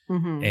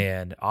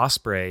 And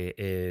Ospreay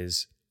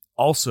is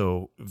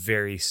also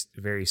very,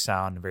 very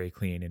sound, very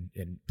clean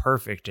and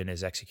perfect in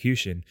his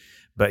execution.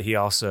 But he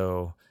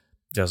also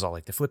does all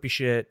like the flippy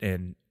shit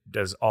and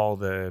does all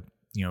the,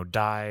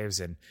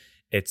 dives. And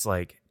it's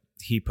like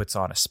he puts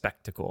on a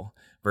spectacle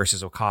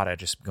versus Okada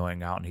just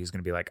going out and he's going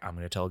to be like, I'm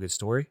going to tell a good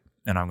story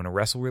and I'm going to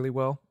wrestle really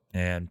well.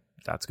 And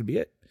that's going to be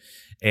it.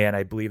 And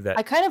I believe that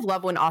I kind of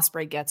love when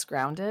Ospreay gets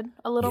grounded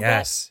a little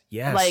bit.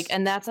 Yes. Like,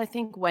 and that's, I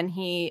think, when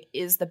he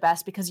is the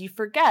best, because you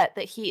forget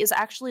that he is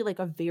actually like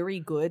a very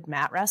good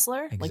mat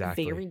wrestler, like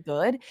very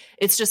good.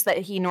 It's just that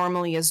he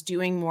normally is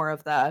doing more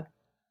of the,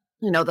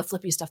 the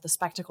flippy stuff, the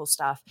spectacle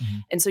stuff.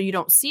 And so you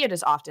don't see it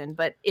as often,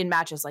 but in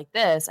matches like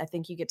this, I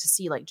think you get to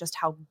see like just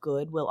how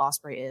good Will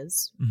Ospreay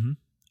is.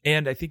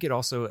 And I think it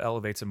also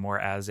elevates him more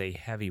as a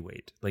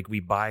heavyweight. Like we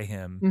buy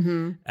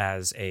him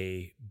as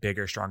a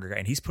bigger, stronger guy,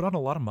 and he's put on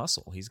a lot of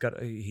muscle.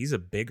 He's a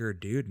bigger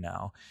dude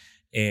now,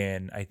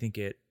 and I think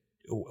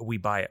we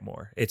buy it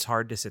more. It's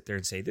hard to sit there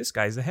and say this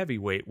guy's a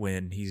heavyweight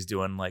when he's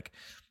doing like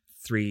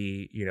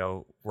 3,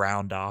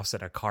 round offs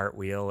and a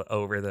cartwheel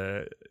over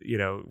the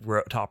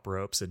top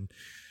ropes and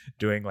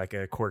doing like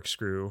a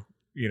corkscrew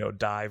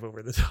dive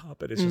over the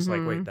top. And it's just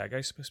like, wait, that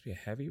guy's supposed to be a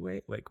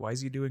heavyweight? Like, why is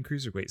he doing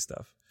cruiserweight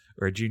stuff?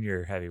 Or a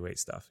junior heavyweight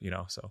stuff,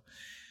 So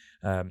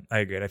I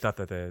agree. I thought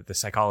that the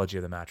psychology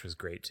of the match was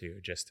great too.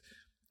 Just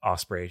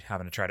Ospreay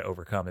having to try to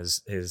overcome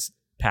his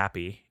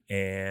pappy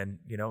and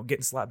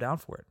getting slapped down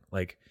for it.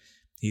 Like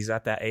he's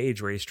at that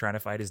age where he's trying to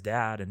fight his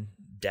dad, and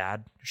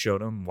dad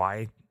showed him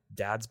why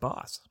dad's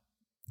boss,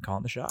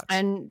 calling the shots.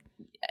 And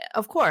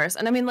of course,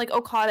 and I mean, like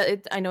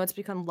Okada, I know it's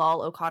become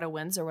lol Okada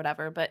wins or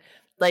whatever, but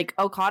like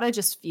Okada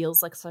just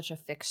feels like such a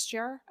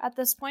fixture at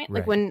this point.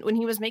 Like when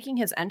he was making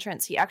his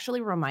entrance, he actually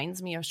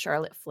reminds me of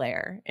Charlotte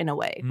Flair in a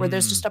way, where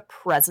there's just a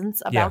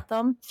presence about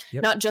them,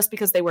 not just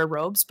because they wear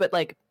robes, but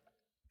like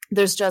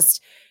there's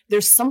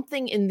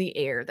something in the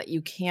air that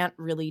you can't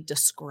really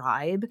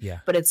describe,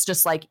 but it's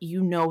just like,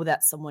 that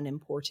someone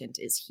important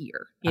is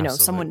here,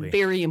 someone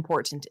very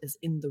important is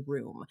in the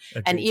room.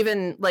 Agreed. And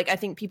even like, I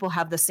think people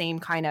have the same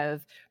kind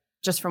of,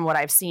 just from what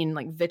I've seen,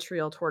 like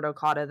vitriol toward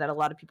Okada that a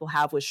lot of people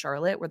have with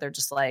Charlotte, where they're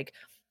just like,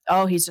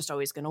 oh, he's just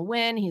always going to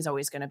win. He's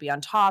always going to be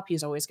on top.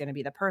 He's always going to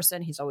be the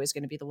person. He's always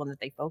going to be the one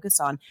that they focus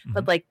on.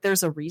 But like,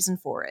 there's a reason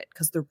for it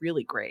because they're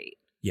really great.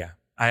 Yeah,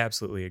 I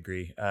absolutely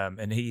agree.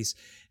 And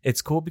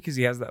it's cool because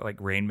he has that like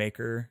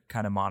Rainmaker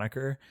kind of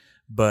moniker,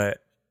 but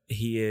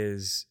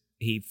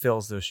he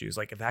fills those shoes.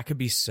 Like that could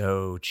be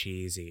so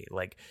cheesy.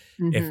 Like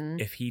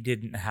if he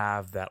didn't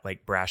have that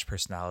like brash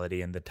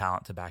personality and the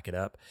talent to back it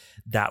up,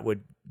 that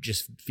would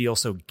just feel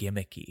so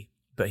gimmicky.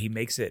 But he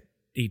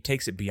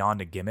takes it beyond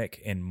a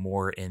gimmick and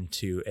more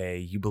into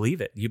you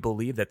believe it. You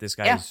believe that this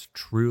guy is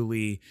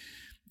truly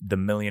the $1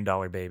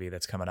 million baby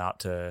that's coming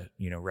out to,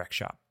 wreck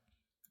shop.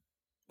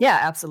 Yeah,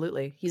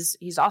 absolutely.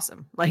 He's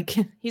awesome. Like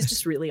he's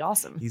just really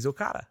awesome. He's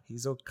Okada.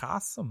 He's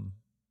awesome.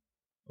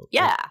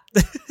 Yeah.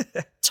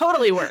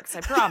 Totally works,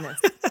 I promise.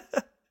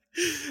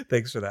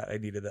 Thanks for that. I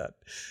needed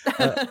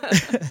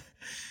that.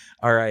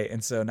 All right.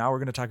 And so now we're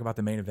going to talk about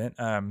the main event.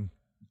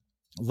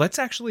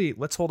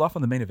 let's hold off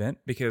on the main event,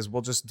 because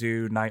we'll just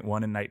do night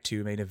 1 and night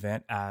 2 main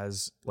event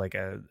as like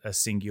a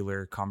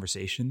singular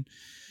conversation.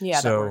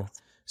 Yeah.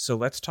 So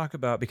let's talk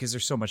about, because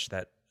there's so much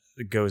that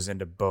goes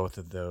into both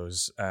of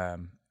those.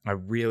 I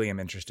really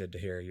am interested to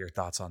hear your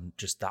thoughts on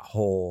just that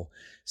whole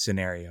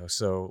scenario.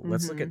 So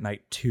let's look at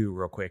night 2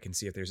 real quick and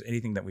see if there's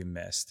anything that we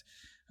missed.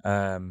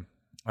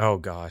 Oh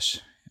gosh.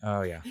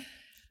 Oh yeah.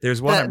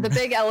 There's one. The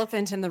big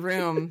elephant in the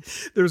room.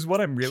 There's one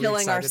I'm really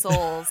killing our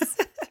souls.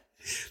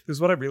 There's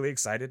one I'm really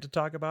excited to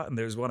talk about, and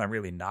there's one I'm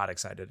really not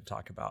excited to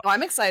talk about. Oh,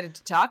 I'm excited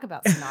to talk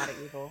about Sonata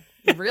Evil.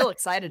 I'm real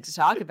excited to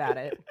talk about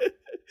it.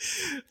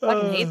 I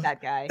fucking hate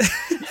that guy.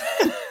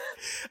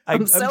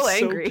 I'm so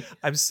angry.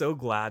 I'm so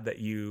glad that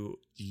you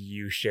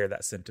share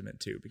that sentiment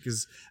too,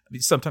 because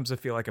sometimes I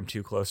feel like I'm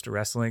too close to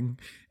wrestling,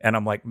 and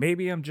I'm like,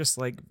 maybe I'm just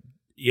like,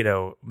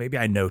 maybe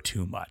I know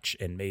too much,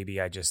 and maybe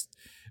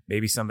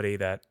somebody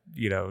that,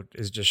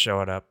 is just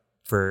showing up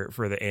for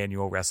the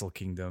annual Wrestle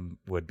Kingdom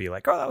would be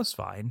like, oh, that was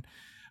fine.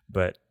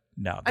 But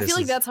no, I feel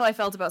like that's how I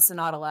felt about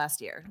Sonata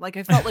last year. Like,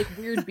 I felt like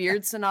Weird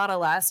Beard Sonata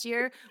last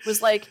year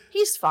was like,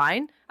 he's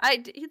fine.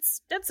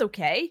 That's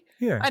okay.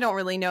 Yeah. I don't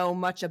really know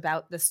much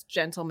about this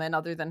gentleman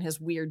other than his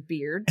weird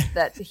beard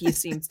that he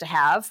seems to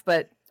have,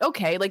 but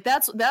okay. Like,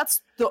 that's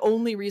the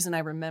only reason I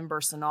remember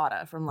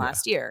Sonata from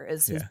last year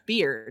is his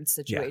beard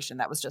situation.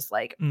 That was just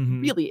like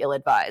really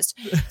ill-advised.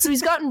 So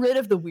he's gotten rid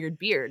of the weird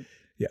beard.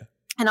 Yeah.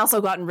 And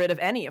also gotten rid of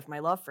any of my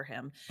love for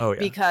him. Oh, yeah.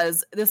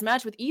 Because this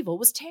match with Evil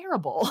was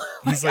terrible.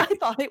 I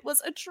thought it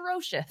was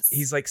atrocious.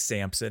 He's like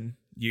Samson.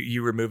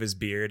 You remove his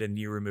beard and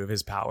you remove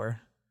his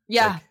power.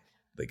 Yeah.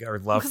 Like our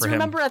love for him. Because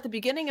remember at the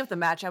beginning of the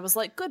match, I was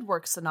like, good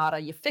work, Sonata.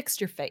 You fixed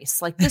your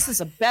face. Like, this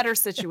is a better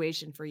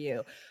situation for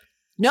you.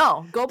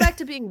 No, go back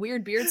to being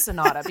Weird Beard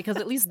Sonata, because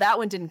at least that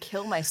one didn't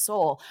kill my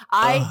soul.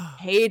 I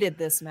hated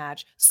this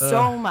match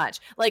so much.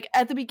 Like,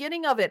 at the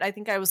beginning of it, I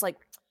think I was like,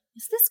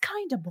 is this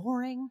kind of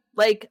boring?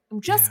 Like, I'm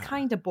just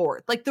kind of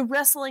bored. Like, the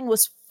wrestling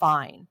was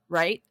fine,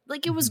 right?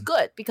 Like, it was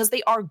good because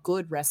they are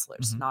good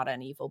wrestlers, Sonata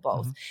and Evil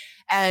both.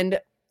 And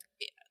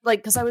like,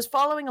 because I was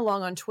following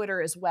along on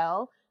Twitter as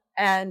well.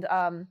 And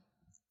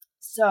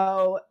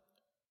so,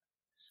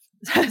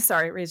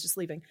 sorry, Ray's just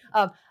leaving.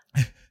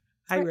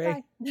 Hi,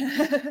 Ray.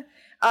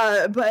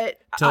 But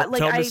tell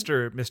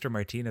Mr.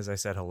 Martinez I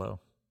said hello.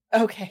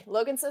 Okay,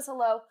 Logan says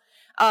hello.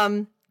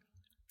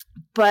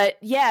 But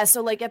yeah,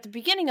 so like at the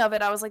beginning of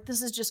it, I was like,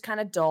 this is just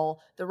kind of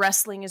dull. The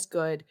wrestling is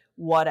good.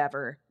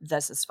 Whatever.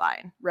 This is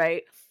fine.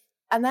 Right.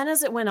 And then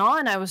as it went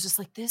on, I was just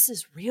like, this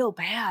is real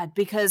bad,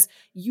 because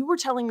you were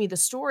telling me the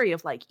story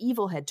of like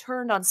Evil had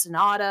turned on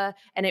Sonata,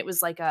 and it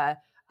was like a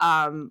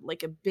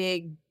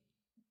big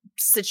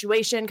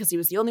situation because he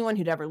was the only one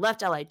who'd ever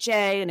left LIJ,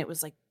 and it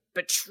was like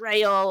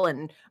betrayal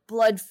and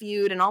blood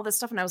feud and all this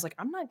stuff. And I was like,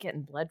 I'm not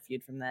getting blood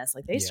feud from this.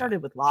 Like, they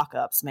started with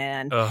lockups,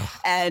 man. Ugh.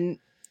 And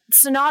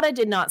Sonata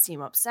did not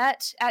seem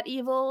upset at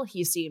Evil.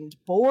 He seemed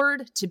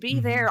bored to be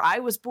there. I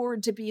was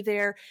bored to be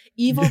there.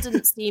 Evil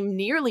didn't seem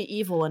nearly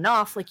evil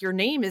enough. Like, your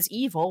name is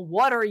Evil.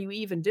 What are you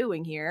even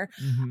doing here?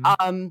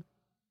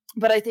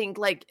 But I think,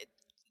 like,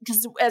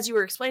 because as you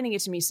were explaining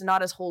it to me,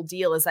 Sonata's whole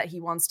deal is that he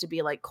wants to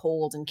be like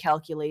cold and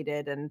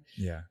calculated and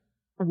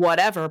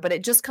whatever, but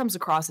it just comes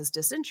across as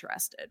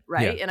disinterested,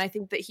 right? And I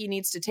think that he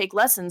needs to take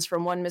lessons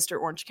from one Mr.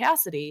 Orange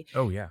Cassidy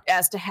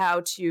as to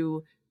how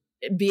to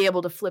be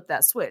able to flip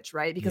that switch,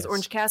 right? Because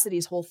Orange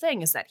Cassidy's whole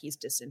thing is that he's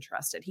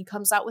disinterested. He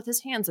comes out with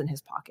his hands in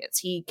his pockets.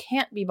 He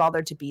can't be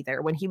bothered to be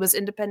there. When he was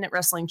independent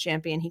wrestling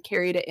champion, he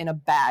carried it in a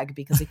bag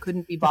because he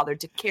couldn't be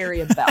bothered to carry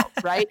a belt,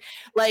 right?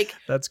 Like,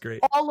 that's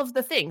great. All of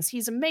the things.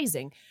 He's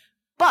amazing.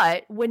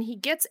 But when he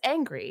gets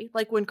angry,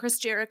 like when Chris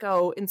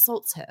Jericho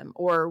insults him,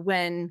 or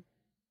when,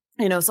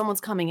 you know, someone's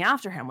coming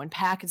after him, when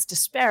Pac is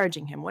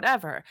disparaging him,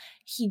 whatever,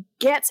 he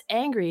gets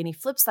angry and he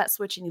flips that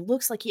switch and he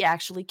looks like he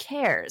actually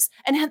cares.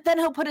 And then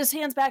he'll put his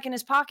hands back in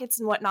his pockets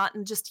and whatnot,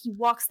 and just, he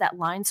walks that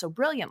line so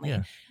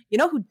brilliantly. You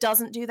know who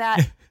doesn't do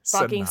that?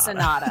 Fucking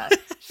Sonata.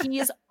 He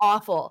is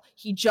awful.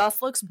 He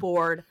just looks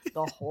bored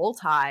the whole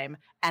time,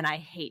 and I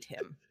hate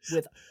him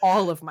with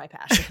all of my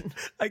passion.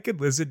 I could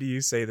listen to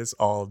you say this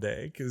all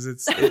day because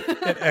it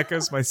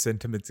echoes my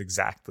sentiments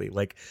exactly.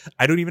 Like,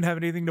 I don't even have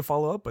anything to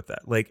follow up with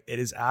that. Like, it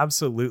is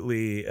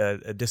absolutely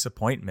a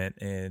disappointment.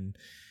 And,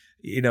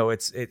 you know,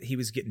 he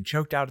was getting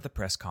choked out at the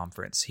press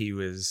conference. He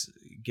was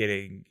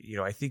getting, you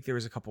know, I think there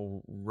was a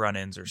couple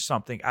run-ins or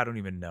something. I don't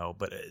even know,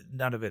 but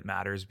none of it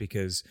matters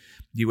because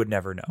you would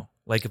never know.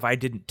 Like, if I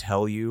didn't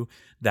tell you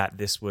that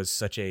this was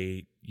such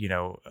a, you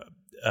know,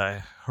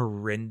 a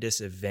horrendous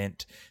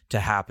event to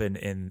happen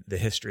in the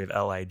history of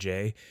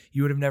LIJ,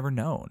 you would have never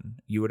known.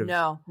 You would have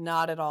no,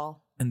 not at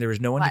all. And there was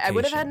no indication. I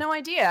would have had no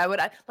idea.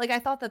 I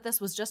thought that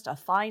this was just a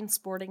fine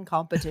sporting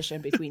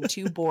competition between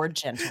two bored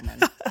gentlemen.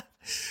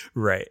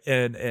 Right.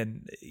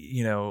 And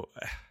you know,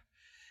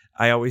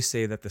 I always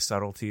say that the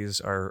subtleties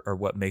are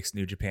what makes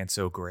New Japan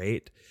so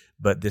great,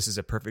 but this is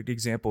a perfect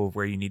example of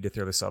where you need to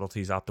throw the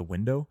subtleties out the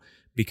window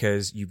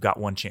because you've got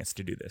one chance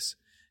to do this.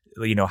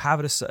 You know, have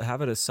it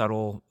a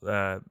subtle,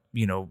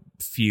 you know,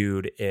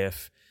 feud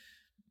if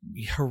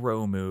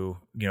Hiromu,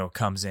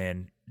 comes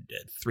in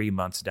 3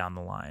 months down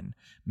the line.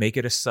 Make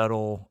it a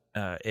subtle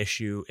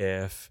issue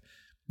if,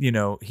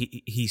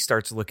 he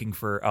starts looking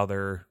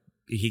for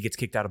he gets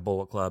kicked out of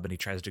Bullet Club and he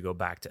tries to go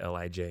back to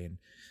LIJ and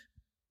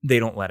they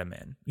don't let him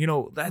in.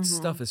 That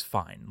stuff is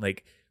fine.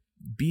 Like,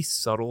 be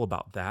subtle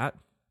about that.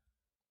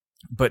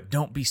 But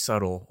don't be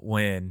subtle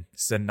when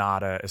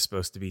Sonata is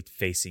supposed to be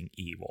facing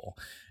Evil.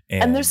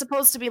 And they're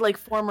supposed to be like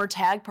former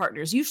tag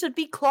partners. You should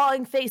be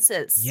clawing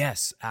faces.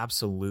 Yes,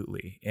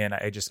 absolutely. And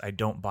I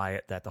don't buy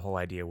it that the whole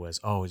idea was,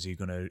 is he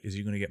gonna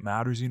get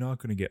mad or is he not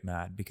gonna get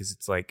mad? Because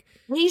it's like,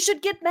 he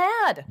should get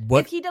mad.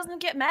 What? If he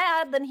doesn't get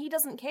mad, then he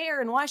doesn't care.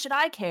 And why should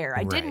I care?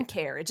 I didn't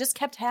care. It just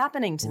kept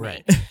happening to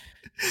me.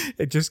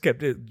 It just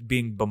kept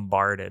being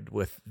bombarded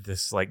with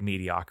this like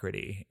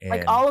mediocrity. And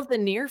like all of the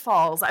near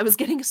falls, I was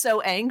getting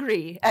so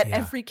angry at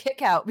every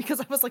kick out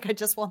because I was like, I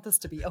just want this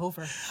to be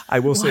over. I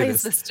will say Why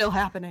is this still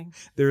happening?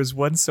 There is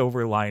one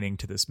silver lining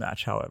to this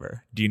match,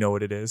 however. Do you know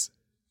what it is?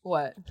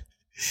 What?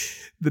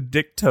 The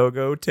Dick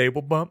Togo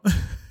table bump.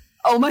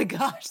 Oh my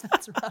gosh,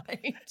 that's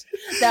right.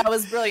 That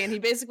was brilliant. He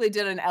basically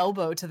did an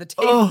elbow to the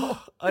table.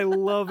 Oh, I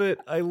love it.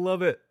 I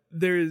love it.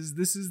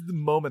 This is the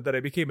moment that I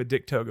became a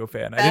Dick Togo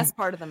fan. Best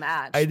part of the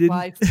match,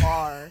 by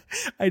far.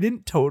 I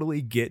didn't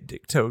totally get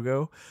Dick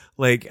Togo.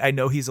 Like, I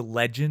know he's a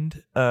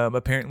legend.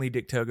 Apparently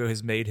Dick Togo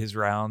has made his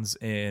rounds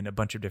in a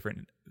bunch of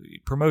different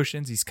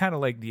promotions. He's kind of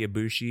like the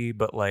Ibushi,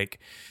 but like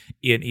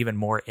an even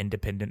more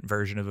independent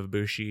version of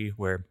Ibushi,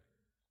 where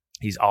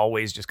he's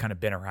always just kind of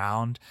been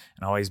around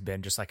and always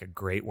been just like a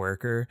great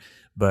worker,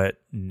 but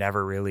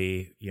never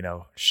really,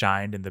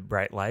 shined in the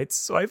bright lights.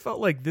 So I felt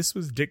like this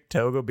was Dick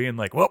Togo being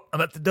like, well,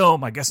 I'm at the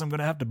Dome. I guess I'm going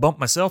to have to bump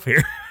myself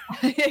here.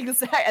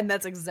 Exactly. And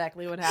that's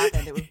exactly what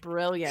happened. It was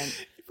brilliant.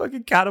 He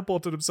fucking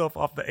catapulted himself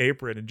off the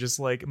apron and just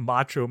like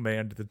macho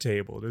man to the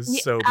table. It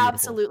was so beautiful.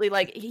 Absolutely.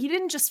 Like, he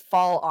didn't just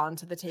fall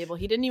onto the table.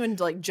 He didn't even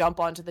like jump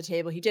onto the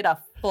table. He did a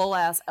full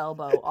ass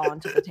elbow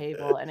onto the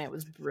table, and it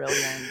was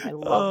brilliant. I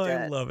loved it.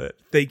 I love it.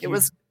 Thank you. It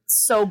was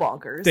so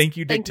bonkers. Thank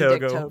you, Dick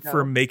Togo,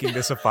 for making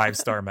this a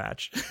 5-star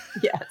match.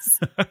 Yes.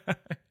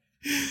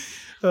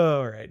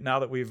 All right. Now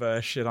that we've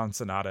shit on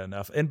Sonata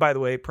enough, and by the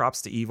way,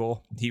 props to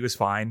Evil. He was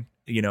fine.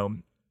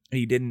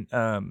 He didn't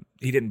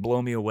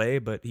blow me away,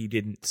 but he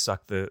didn't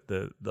suck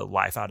the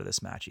life out of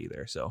this match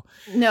either. So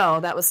no,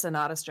 that was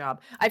Sonata's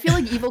job. I feel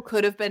like Evil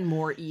could have been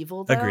more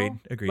evil, though. Agreed.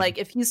 Like,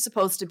 if he's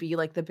supposed to be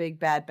like the big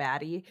bad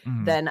baddie,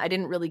 then I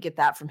didn't really get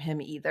that from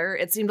him either.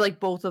 It seemed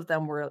like both of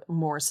them were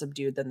more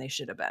subdued than they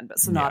should have been, but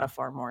Sonata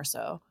far more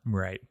so.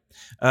 Right.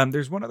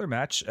 There's one other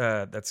match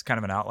that's kind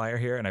of an outlier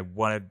here, and I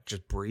want to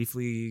just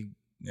briefly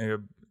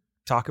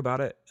talk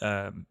about it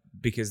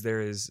because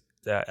there is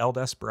El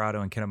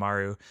Desperado and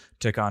Kinemaru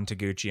took on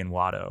Taguchi and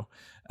Wado.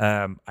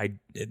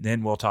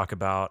 Then we'll talk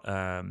about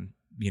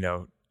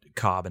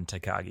Cobb and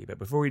Takagi. But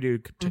before we do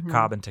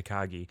Cobb and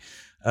Takagi,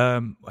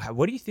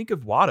 what do you think of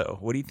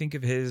Wado? What do you think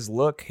of his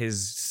look,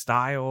 his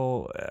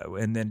style,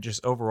 and then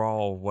just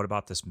overall, what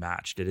about this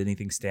match? Did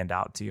anything stand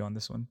out to you on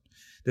this one?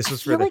 This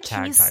was for the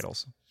tag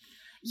titles.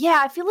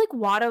 Yeah, I feel like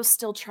Wado's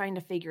still trying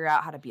to figure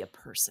out how to be a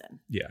person.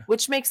 Yeah.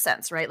 Which makes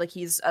sense, right? Like,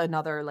 he's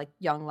another like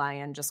young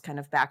lion just kind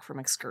of back from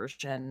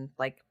excursion,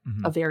 like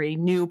a very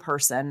new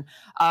person.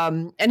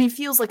 And he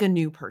feels like a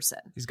new person.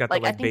 He's got the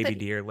baby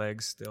deer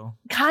legs still.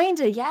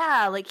 Kinda,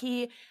 yeah. Like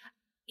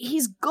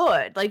he's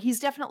good. Like, he's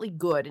definitely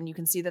good, and you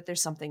can see that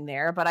there's something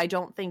there, but I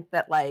don't think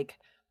that like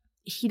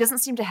he doesn't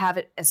seem to have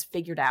it as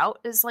figured out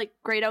as like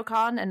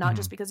Great-O-Khan, and not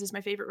just because he's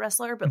my favorite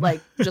wrestler, but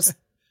like just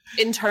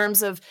in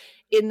terms of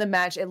in the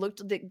match, it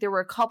looked like there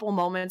were a couple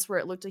moments where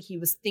it looked like he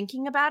was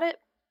thinking about it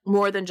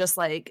more than just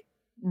like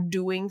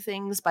doing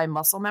things by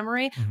muscle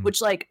memory,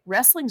 which like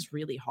wrestling's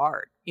really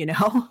hard,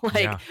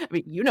 I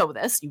mean,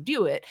 this, you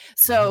do it.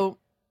 So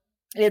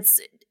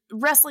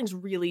wrestling's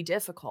really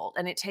difficult,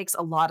 and it takes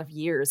a lot of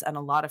years and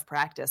a lot of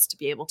practice to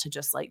be able to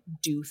just like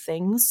do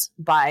things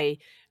by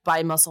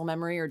muscle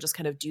memory or just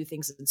kind of do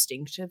things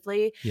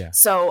instinctively. Yeah.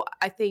 So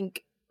I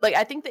think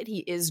that he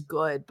is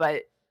good,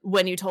 but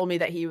when you told me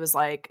that he was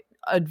like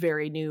a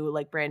very new,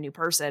 like brand new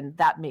person,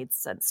 that made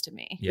sense to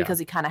me because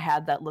he kind of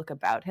had that look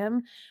about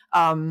him.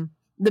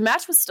 The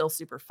match was still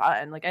super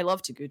fun. Like, I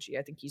love Taguchi.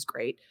 I think he's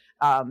great.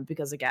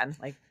 Because again,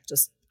 like,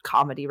 just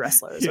comedy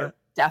wrestlers are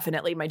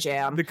definitely my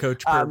jam. The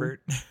coach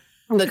pervert.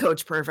 The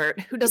coach pervert.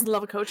 Who doesn't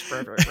love a coach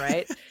pervert,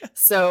 right?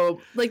 So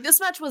like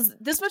this match was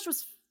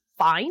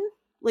fine.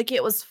 Like,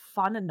 it was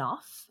fun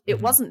enough.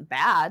 It wasn't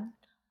bad.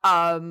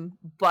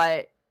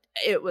 But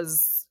it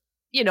was,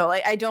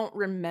 I don't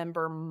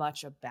remember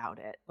much about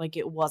it. Like,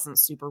 it wasn't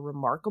super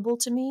remarkable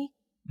to me.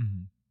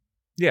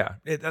 Yeah,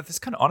 that's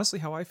kind of honestly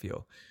how I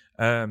feel.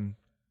 I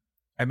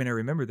mean, I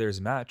remember there's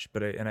a match,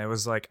 but I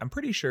was like, I'm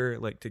pretty sure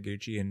like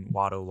Taguchi and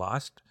Wado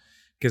lost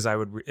because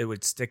it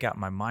would stick out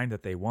in my mind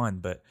that they won,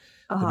 but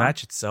the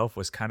match itself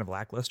was kind of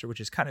lackluster, which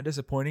is kind of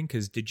disappointing.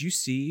 Because did you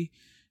see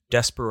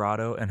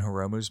Desperado and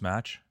Hiromu's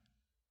match?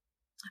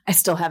 I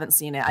still haven't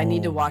seen it. I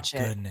need to watch it.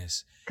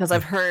 Goodness. Because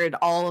I've heard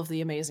all of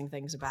the amazing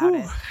things about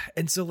it.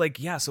 And so like,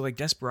 yeah, so like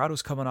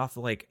Desperado's coming off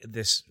of like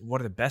this, one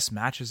of the best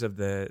matches of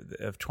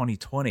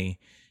 2020.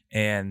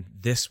 And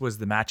this was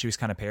the match he was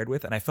kind of paired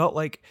with. And I felt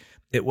like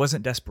it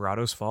wasn't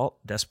Desperado's fault.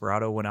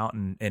 Desperado went out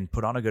and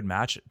put on a good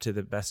match to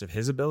the best of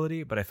his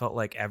ability. But I felt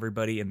like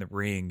everybody in the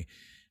ring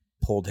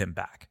pulled him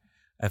back.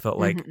 I felt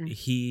like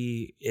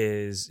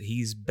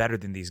he's better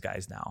than these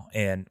guys now.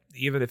 And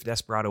even if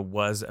Desperado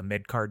was a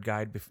mid-card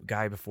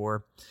guy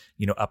before,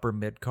 upper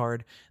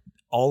mid-card,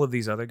 all of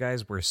these other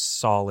guys were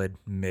solid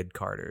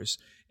mid-carders.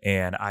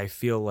 And I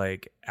feel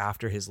like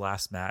after his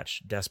last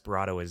match,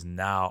 Desperado is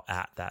now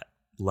at that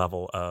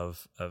level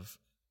of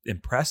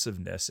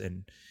impressiveness.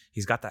 And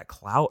he's got that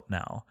clout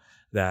now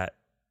that,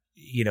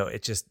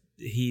 it just,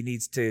 he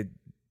needs to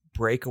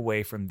break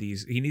away from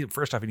these.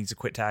 First off, he needs to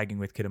quit tagging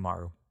with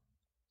Kitamaru.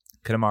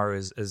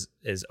 Kitamaru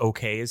is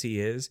okay as he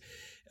is.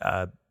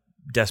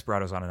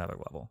 Desperado's on another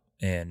level,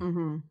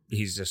 and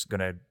he's just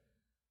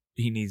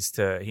he needs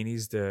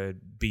to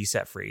be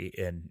set free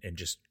and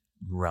just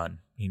run.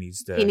 He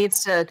needs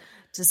to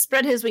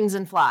spread his wings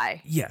and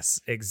fly. Yes,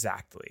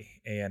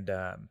 exactly. And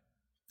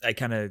I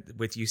kind of,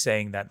 with you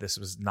saying that this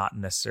was not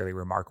necessarily a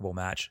remarkable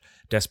match,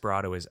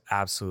 Desperado is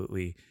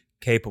absolutely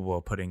capable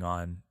of putting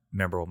on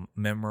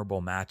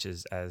memorable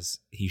matches, as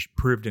he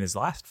proved in his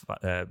last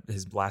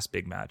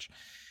big match.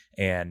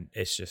 And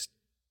it's just,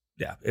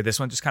 yeah, this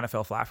one just kind of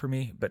fell flat for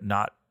me, but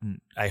not,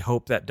 I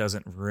hope that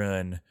doesn't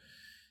ruin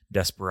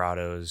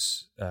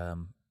Desperado's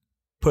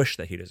push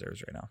that he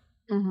deserves right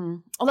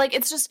now. Like,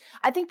 it's just,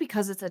 I think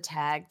because it's a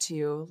tag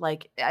too,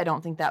 like, I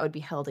don't think that would be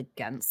held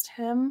against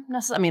him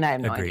necessarily. I mean, I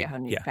have no idea how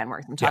New Japan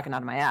works. I'm talking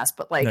out of my ass,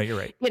 but like, no, you're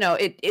right.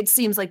 It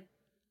seems like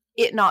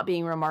it not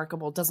being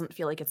remarkable doesn't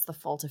feel like it's the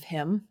fault of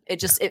him.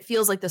 It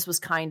feels like this was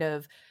kind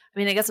of, I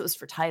mean, I guess it was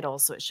for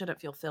titles, so it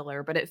shouldn't feel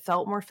filler, but it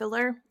felt more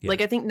filler. Yeah.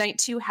 Like, I think Night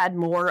 2 had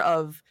more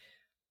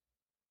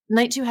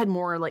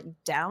like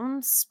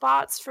down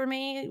spots for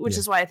me, which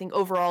is why I think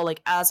overall, like,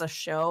 as a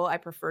show, I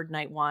preferred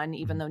Night 1,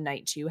 even though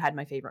Night 2 had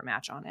my favorite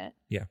match on it.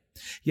 Yeah.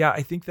 Yeah,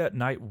 I think that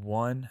Night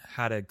 1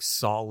 had a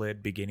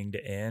solid beginning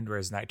to end,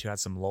 whereas Night 2 had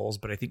some lulls,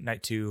 but I think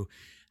Night 2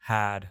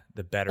 had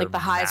the better, like, the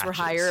highs were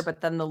higher,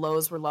 but then the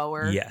lows were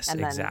lower. Yes,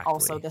 and then exactly.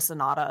 Also the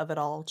Sonata of it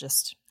all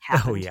just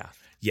happened. Oh yeah,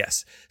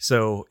 yes.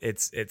 So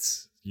it's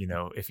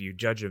if you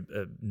judge a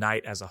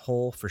night as a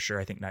whole, for sure,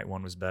 I think Night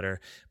 1 was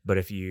better. But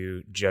if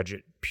you judge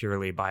it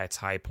purely by its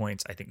high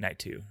points, I think Night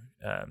 2.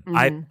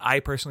 I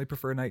personally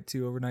prefer Night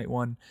 2 over Night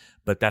 1,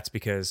 but that's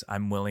because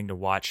I'm willing to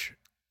watch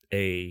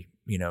a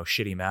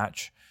shitty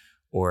match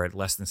or a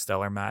less than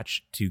stellar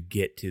match to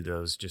get to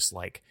those just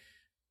like.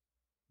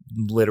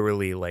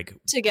 Literally, like,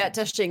 to get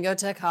to Shingo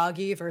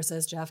Takagi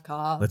versus Jeff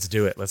Cobb. Let's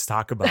do it. Let's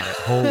talk about it.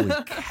 Holy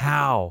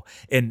cow.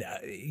 And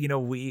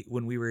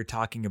when we were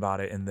talking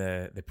about it in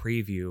the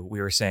preview,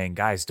 we were saying,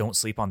 guys, don't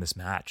sleep on this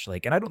match.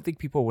 Like, and I don't think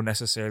people were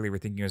necessarily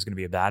thinking it was going to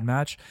be a bad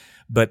match,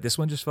 but this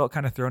one just felt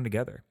kind of thrown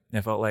together. And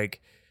it felt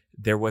like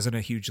there wasn't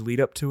a huge lead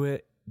up to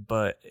it,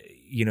 but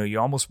you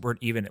almost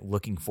weren't even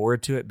looking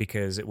forward to it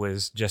because it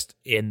was just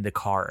in the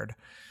card.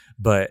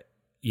 But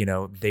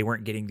they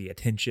weren't getting the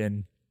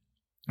attention.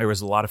 There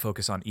was a lot of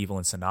focus on Evil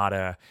and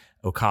Sonata,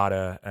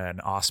 Okada and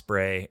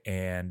Ospreay,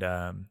 and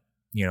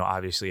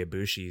obviously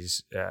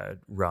Ibushi's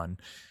run,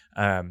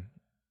 and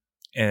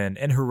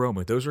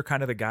Hiromu. Those were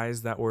kind of the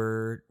guys that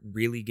were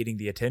really getting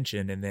the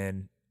attention. And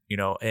then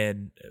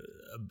and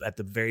at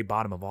the very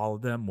bottom of all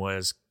of them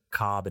was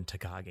Cobb and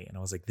Takagi, and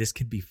I was like, this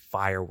could be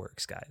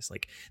fireworks, guys.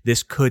 Like,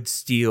 this could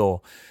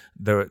steal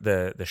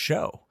the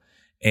show.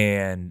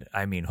 And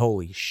I mean,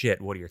 holy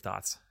shit! What are your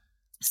thoughts?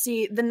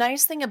 See, the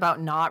nice thing about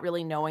not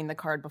really knowing the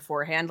card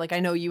beforehand, like, I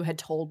know you had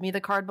told me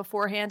the card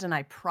beforehand and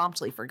I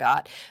promptly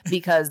forgot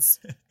because,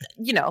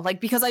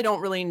 because I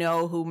don't really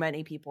know who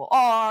many people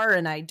are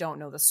and I don't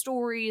know the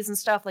stories and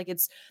stuff. Like,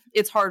 it's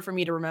hard for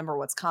me to remember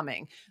what's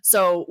coming.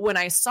 So when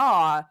I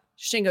saw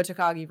Shingo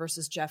Takagi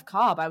versus Jeff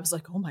Cobb, I was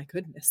like, oh my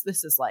goodness,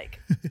 this is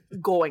like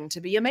going to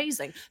be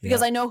amazing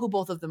because I know who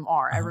both of them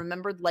are. I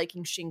remembered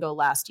liking Shingo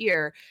last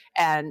year,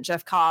 and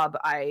Jeff Cobb,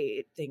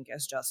 I think,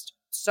 is just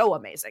so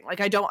amazing. Like,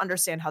 I don't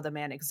understand how the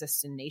man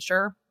exists in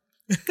nature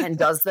and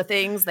does the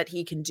things that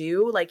he can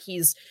do. Like,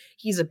 he's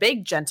a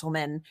big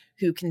gentleman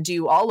who can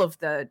do all of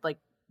the like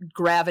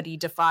gravity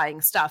defying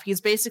stuff. He's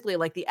basically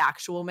like the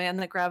actual man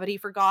that gravity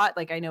forgot.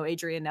 Like, I know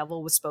Adrian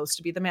Neville was supposed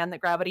to be the man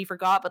that gravity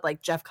forgot, but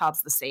like Jeff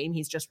Cobb's the same.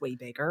 He's just way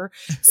bigger.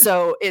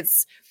 So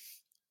he's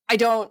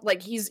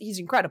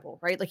incredible,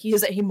 right? Like, he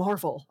is a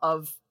marvel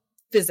of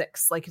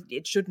physics. Like,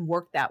 it shouldn't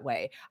work that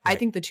way. Right. I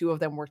think the two of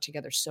them work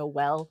together so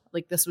well.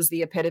 Like, this was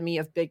the epitome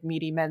of big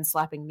meaty men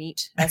slapping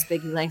meat, as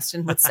Biggie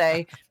Langston would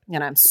say,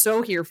 and I'm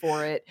so here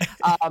for it.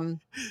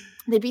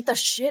 They beat the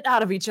shit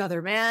out of each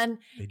other, man,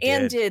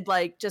 and did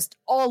like just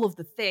all of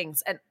the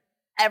things, and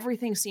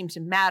everything seemed to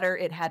matter.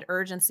 It had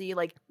urgency.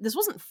 Like, this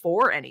wasn't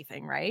for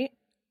anything, right?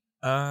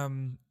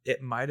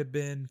 It might have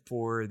been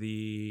for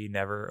the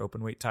Never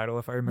Openweight title,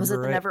 if I remember Was it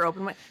the right. Never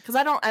Openweight? Because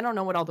I don't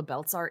know what all the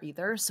belts are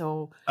either,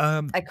 so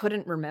I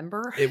couldn't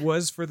remember. It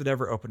was for the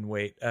Never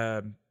Openweight.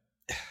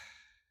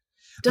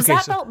 Does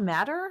that belt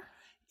matter?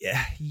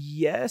 Yeah,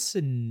 yes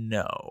and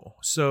no.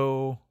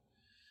 So,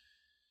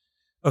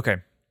 okay,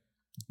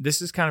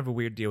 this is kind of a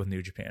weird deal with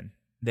New Japan.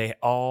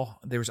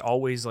 There's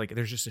always like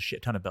there's just a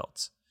shit ton of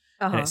belts,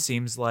 and it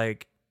seems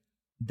like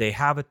they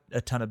have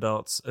a ton of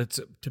belts.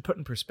 To put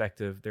in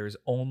perspective, there's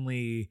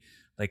only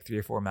like 3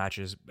 or 4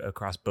 matches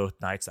across both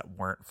nights that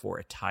weren't for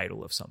a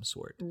title of some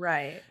sort,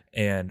 right?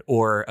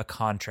 Or a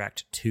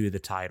contract to the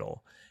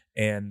title.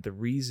 And the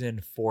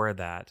reason for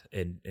that,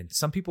 and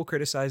some people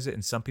criticize it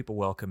and some people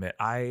welcome it.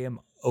 I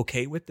am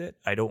okay with it.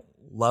 I don't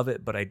love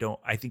it, but I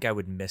think I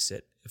would miss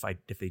it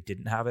if they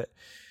didn't have it.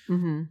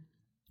 Mm-hmm.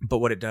 But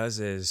what it does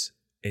is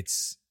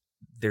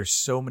there's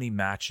so many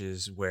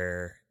matches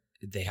where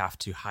they have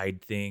to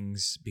hide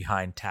things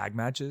behind tag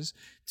matches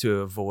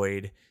to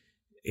avoid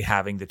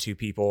having the two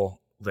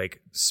people like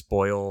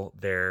spoil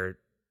their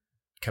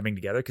coming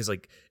together. Because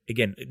like,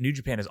 again, New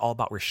Japan is all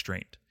about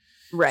restraint.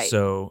 Right.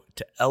 So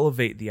to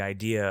elevate the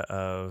idea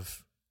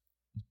of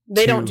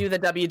they don't do the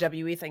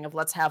WWE thing of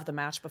let's have the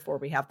match before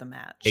we have the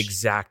match.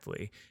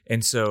 Exactly.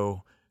 And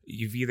so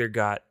you've either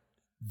got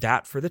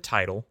that for the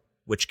title,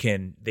 which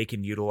they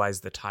can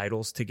utilize the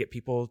titles to get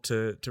people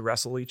to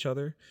wrestle each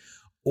other,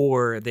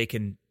 or they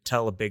can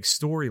tell a big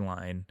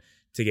storyline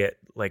to get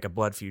like a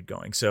blood feud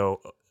going.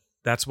 So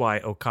that's why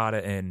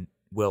Okada and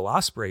Will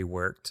Ospreay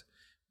worked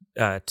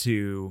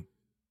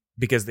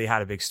because they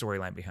had a big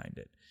storyline behind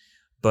it.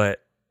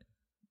 But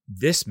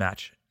this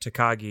match,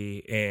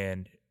 Takagi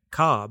and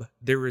Cobb,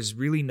 there was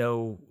really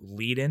no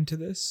lead into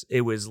this.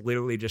 It was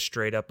literally just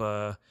straight up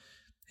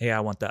hey, I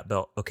want that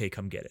belt. Okay,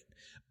 come get it.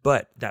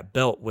 But that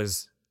belt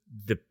was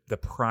the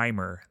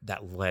primer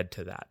that led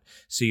to that.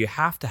 So you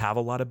have to have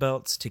a lot of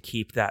belts to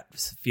keep that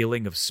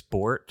feeling of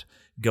sport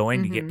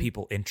going, to get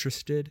people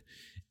interested.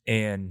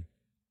 And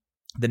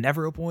the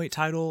Never Openweight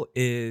title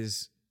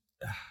is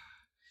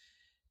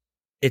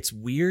it's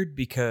weird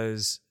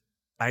because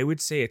I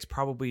would say it's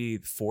probably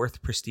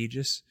 4th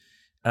prestigious.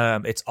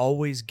 It's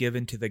always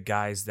given to the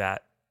guys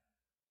that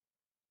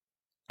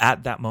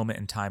at that moment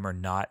in time are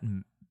not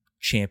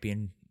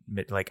champion,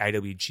 like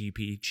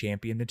IWGP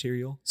champion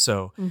material.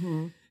 So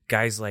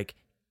guys like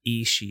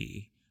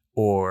Ishii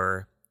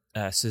or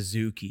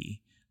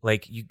Suzuki,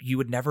 like you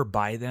would never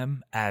buy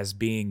them as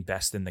being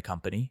best in the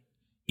company,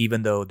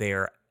 even though they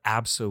are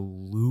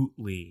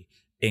absolutely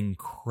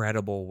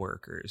incredible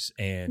workers.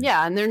 And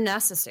they're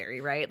necessary,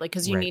 right? Like,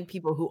 because you need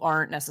people who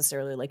aren't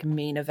necessarily like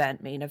main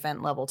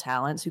event level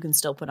talents who can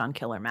still put on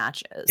killer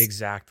matches.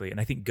 Exactly. And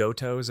I think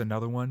Goto is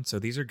another one. So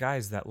these are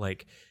guys that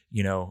like,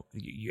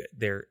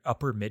 they're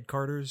upper mid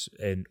carders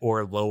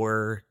or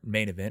lower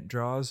main event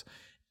draws,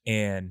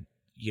 and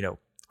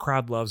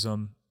crowd loves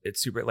them.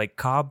 It's super. Like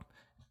Cobb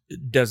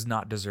does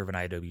not deserve an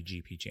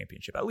IWGP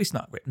championship, at least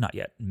not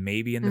yet.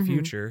 Maybe in the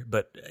future,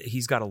 but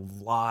he's got a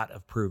lot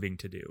of proving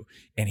to do,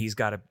 and he's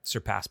got to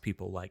surpass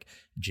people like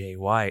Jay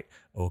White,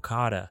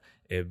 Okada,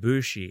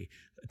 Ibushi,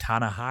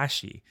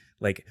 Tanahashi.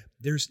 Like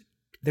there's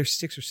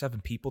 6 or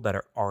 7 people that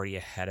are already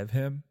ahead of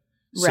him.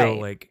 So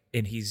like,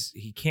 and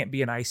he can't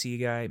be an IC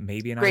guy,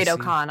 maybe an Great IC.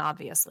 Okan,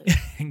 obviously.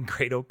 And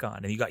Great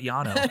Okan, and you got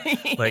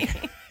Yano, like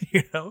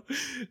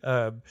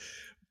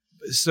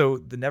So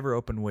the Never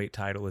Openweight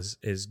title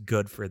is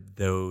good for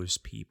those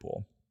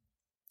people,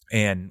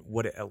 and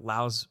what it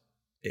allows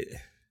it.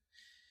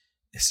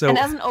 So, and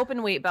as an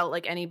open weight belt,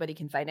 like anybody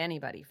can fight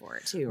anybody for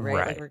it too,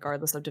 right? Like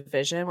regardless of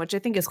division, which I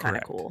think is kind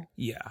of cool.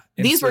 Yeah,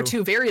 and these were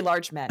 2 very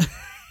large men.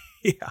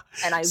 Yeah,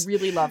 and I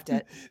really loved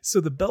it.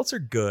 So the belts are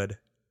good,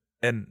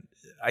 and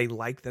I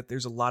like that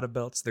there's a lot of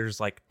belts. There's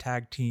like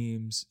tag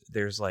teams.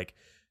 There's like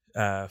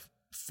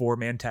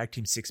 4-man tag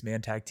team,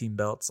 6-man tag team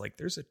belts. Like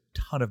there's a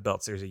ton of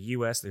belts. There's a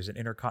US, there's an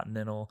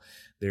Intercontinental,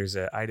 there's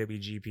a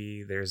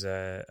IWGP, there's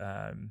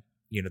a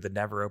the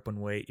Never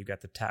Openweight. You've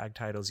got the tag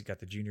titles, you got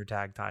the junior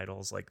tag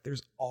titles. Like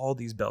there's all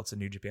these belts in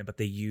New Japan, but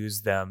they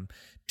use them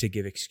to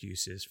give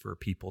excuses for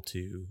people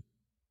to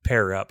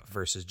pair up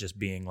versus just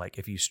being like,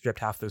 if you stripped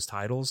half those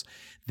titles,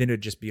 then it'd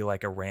just be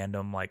like a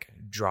random like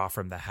draw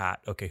from the hat.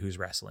 Okay, who's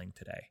wrestling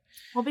today?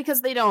 Well,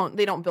 because they don't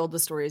build the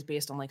stories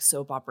based on like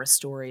soap opera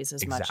stories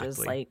as much as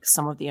like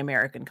some of the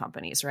American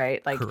companies,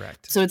 right? Like,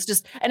 correct. So it's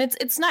just, and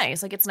it's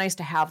nice. Like it's nice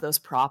to have those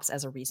props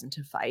as a reason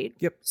to fight.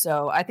 Yep.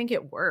 So I think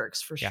it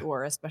works for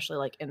sure, especially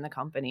like in the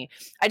company.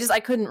 I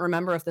couldn't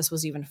remember if this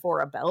was even for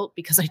a belt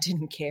because I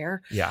didn't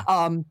care. Yeah.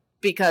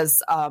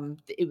 Because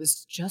it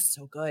was just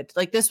so good.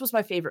 Like this was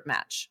my favorite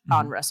match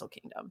on Wrestle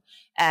Kingdom.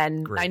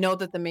 And I know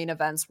that the main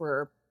events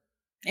were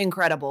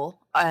incredible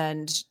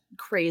and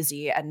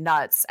crazy and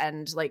nuts.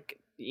 And like,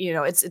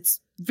 it's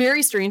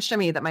very strange to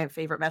me that my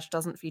favorite match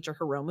doesn't feature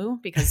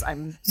Hiromu because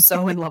I'm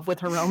so in love with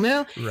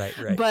Hiromu.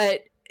 Right.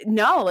 But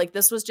no, like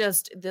this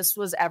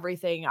was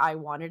everything I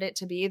wanted it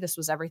to be. This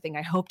was everything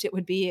I hoped it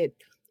would be.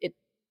 It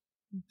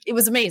it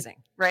was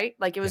amazing, right?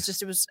 Like I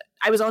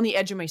was on the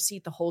edge of my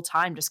seat the whole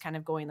time, just kind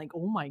of going like,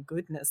 oh my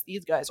goodness,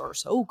 these guys are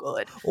so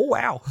good. Oh,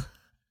 wow.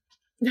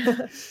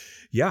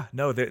 Yeah,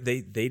 no,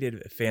 they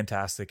did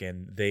fantastic.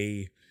 And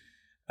they,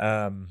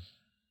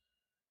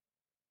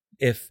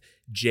 if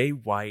Jay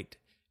White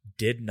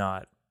did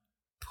not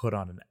put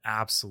on an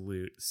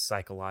absolute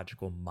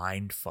psychological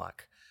mind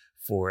fuck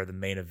for the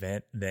main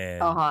event,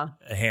 then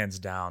hands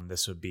down,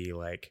 this would be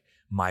like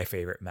my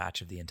favorite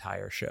match of the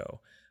entire show.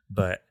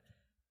 But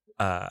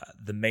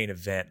the main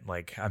event,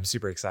 like, I'm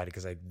super excited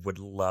because I would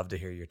love to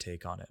hear your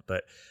take on it.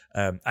 But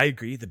I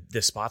agree,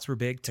 the spots were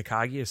big.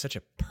 Takagi is such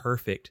a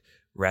perfect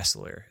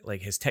wrestler.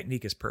 Like, his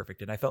technique is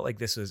perfect. And I felt like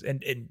this was,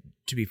 and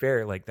to be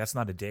fair, like, that's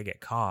not a dig at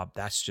Cobb.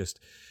 That's just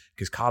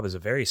because Cobb is a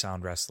very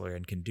sound wrestler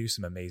and can do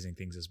some amazing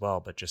things as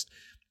well. But just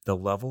the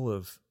level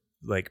of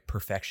like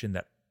perfection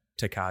that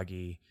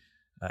Takagi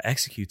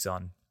executes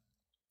on,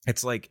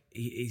 it's like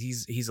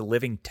he's a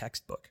living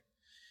textbook.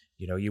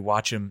 You know, you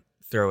watch him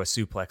throw a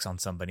suplex on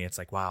somebody, it's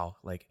like, wow,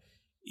 like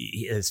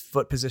his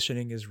foot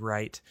positioning is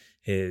right.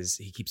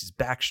 He keeps his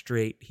back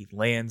straight. He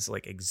lands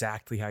like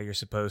exactly how you're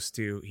supposed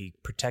to. He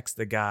protects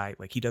the guy.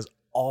 Like, he does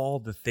all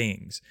the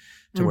things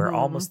to where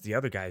almost the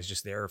other guy is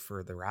just there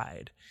for the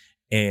ride.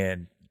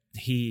 And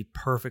he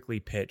perfectly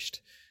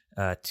pitched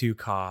to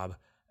Cobb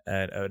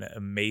an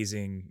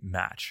amazing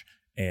match.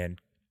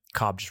 And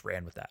Cobb just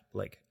ran with that.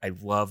 Like, I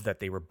love that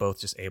they were both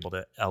just able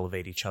to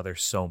elevate each other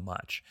so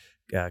much.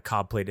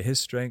 Cobb played to his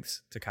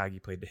strengths,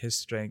 Takagi played to his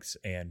strengths,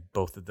 and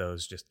both of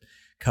those just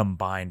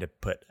combined to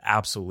put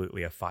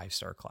absolutely a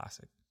 5-star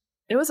classic.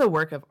 It was a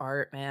work of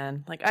art,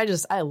 man. Like,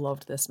 I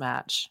loved this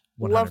match.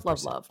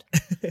 100%. Loved.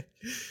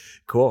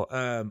 Cool.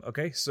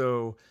 Okay,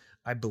 so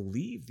I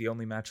believe the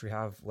only match we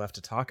have left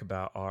to talk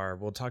about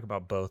we'll talk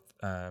about both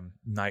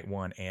night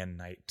 1 and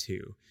night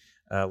 2.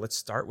 Let's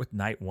start with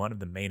night 1 of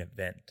the main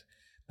event.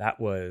 That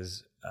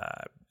was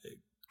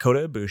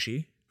Kota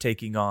Ibushi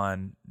taking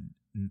on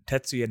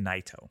Tetsuya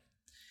Naito.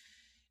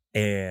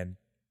 And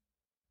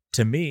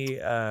to me,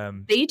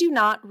 they do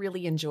not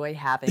really enjoy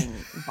having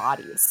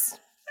bodies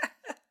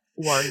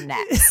or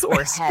necks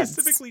or heads.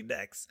 Specifically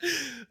necks.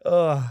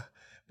 Were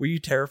you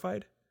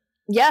terrified?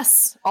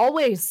 Yes,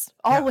 always.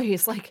 Yeah.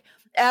 Like,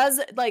 as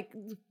like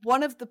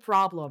one of the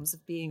problems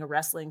of being a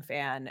wrestling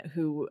fan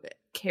who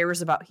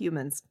cares about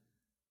humans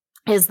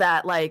is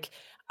that, like,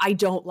 I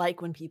don't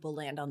like when people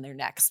land on their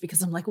necks,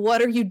 because I'm like,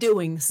 what are you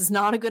doing? This is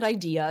not a good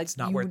idea. It's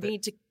not worth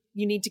it.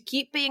 You need to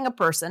keep being a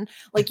person.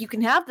 Like, you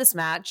can have this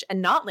match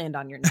and not land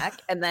on your neck,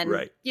 and then,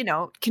 right,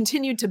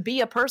 continue to be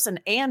a person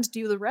and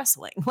do the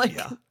wrestling. Like,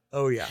 yeah.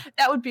 Oh, yeah.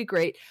 That would be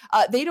great.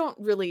 They don't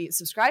really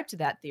subscribe to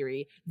that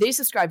theory. They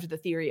subscribe to the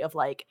theory of,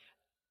 like,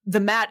 the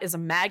mat is a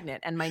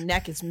magnet and my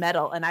neck is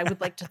metal, and I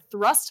would like to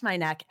thrust my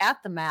neck at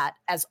the mat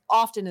as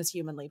often as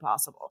humanly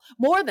possible,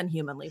 more than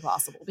humanly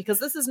possible, because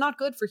this is not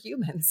good for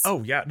humans.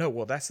 Oh, yeah. No,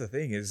 well, that's the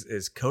thing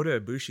is Kota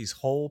Ibushi's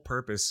whole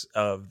purpose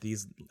of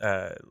these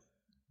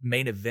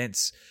main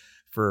events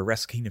for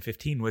Wrestle Kingdom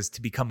 15 was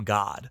to become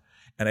God.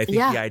 And I think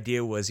the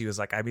idea was, he was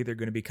like, I'm either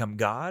going to become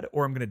God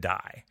or I'm going to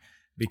die,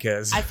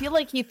 because I feel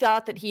like he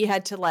thought that he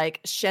had to,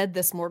 like, shed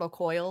this mortal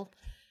coil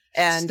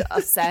and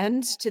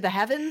ascend to the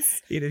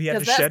heavens. He had to shed his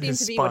spine. That seemed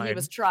to be what he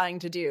was trying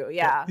to do.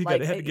 Yeah. He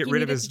had to get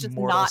rid of his to just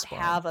mortal not spine.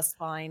 Have a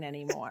spine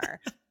anymore.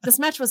 This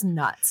match was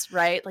nuts,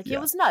 right? Like, it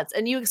was nuts.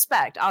 And you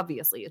expect,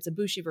 obviously, it's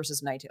Ibushi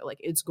versus Naito. Like,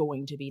 it's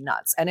going to be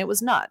nuts. And it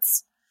was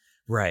nuts.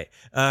 Right.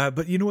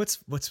 But you know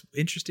what's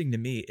interesting to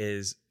me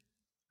is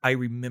I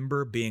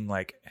remember being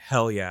like,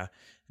 hell yeah,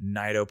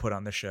 Naito put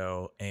on the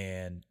show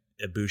and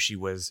Ibushi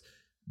was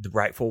the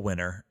rightful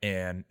winner.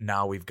 And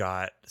now we've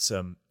got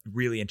some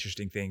really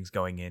interesting things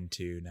going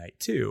into night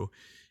 2.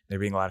 There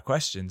being a lot of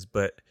questions,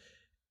 but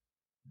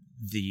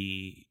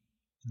the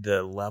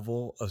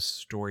level of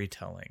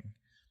storytelling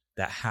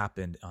that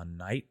happened on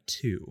night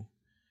 2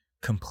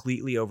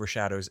 completely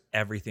overshadows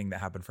everything that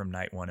happened from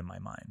night 1 in my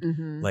mind.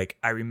 Mm-hmm. Like,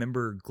 I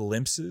remember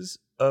glimpses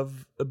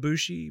of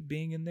Ibushi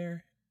being in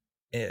there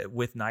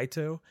with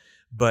Naito,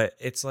 but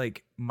it's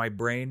like my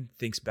brain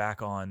thinks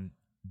back on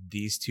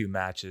these two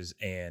matches,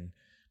 and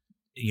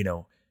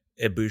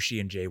Ibushi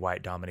and Jay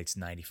White dominates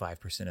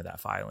 95% of that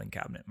filing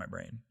cabinet in my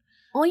brain.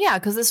 Well, yeah,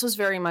 because this was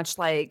very much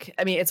like,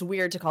 I mean, it's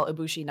weird to call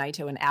Ibushi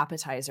Naito an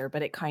appetizer,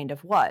 but it kind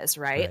of was,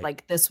 right?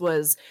 Like, this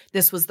was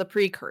the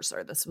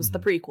precursor. This was the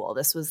prequel.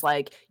 This was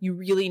like, you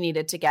really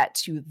needed to get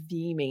to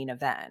the main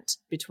event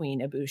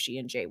between Ibushi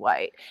and Jay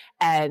White.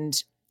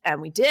 And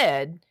we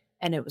did,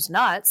 and it was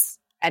nuts.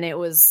 And it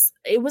was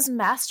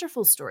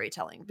masterful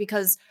storytelling,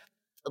 because,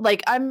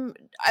 like, I've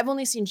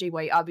only seen Jay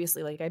White,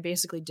 obviously. Like, I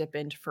basically dip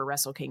into for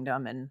Wrestle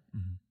Kingdom, and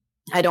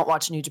I don't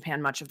watch New Japan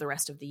much of the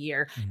rest of the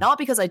year. Not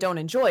because I don't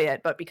enjoy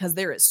it, but because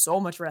there is so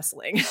much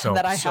wrestling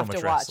that I have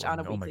to watch on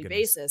a weekly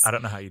basis. I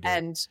don't know how you do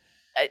and it.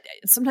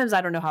 sometimes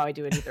I don't know how I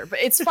do it either, but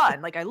it's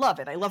fun. Like I love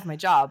it. I love my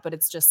job, but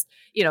it's just,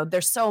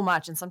 there's so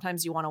much. And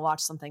sometimes you want to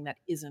watch something that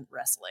isn't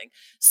wrestling.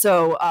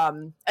 So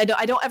I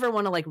don't ever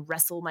want to like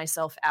wrestle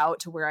myself out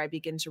to where I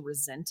begin to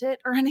resent it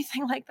or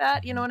anything like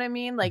that. You know what I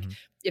mean? Like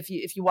if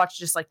you watch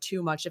just like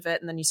too much of it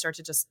and then you start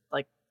to just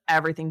like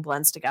everything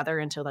blends together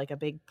into like a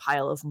big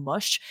pile of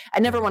mush. I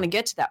never want to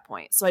get to that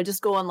point. So I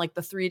just go on like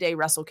the 3-day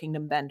Wrestle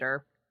Kingdom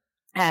bender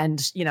and,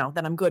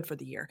 then I'm good for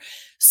the year.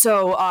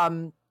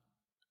 So,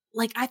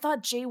 like I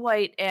thought Jay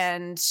White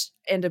and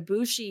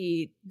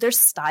Ibushi, their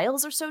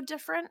styles are so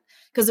different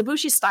because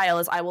Ibushi's style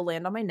is I will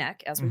land on my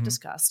neck, as we've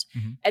discussed.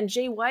 And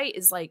Jay White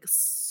is like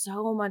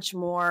so much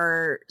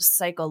more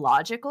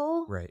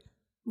psychological.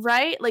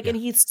 Right. Like,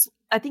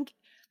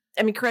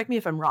 and correct me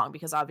if I'm wrong,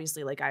 because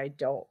obviously like I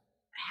don't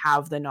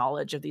have the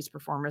knowledge of these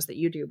performers that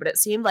you do, but it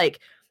seemed like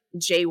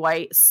Jay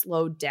White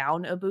slowed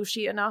down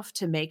Ibushi enough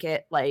to make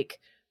it like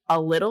a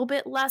little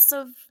bit less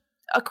of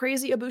a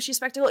crazy Ibushi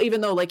spectacle,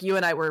 even though like you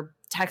and I were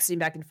texting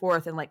back and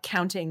forth and like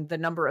counting the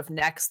number of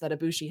necks that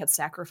Ibushi had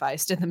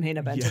sacrificed in the main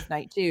event of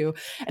night 2.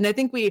 And I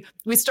think we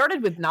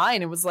started with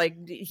 9 and was like,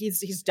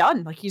 he's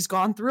done. Like he's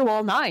gone through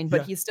all 9,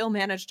 but he still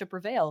managed to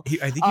prevail.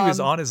 I think he was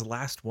on his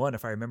last one,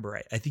 if I remember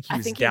right. I think he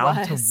was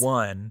down to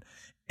 1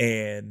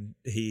 and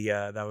he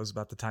that was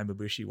about the time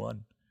Ibushi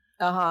won.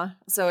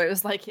 So it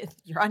was like,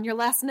 you're on your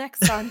last neck,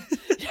 son.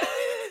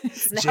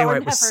 Jay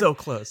White was so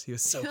close. He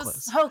was so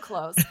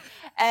close.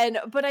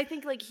 But I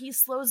think like he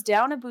slows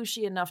down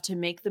Ibushi enough to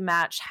make the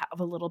match have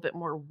a little bit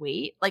more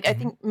weight. Like I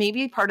think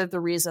maybe part of the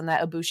reason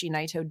that Ibushi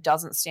Naito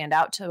doesn't stand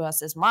out to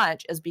us as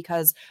much is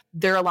because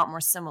they're a lot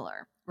more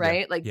similar,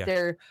 right?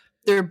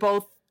 They're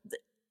both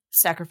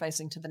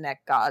sacrificing to the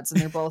neck gods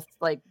and they're both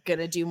like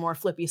gonna do more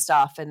flippy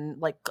stuff and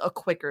like a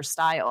quicker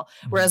style.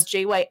 Whereas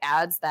Jay White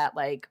adds that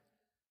like,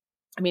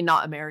 I mean,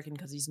 not American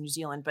because he's New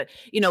Zealand, but,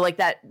 like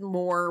that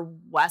more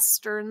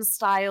Western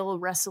style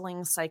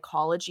wrestling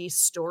psychology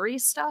story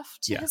stuff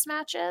to his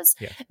matches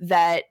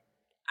that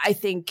I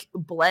think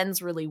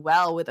blends really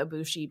well with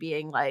Ibushi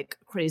being like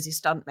crazy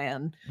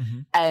stuntman.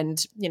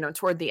 And,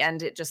 toward the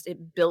end,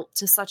 it built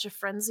to such a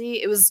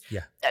frenzy. It was,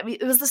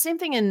 it was the same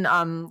thing in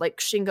like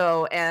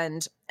Shingo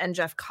and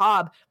Jeff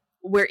Cobb,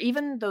 where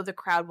even though the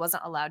crowd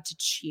wasn't allowed to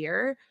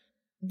cheer,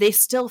 they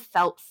still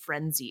felt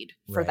frenzied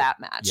for that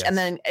match. And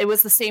then it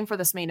was the same for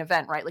this main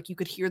event, right? Like you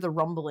could hear the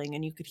rumbling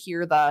and you could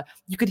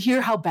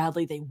hear how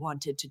badly they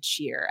wanted to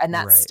cheer. And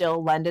that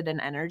still lended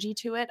an energy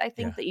to it, I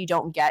think, that you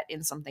don't get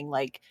in something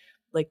like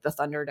the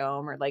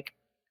Thunderdome or like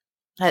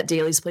at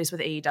Daly's Place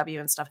with AEW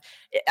and stuff.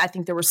 I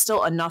think there were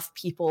still enough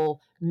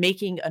people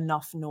making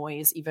enough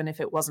noise, even if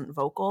it wasn't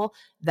vocal,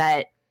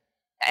 that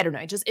I don't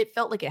know, it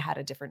felt like it had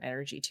a different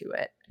energy to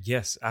it.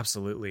 Yes,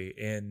 absolutely.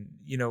 And,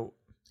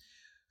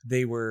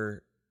 they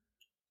were,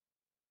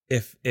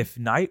 if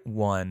night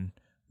 1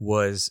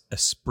 was a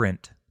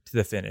sprint to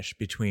the finish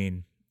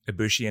between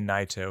Ibushi and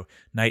Naito,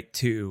 night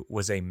 2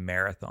 was a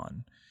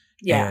marathon.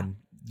 And,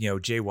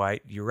 Jay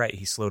White, you're right,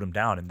 he slowed him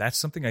down. And that's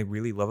something I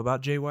really love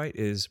about Jay White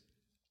is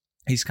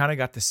he's kind of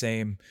got the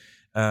same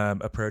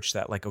approach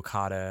that like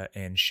Okada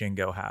and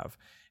Shingo have.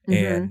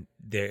 And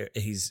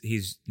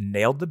he's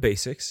nailed the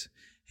basics.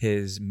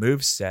 His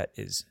move set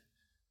is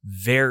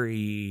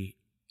very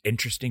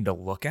interesting to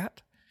look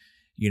at.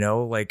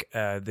 Like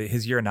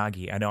his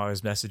Uranagi. I know I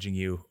was messaging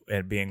you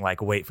and being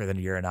like, wait for the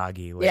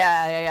Uranagi. Like,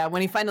 yeah.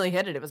 When he finally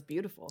hit it, it was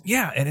beautiful.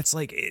 Yeah, and it's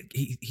like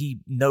he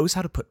knows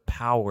how to put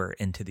power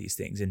into these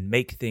things and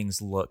make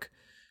things look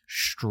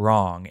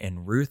strong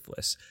and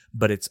ruthless.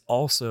 But it's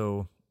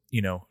also,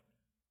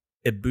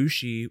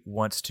 Ibushi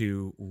wants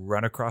to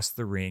run across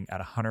the ring at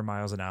 100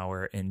 miles an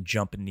hour and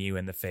jump a knee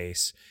in the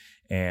face,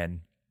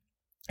 and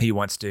he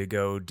wants to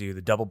go do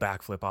the double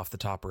backflip off the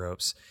top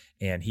ropes,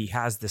 and he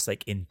has this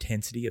like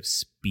intensity of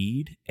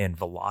speed and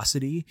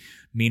velocity.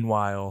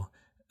 Meanwhile,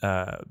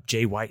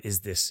 Jay White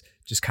is this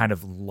just kind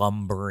of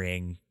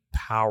lumbering,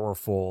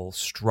 powerful,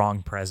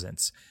 strong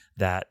presence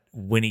that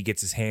when he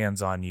gets his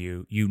hands on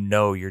you, you're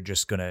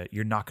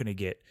not gonna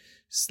get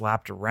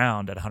slapped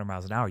around at 100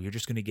 miles an hour. You're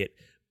just gonna get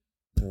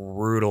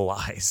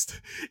brutalized,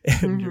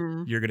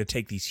 and you're gonna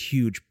take these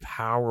huge,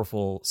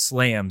 powerful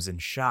slams and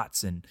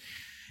shots and.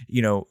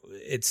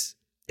 It's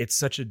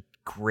such a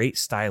great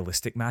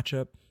stylistic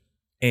matchup.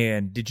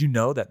 And did you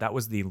know that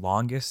was the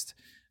longest,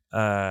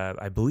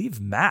 I believe,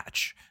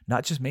 match,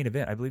 not just main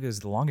event. I believe it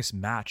was the longest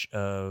match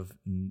of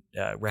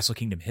Wrestle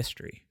Kingdom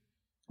history.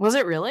 Was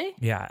it really?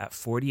 Yeah, at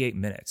 48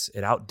 minutes.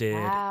 It outdid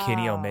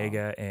Kenny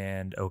Omega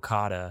and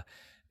Okada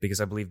because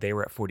I believe they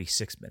were at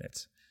 46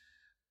 minutes.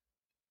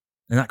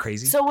 Isn't that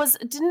crazy? So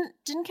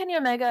didn't Kenny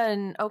Omega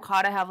and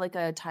Okada have like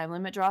a time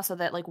limit draw so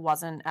that like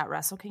wasn't at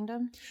Wrestle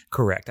Kingdom?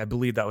 Correct. I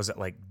believe that was at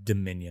like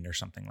Dominion or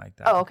something like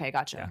that. Oh, okay,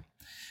 gotcha. Yeah.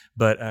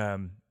 But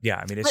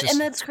it's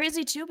and that's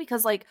crazy too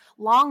because like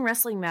long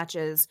wrestling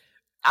matches,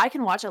 I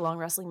can watch a long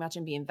wrestling match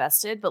and be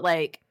invested, but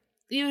like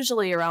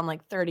usually around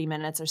like 30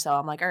 minutes or so,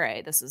 I'm like, all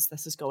right, this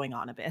is going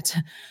on a bit.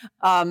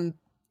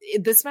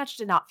 This match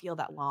did not feel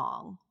that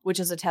long, which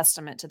is a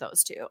testament to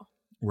those two.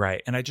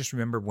 Right. And I just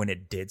remember when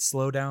it did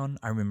slow down,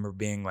 I remember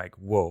being like,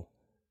 whoa,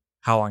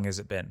 how long has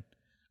it been?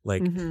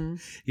 Like, Mm-hmm.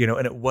 you know,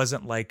 and it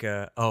wasn't like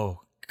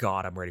oh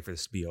God, I'm ready for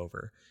this to be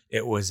over.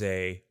 It was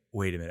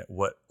wait a minute,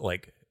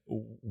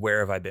 where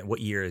have I been? What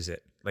year is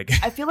it? Like,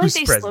 I feel like who's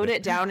they president? slowed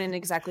it down in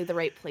exactly the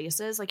right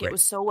places. Like, Right. it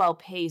was so well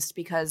paced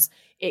because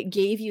it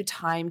gave you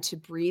time to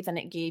breathe and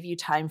it gave you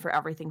time for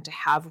everything to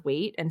have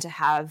weight and to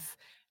have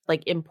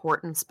like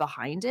importance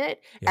behind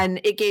it. Yeah.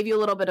 And it gave you a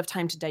little bit of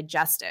time to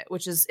digest it,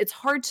 which is, it's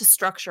hard to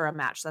structure a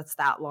match that's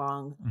that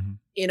long Mm-hmm.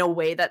 in a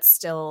way that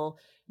still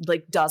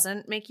like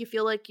doesn't make you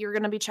feel like you're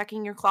going to be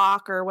checking your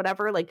clock or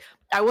whatever. Like,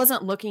 I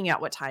wasn't looking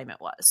at what time it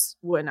was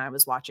when I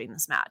was watching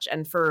this match.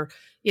 And for,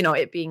 you know,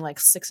 it being like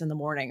 6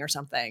 a.m. or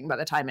something by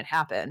the time it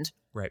happened.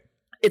 Right.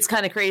 It's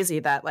kind of crazy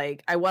that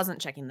like I wasn't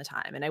checking the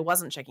time and I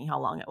wasn't checking how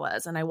long it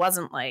was. And I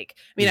wasn't like,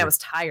 I mean, I was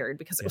tired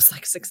because it was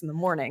like 6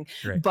 a.m,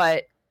 Right.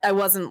 but I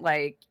wasn't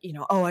like, you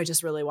know, oh, I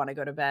just really want to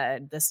go to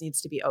bed. This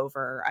needs to be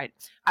over.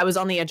 I was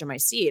on the edge of my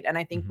seat. And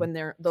I think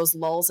when those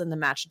lulls in the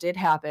match did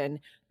happen,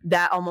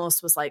 that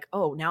almost was like,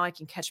 oh, now I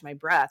can catch my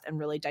breath and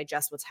really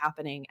digest what's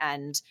happening.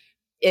 And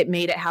it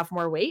made it have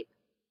more weight.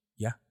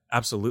 Yeah,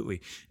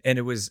 absolutely. And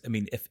it was, I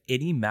mean, if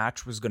any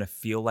match was going to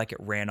feel like it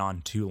ran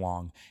on too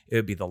long, it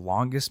would be the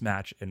longest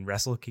match in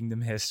Wrestle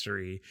Kingdom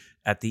history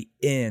at the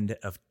end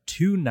of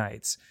 2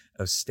 nights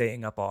of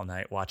staying up all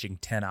night watching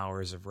 10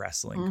 hours of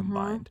wrestling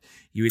combined.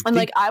 You would And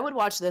think, like, I would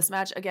watch this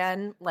match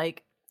again,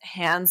 like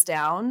hands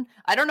down.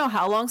 I don't know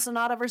how long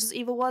Sonata versus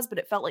Evil was, but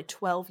it felt like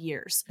 12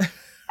 years.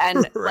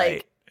 And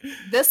Right. like,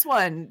 this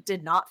one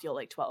did not feel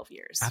like 12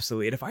 years.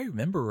 Absolutely. And if I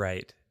remember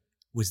right,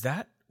 was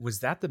that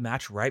the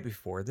match right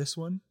before this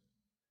one?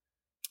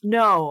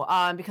 No,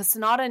 because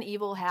Sonata and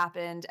Evil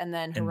happened, and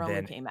then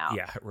Hiromu came out.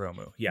 Yeah,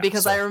 Hiromu. Yeah.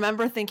 Because so- I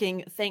remember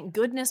thinking, thank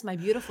goodness my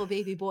beautiful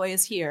baby boy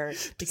is here.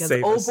 Because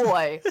save oh us.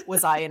 boy,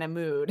 was I in a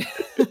mood.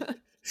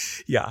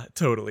 Yeah,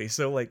 totally.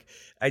 So like,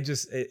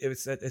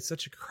 it's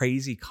such a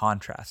crazy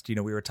contrast. You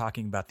know, we were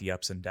talking about the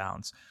ups and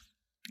downs.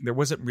 There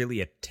wasn't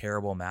really a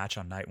terrible match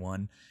on night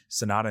one.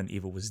 Sonata and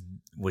Evil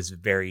was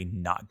very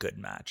not good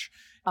match.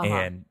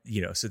 And,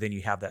 you know, so then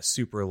you have that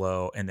super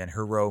low, and then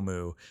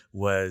Hiromu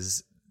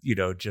was, you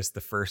know, just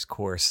the first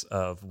course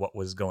of what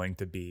was going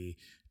to be,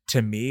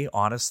 to me,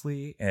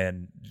 honestly.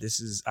 And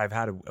I've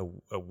had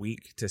a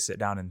week to sit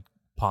down and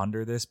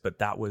ponder this, but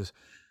that was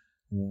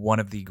one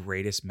of the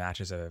greatest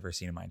matches I've ever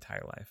seen in my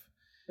entire life.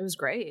 It was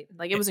great.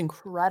 Like, it was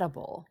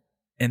incredible.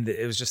 And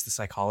it was just the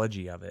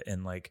psychology of it.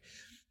 And like,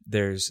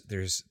 there's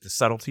the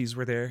subtleties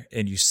were there,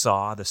 and you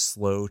saw the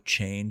slow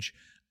change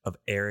of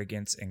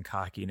arrogance and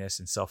cockiness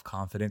and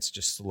self-confidence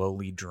just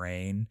slowly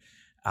drain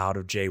out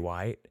of Jay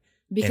White.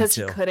 Because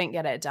he couldn't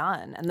get it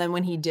done. And then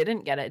when he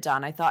didn't get it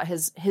done, I thought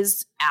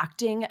his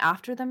acting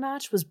after the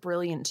match was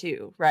brilliant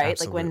too, right?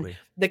 Absolutely. Like, when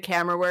the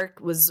camera work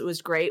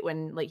was great,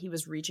 when like he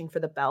was reaching for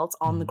the belts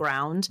on the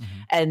ground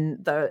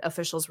and the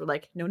officials were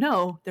like,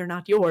 no, they're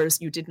not yours.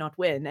 You did not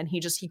win. And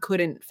he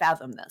couldn't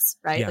fathom this,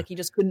 right? Yeah. Like, he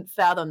just couldn't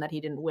fathom that he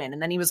didn't win.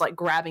 And then he was like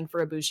grabbing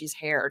for Ibushi's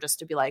hair just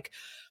to be like,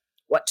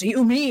 what do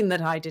you mean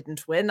that I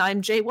didn't win?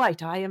 I'm Jay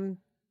White. I am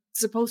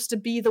supposed to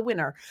be the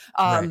winner.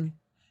 Right.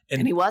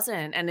 And he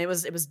wasn't, and it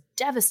was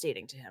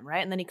devastating to him,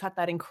 right? And then he cut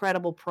that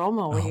incredible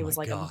promo where he was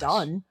like, gosh. I'm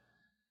done.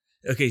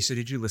 Okay, so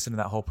did you listen to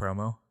that whole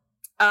promo?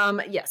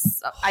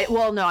 Yes.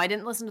 No, I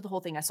didn't listen to the whole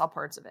thing. I saw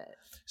parts of it.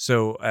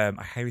 So I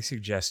highly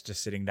suggest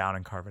just sitting down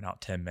and carving out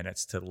 10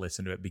 minutes to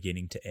listen to it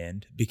beginning to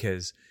end,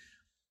 because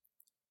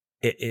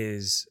it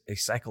is a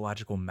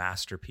psychological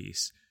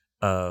masterpiece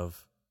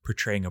of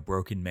portraying a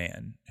broken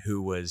man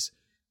who was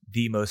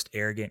the most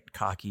arrogant,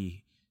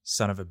 cocky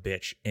son of a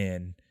bitch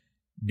in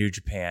New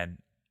Japan.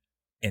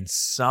 And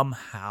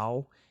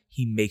somehow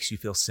he makes you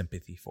feel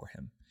sympathy for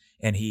him.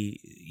 And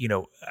he, you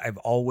know, I've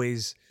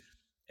always,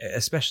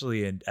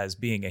 especially as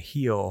being a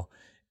heel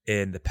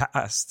in the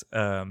past,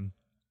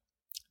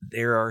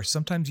 there are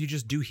sometimes you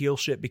just do heel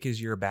shit because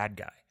you're a bad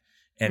guy.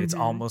 And it's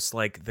almost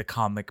like the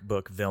comic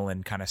book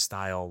villain kind of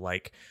style,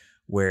 like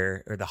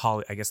the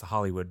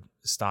Hollywood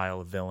style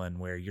of villain,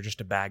 where you're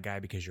just a bad guy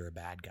because you're a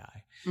bad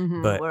guy.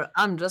 But where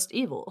I'm just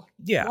evil.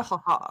 Yeah.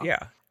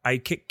 Yeah. I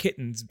kick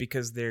kittens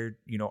because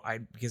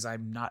because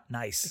I'm not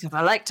nice. Because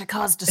I like to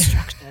cause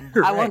destruction.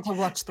 Right. I want to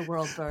watch the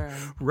world burn.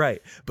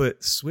 Right.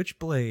 But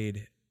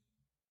Switchblade,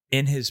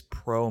 in his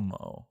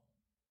promo,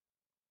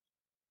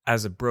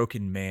 as a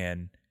broken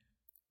man,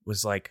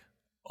 was like,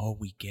 oh,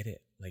 we get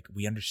it. Like,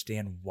 we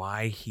understand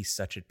why he's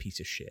such a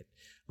piece of shit.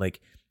 Like,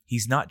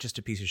 he's not just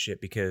a piece of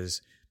shit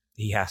because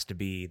he has to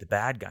be the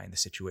bad guy in the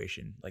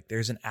situation. Like,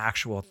 there's an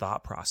actual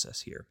thought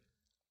process here.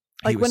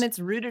 Like, when it's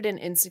rooted in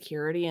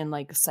insecurity and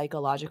like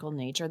psychological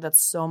nature,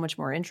 that's so much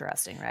more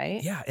interesting, right?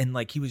 Yeah. And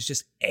like, he was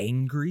just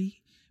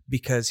angry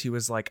because he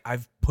was like,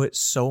 I've put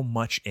so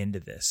much into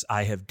this.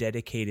 I have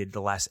dedicated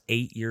the last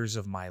 8 years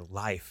of my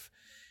life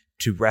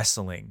to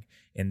wrestling,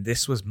 and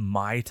this was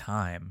my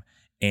time,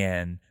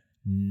 and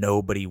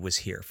nobody was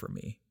here for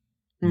me.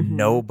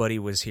 Nobody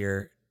was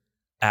here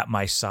at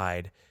my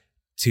side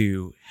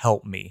to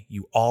help me.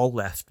 You all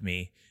left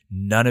me.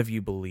 none of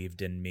you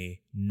believed in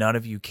me. None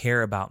of you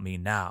care about me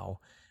now.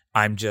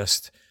 I'm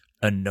just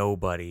a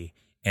nobody,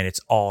 and it's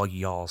all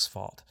y'all's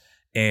fault.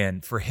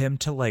 And for him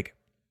to like,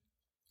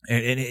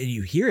 and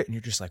you hear it and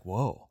you're just like,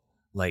 whoa,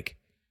 like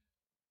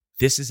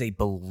this is a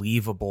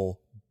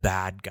believable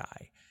bad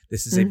guy.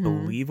 This is a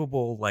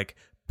believable like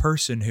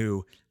person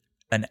who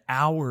an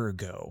hour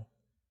ago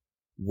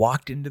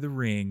walked into the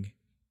ring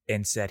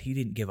and said he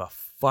didn't give a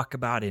fuck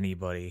about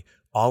anybody.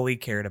 All he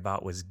cared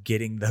about was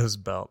getting those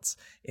belts,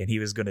 and he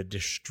was going to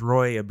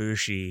destroy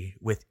Ibushi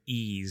with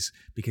ease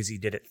because he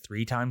did it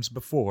 3 times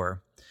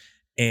before.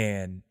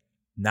 And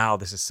now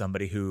this is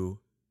somebody who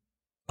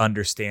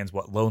understands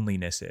what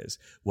loneliness is,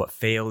 what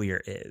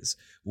failure is,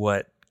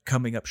 what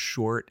coming up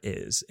short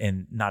is,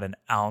 and not an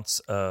ounce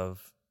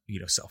of,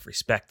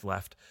 self-respect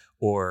left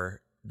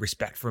or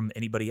respect from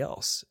anybody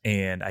else.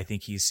 And I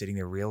think he's sitting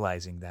there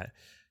realizing that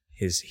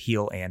his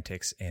heel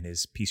antics and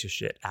his piece of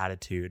shit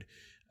attitude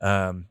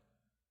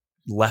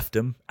left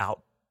him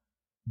out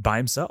by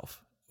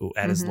himself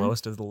at his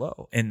lowest of the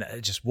low. And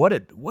just what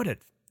a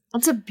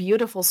it's a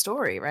beautiful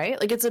story, right?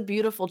 Like it's a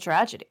beautiful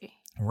tragedy.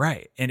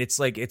 Right. And it's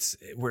like,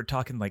 we're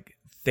talking like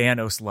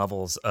Thanos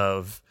levels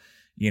of,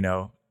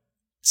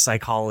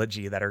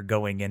 psychology that are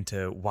going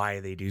into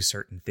why they do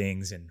certain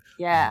things and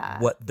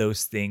what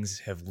those things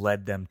have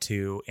led them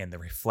to, and the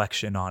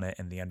reflection on it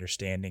and the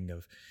understanding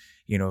of,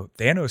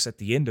 Thanos at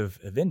the end of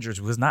Avengers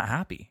was not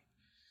happy.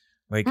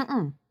 Like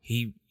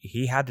he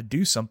had to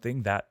do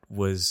something that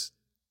was,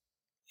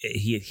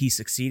 he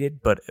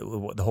succeeded, but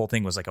the whole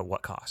thing was like, at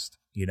what cost,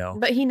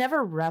 But he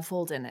never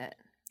reveled in it,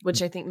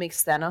 which I think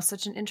makes Thanos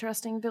such an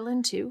interesting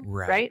villain too,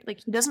 right? Like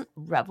he doesn't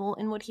revel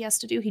in what he has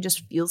to do. He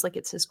just feels like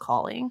it's his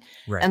calling.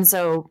 Right. And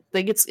so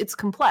like it's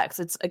complex.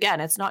 It's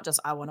not just,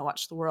 I want to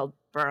watch the world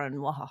burn,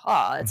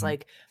 wahaha. It's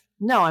like,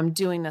 no, I'm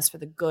doing this for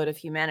the good of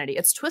humanity.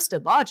 It's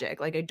twisted logic.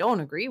 Like I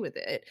don't agree with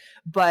it,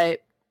 but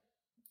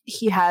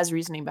he has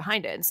reasoning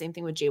behind it. And same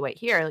thing with Jay White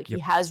here. Like he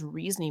has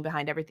reasoning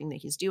behind everything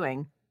that he's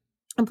doing.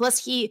 And plus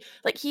he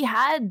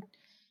had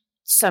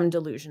some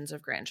delusions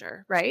of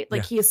grandeur, right?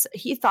 Like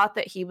he thought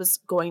that he was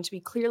going to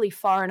be clearly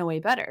far and away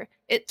better.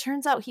 It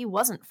turns out he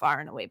wasn't far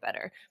and away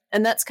better.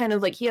 And that's kind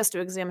of like, he has to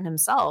examine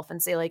himself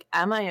and say like,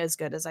 am I as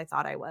good as I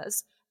thought I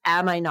was?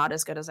 Am I not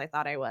as good as I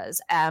thought I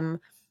was?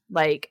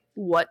 Like,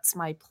 what's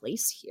my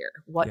place here?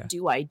 What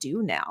do I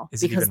do now?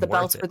 Because the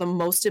belts were the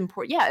most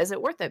important. Yeah. Is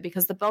it worth it?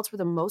 Because the belts were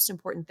the most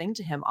important thing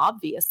to him,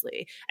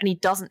 obviously. And he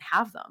doesn't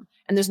have them.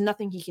 And there's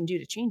nothing he can do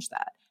to change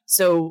that.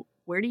 So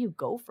where do you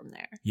go from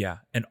there? Yeah.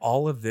 And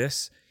all of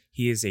this,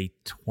 he is a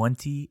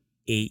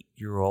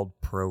 28-year-old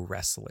pro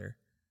wrestler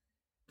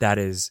that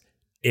is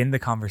in the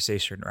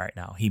conversation right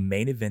now. He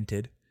main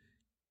evented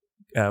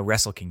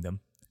Wrestle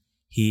Kingdom.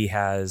 He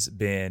has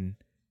been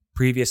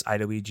previous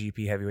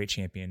IWGP heavyweight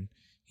champion.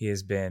 He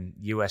has been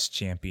US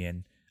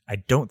champion. I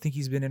don't think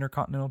he's been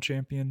Intercontinental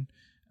champion.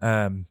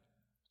 And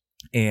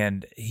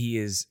he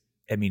is,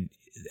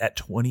 at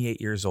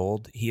 28 years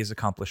old, he has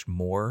accomplished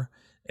more.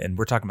 And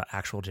we're talking about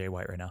actual Jay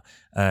White right now.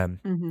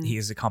 He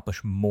has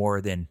accomplished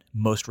more than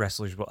most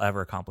wrestlers will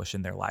ever accomplish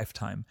in their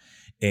lifetime.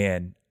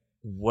 And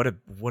what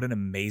an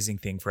amazing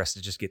thing for us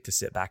to just get to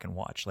sit back and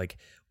watch. Like,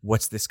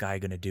 what's this guy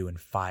going to do in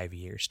 5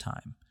 years'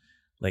 time?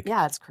 Like,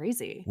 yeah, it's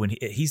crazy. When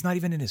he's not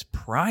even in his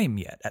prime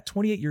yet. At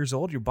 28 years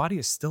old, your body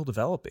is still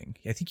developing.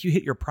 I think you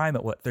hit your prime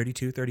at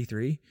 32,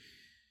 33?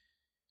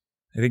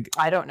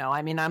 I don't know.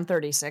 I'm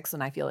 36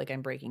 and I feel like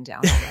I'm breaking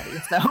down already.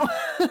 So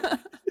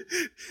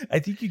I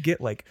think you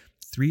get like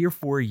 3 or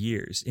 4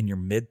 years in your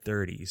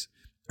mid-30s,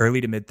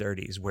 early to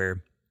mid-30s,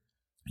 where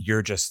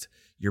your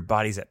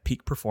body's at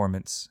peak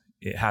performance.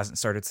 It hasn't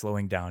started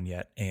slowing down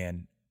yet.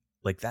 And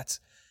like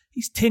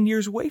he's 10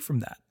 years away from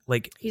that.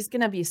 Like he's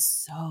going to be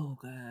so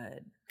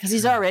good because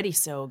he's already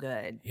so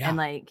good. Yeah. And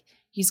like,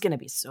 he's going to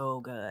be so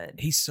good.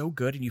 He's so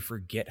good. And you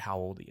forget how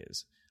old he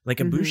is. Like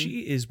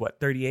Ibushi is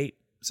 38,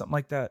 something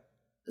like that.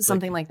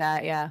 Something like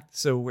that. Yeah.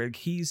 So where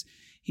he's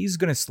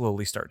going to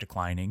slowly start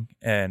declining,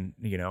 and,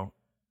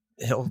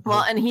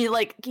 and he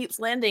like keeps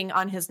landing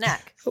on his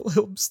neck.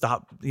 He'll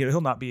stop,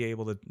 he'll not be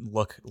able to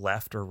look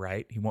left or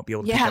right. He won't be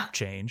able to pick up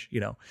change,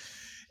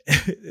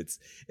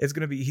 It's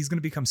going to be, he's going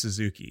to become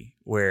Suzuki,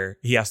 where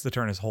he has to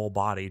turn his whole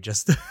body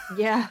just to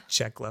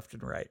check left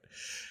and right.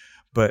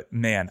 But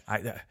man,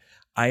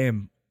 I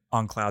am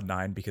on cloud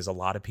 9 because a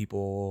lot of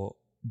people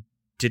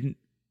didn't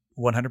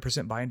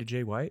 100% buy into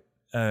Jay White.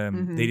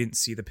 They didn't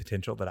see the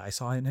potential that I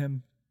saw in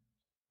him.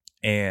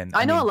 And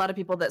I know a lot of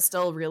people that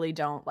still really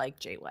don't like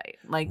Jay White.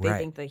 Like they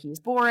think that he's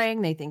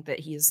boring. They think that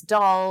he's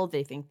dull.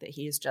 They think that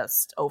he's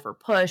just over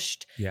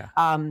pushed. Yeah.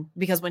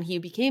 Because when he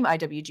became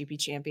IWGP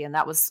champion,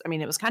 it was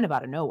kind of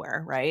out of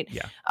nowhere, right?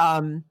 Yeah.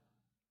 And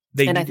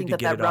I think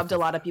that rubbed a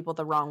lot of people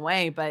the wrong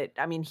way. But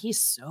he's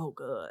so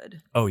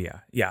good. Oh yeah,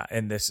 yeah.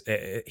 And this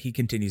he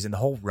continues, and the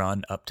whole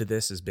run up to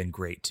this has been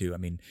great too.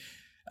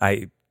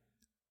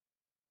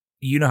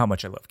 You know how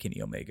much I love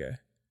Kenny Omega.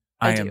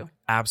 I am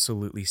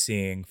absolutely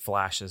seeing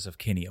flashes of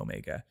Kenny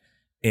Omega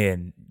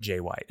in Jay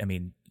White.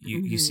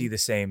 You see the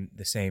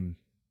same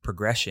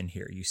progression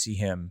here. You see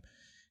him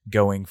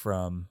going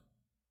from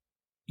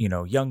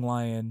young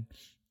lion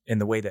in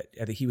the way that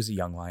I think he was a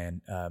young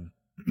lion.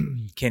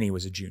 Kenny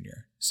was a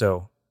junior.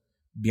 So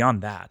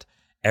beyond that,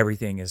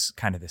 everything is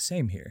kind of the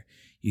same here.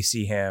 You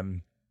see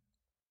him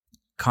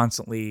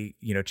constantly,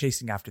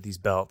 chasing after these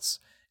belts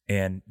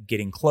and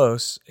getting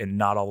close and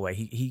not all the way.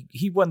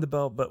 He won the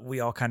belt, but we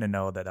all kind of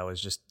know that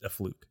was just a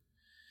fluke.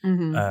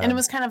 Mm-hmm. And it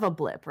was kind of a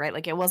blip, right?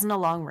 Like it wasn't a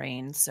long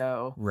reign.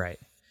 So right.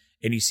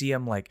 And you see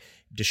him like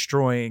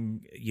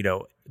destroying,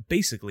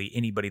 basically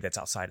anybody that's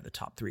outside of the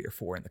top 3 or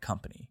 4 in the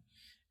company.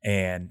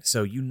 And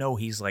so,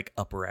 he's like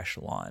upper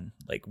echelon,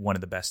 like one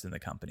of the best in the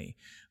company.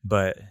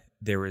 But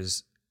there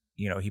was,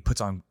 he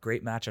puts on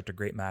great match after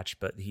great match,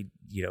 but he,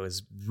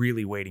 is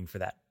really waiting for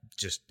that,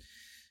 just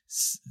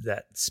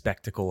that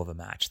spectacle of a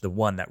match. The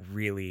one that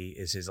really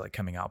is his like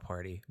coming out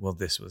party. Well,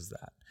 this was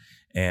that.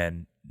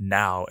 And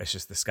now it's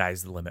just the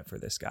sky's the limit for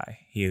this guy.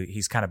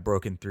 He's kind of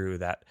broken through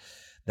that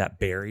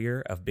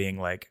barrier of being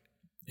like,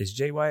 is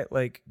Jay White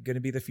like going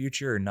to be the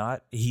future or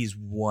not? He's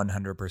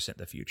 100%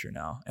 the future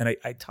now. And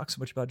I talk so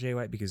much about Jay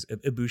White because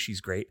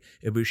Ibushi's great.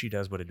 Ibushi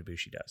does what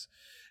Ibushi does.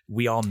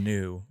 We all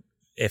knew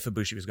if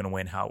Ibushi was going to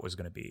win, how it was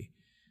going to be.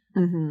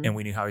 Mm-hmm. And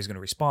we knew how he was going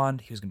to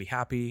respond. He was going to be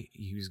happy.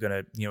 He was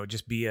going to,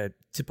 just be a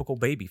typical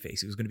baby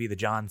face. He was going to be the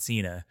John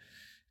Cena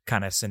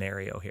kind of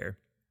scenario here.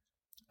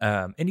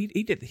 And he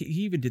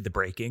even did the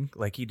breaking.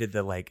 Like he did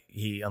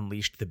he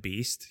unleashed the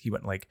beast. He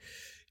went like,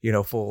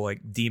 full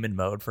like demon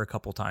mode for a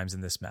couple times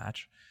in this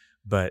match.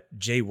 But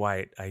Jay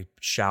White, I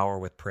shower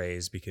with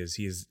praise because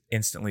he has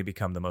instantly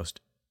become the most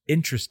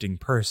interesting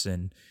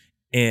person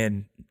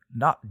in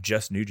not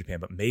just New Japan,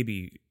 but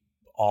maybe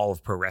all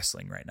of pro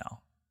wrestling right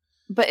now.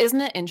 But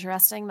isn't it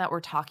interesting that we're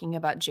talking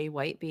about Jay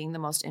White being the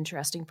most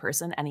interesting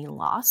person and he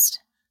lost?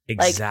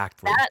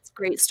 Exactly. Like, that's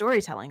great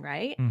storytelling,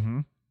 right?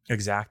 Mm-hmm.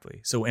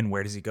 Exactly. So, and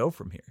where does he go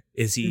from here?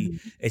 Is he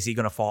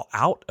going to fall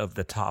out of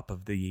the top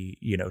of the,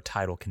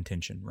 title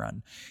contention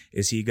run?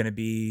 Is he going to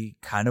be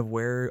kind of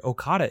where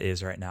Okada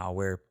is right now,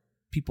 where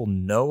people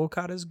know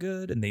Okada's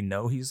good and they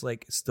know he's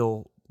like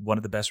still one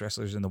of the best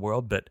wrestlers in the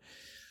world, but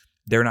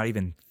they're not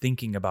even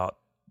thinking about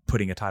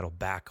putting a title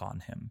back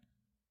on him?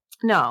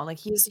 No, like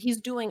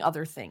he's doing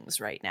other things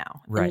right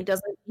now. Right. And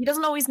he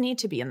doesn't always need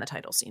to be in the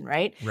title scene,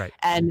 right? Right.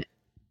 And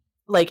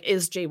like,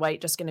 is Jay White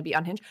just going to be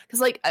unhinged?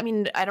 Because like, I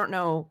mean, I don't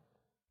know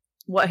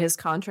what his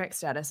contract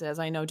status is.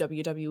 I know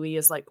WWE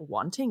is like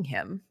wanting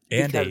him.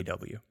 And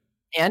AEW.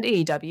 And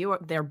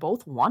AEW, they're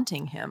both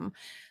wanting him.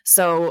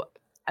 So,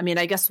 I mean,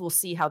 I guess we'll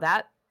see how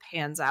that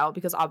pans out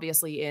because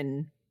obviously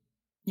in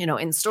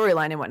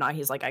storyline and whatnot,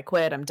 he's like, I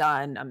quit, I'm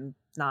done, I'm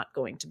not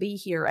going to be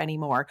here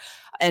anymore.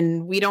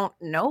 And we don't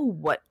know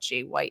what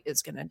Jay White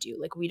is going to do.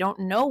 Like, we don't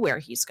know where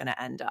he's going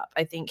to end up.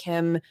 I think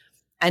him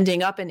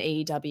ending up in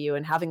AEW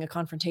and having a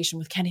confrontation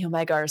with Kenny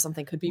Omega or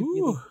something could be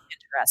really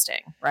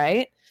interesting,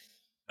 right?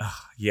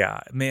 Yeah,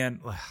 man.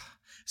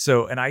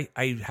 So, and I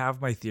have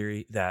my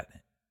theory that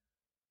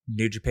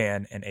New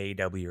Japan and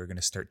AEW are going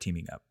to start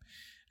teaming up.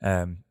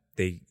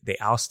 They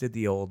ousted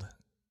the old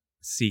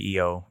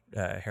CEO,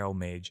 Harold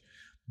Mage,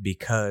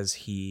 because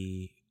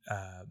he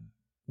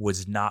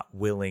was not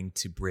willing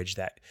to bridge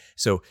that.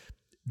 So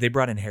they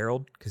brought in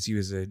Harold because he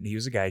was a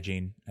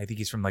gaijin. I think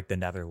he's from like the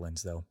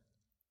Netherlands though.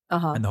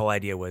 Uh-huh. And the whole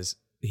idea was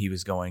he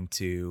was going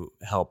to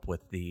help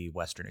with the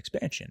Western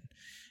expansion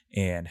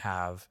and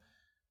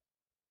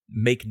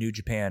make New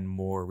Japan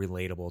more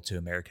relatable to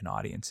American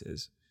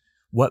audiences.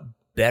 What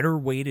better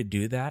way to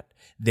do that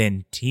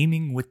than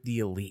teaming with the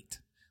Elite?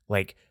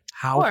 Like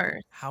how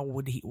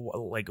would he,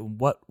 like,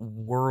 what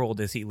world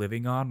is he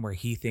living on where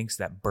he thinks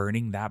that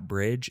burning that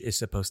bridge is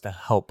supposed to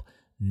help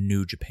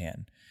New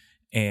Japan?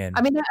 And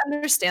I mean, I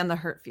understand the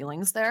hurt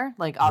feelings there.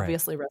 Like,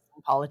 obviously,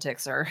 wrestling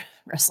politics are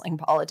wrestling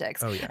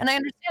politics. Oh, yeah. And I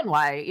understand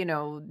why,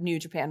 New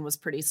Japan was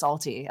pretty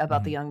salty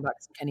about the Young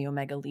Bucks and Kenny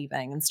Omega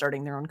leaving and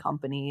starting their own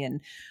company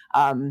and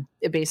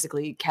it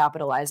basically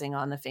capitalizing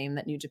on the fame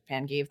that New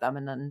Japan gave them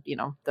and then,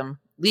 them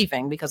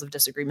leaving because of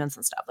disagreements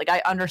and stuff. Like,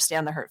 I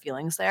understand the hurt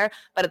feelings there,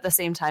 but at the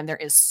same time, there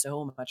is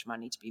so much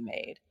money to be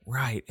made.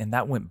 Right. And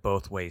that went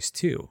both ways,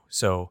 too.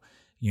 So,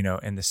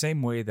 in the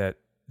same way that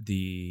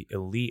the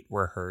Elite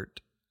were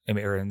hurt,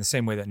 or in the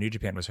same way that New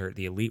Japan was hurt,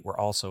 the Elite were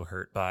also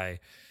hurt by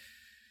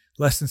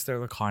less than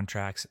stellar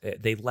contracts.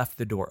 They left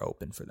the door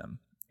open for them.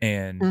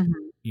 And,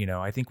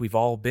 I think we've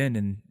all been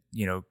in,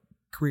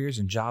 careers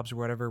and jobs or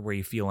whatever where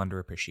you feel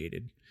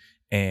underappreciated.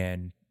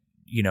 And,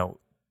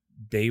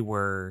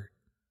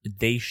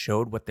 they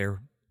showed what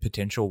their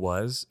potential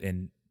was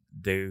in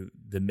the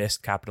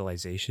missed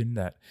capitalization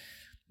that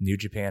New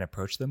Japan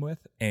approached them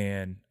with.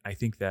 And I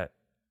think that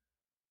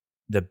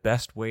the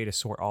best way to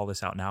sort all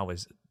this out now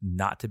is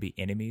not to be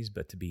enemies,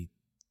 but to be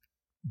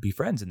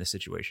friends in this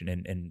situation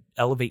and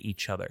elevate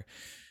each other.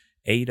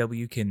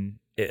 AEW can,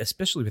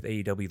 especially with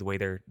AEW, the way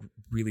they're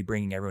really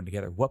bringing everyone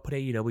together. What put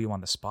AEW on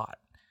the spot?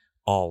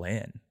 All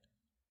In.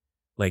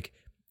 Like,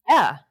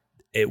 yeah,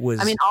 it was.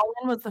 I mean, All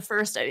In was the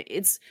first.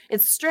 It's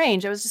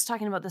strange. I was just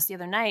talking about this the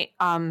other night.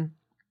 All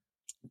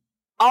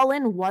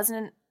In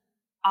wasn't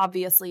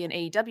obviously an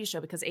AEW show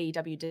because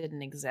AEW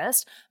didn't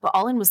exist, but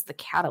All In was the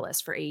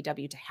catalyst for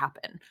AEW to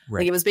happen.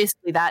 Right. Like it was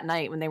basically that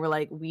night when they were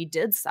like, we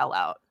did sell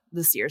out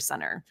the Sears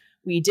Center.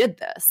 We did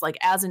this like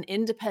as an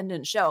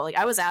independent show. Like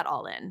I was at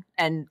All In,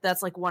 and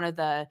that's like one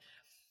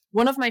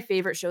of my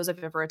favorite shows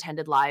I've ever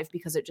attended live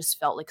because it just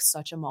felt like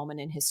such a moment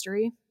in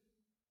history.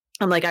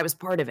 And like I was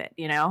part of it,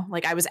 you know,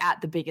 like I was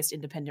at the biggest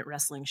independent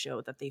wrestling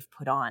show that they've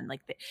put on. Like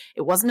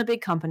it wasn't a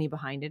big company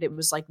behind it. It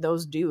was like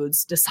those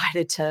dudes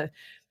decided to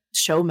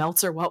show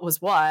Meltzer what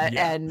was what.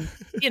 Yeah. And,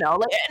 you know,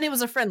 like, and it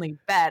was a friendly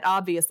bet,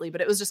 obviously,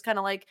 but it was just kind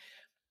of like,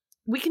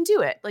 we can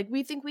do it. Like,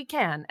 we think we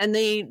can. And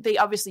they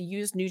obviously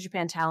used New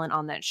Japan talent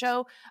on that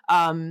show.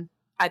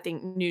 I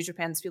think New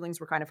Japan's feelings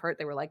were kind of hurt.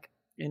 They were like,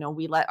 you know,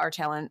 we let our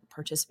talent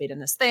participate in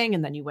this thing,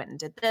 and then you went and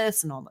did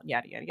this and all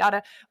yada, yada,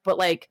 yada. But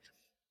like,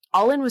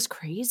 All In was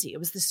crazy. It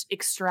was this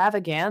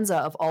extravaganza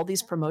of all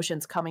these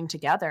promotions coming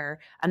together.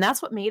 And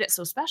that's what made it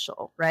so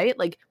special, right?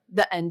 Like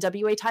the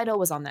NWA title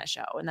was on that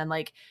show. And then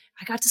like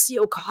I got to see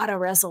Okada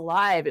wrestle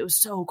live. It was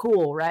so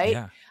cool, right?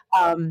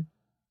 Yeah.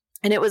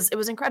 And it was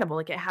incredible.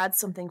 Like it had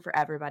something for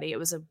everybody. It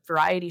was a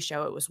variety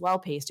show. It was well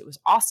paced. It was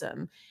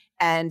awesome.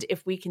 And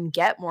if we can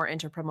get more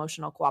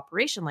interpromotional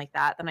cooperation like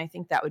that, then I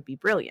think that would be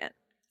brilliant.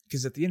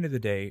 Because at the end of the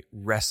day,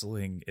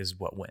 wrestling is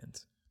what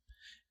wins.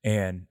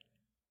 And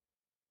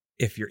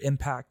if you're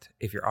Impact,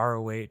 if you're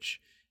ROH,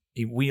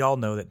 we all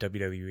know that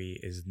WWE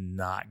is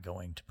not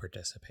going to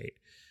participate.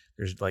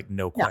 There's like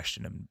no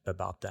question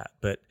about that.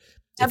 But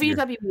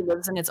WWE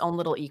lives in its own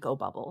little eco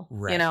bubble,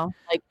 right. You know,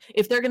 like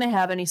if they're going to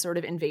have any sort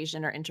of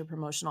invasion or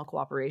interpromotional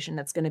cooperation,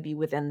 that's going to be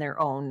within their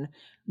own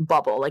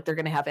bubble. Like they're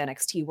going to have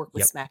NXT work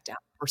with SmackDown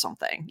or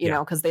something, you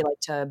know, because they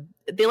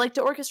like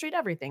to orchestrate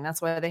everything.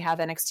 That's why they have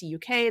NXT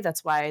UK.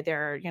 That's why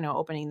they're, you know,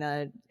 opening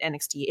the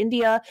NXT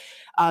India.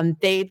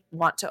 They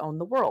want to own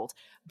the world.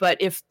 But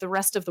if the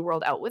rest of the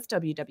world out with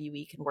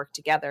WWE can work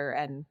together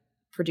and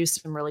produce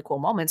some really cool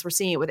moments, we're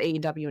seeing it with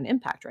AEW and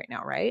Impact right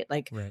now, right?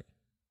 Like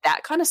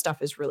that kind of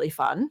stuff is really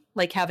fun.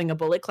 Like having a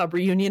Bullet Club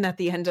reunion at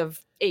the end of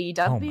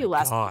AEW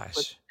last week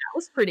that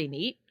was pretty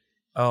neat.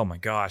 Oh my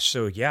gosh.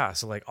 So yeah,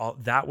 so like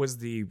that was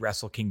the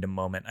Wrestle Kingdom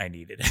moment I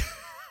needed.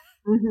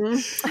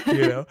 Mm-hmm.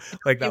 You know,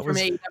 like that was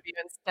AEW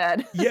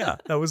instead. Yeah,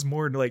 that was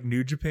more like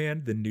New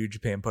Japan than New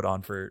Japan put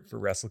on for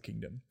Wrestle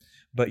Kingdom.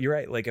 But you're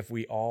right. Like if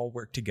we all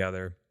work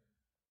together,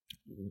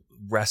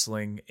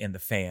 wrestling and the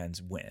fans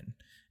win,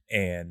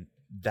 and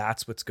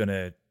that's what's going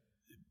to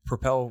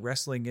propel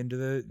wrestling into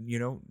the, you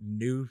know,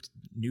 new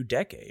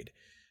decade,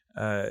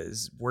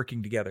 is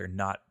working together,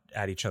 not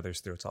at each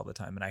other's throats all the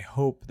time. And I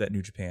hope that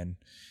New Japan,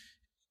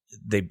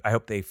 I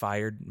hope they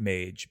fired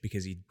Mage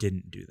because he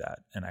didn't do that.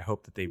 And I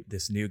hope that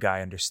this new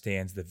guy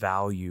understands the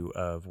value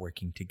of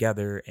working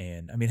together.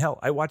 And I mean, hell,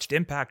 I watched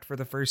Impact for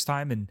the first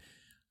time in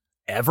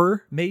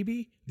ever,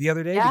 maybe the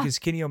other day, because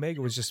Kenny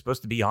Omega was just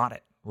supposed to be on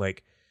it.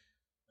 Like,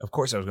 of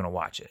course I was going to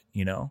watch it,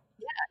 you know?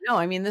 No,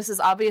 I mean, this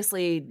has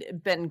obviously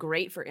been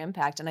great for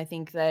Impact. And I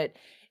think that,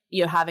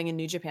 you know, having a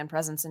New Japan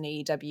presence in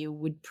AEW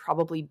would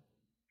probably,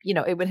 you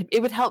know, it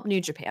would help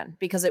New Japan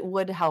because it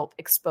would help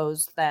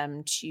expose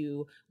them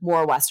to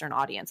more Western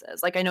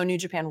audiences. Like I know New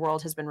Japan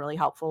World has been really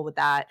helpful with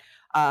that.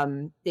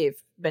 They've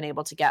been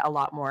able to get a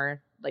lot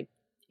more like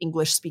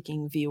English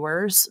speaking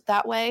viewers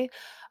that way.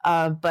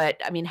 But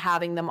I mean,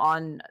 having them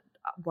on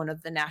one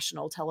of the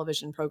national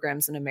television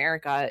programs in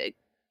America, it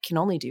can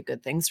only do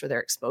good things for their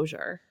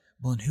exposure.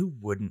 Well, and who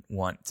wouldn't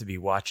want to be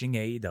watching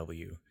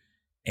AEW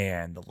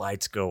and the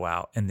lights go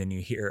out and then you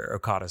hear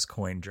Okada's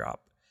coin drop?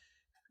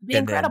 It'd be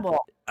incredible.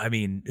 I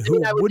mean, who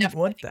wouldn't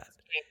want that?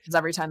 Because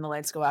every time the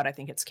lights go out, I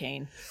think it's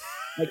Kane.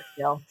 Like,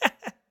 still.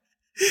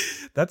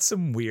 That's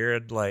some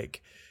weird,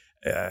 like,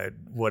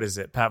 what is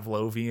it?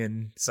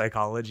 Pavlovian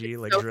psychology,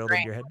 it's like so drilled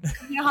strange. In your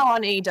head. You know how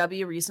on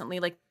AEW recently,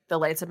 like, the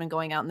lights have been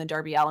going out and then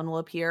Darby Allin will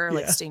appear,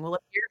 like Sting will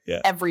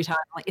appear every time.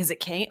 Like, is it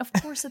Kane? Of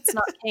course it's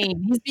not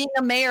Kane. He's being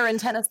a mayor in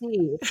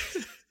Tennessee.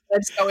 I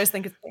just always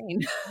think it's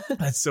Kane.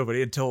 That's so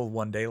funny until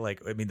one day,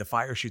 like, I mean, the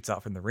fire shoots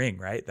out from the ring,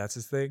 right? That's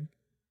his thing.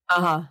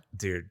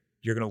 Dude,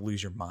 you're going to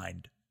lose your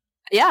mind.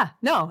 Yeah,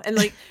 no. And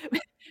like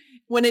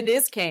when it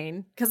is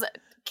Kane, because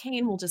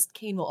Kane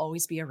will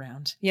always be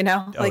around, you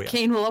know?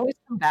 Kane will always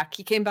come back.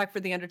 He came back for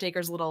the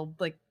Undertaker's little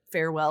like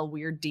farewell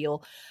weird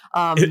deal.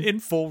 In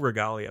full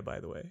regalia,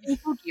 by the way. In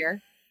full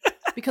gear.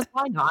 Because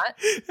why not?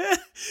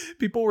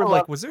 People were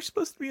like, was there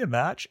supposed to be a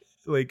match?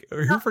 Like,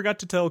 or who forgot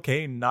to tell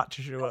Kane not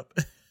to show up?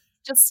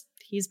 Just,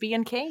 he's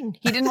being Kane.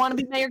 He didn't want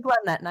to be Mayor Glenn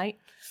that night.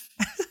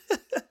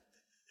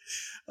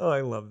 Oh,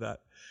 I love that.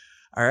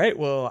 All right.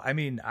 Well, I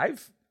mean, I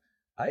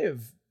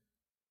have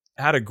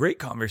had a great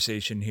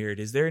conversation here.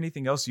 Is there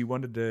anything else you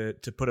wanted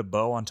to put a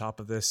bow on top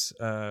of this,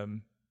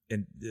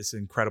 in this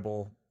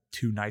incredible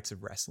 2 nights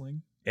of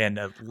wrestling? And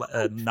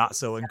a not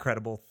so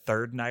incredible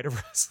third night of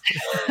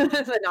wrestling.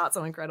 The not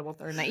so incredible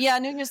third night. Yeah,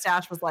 New Year's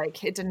Dash was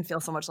like, it didn't feel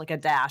so much like a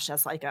dash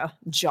as like a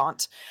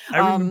jaunt. I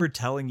remember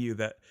telling you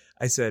that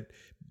I said,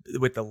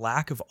 with the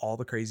lack of all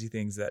the crazy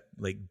things that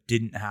like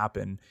didn't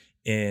happen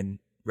in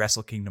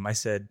Wrestle Kingdom, I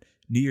said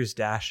New Year's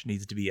Dash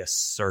needs to be a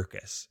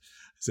circus.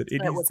 Is it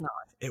It Indies? was not.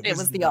 It It was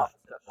was the not.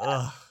 opposite of that.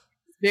 Ugh.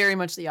 Very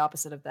much the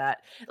opposite of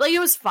that. Like, it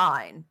was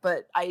fine,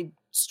 but I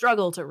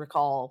struggle to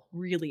recall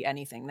really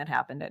anything that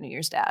happened at New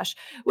Year's Dash,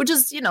 which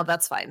is,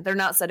 that's fine. They're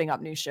not setting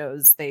up new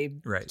shows. They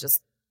Right.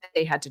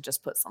 they had to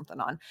just put something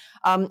on.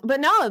 But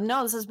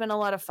no, this has been a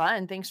lot of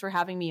fun. Thanks for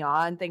having me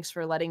on. Thanks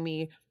for letting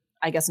me,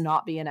 I guess,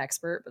 not be an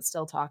expert, but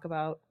still talk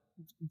about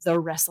the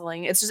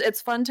wrestling.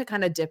 It's fun to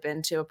kind of dip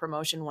into a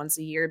promotion once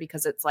a year,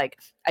 because it's like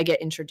I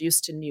get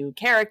introduced to new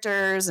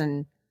characters,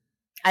 and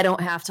I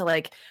don't have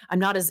to I'm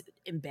not as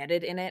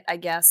embedded in it, I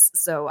guess.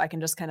 So I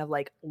can just kind of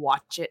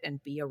watch it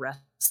and be a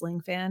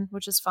wrestling fan,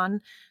 which is fun.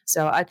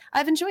 So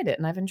I've enjoyed it,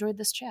 and I've enjoyed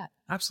this chat.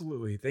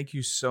 Absolutely. Thank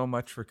you so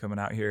much for coming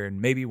out here.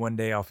 And maybe one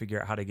day I'll figure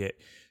out how to get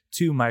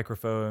 2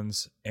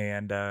 microphones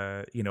and,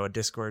 a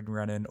Discord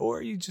running,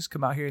 or you just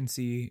come out here and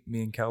see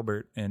me and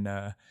Calbert, and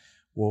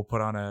we'll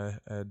put on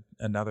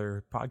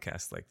another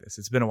podcast like this.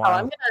 It's been a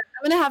while.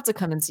 I'm gonna have to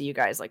come and see you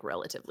guys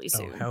relatively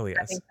soon. Oh, hell yes.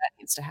 I think that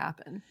needs to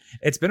happen.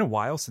 It's been a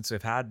while since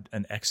we've had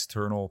an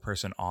external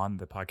person on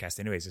the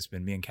podcast. Anyways, it's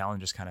been me and Callan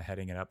just kind of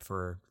heading it up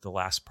for the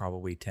last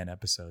probably 10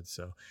 episodes.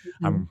 So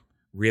I'm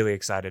really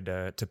excited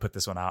to put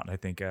this one out. And I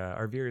think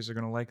our viewers are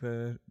going to like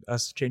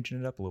us changing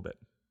it up a little bit.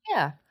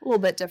 Yeah, a little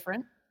bit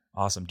different.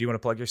 Awesome. Do you want to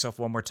plug yourself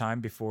one more time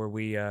before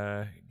we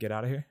get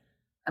out of here?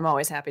 I'm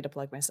always happy to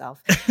plug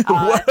myself.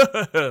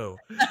 Whoa!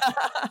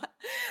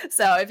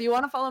 So if you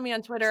want to follow me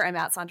on Twitter, I'm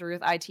at Sandra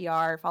Ruth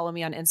ITR. Follow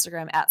me on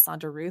Instagram at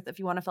Sandra Ruth. If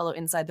you want to follow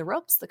Inside the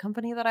Ropes, the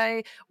company that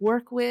I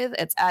work with,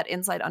 it's at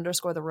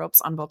inside_the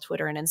ropes on both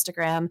Twitter and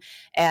Instagram.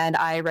 And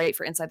I write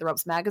for Inside the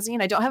Ropes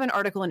magazine. I don't have an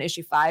article in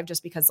issue 5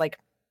 just because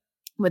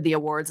with the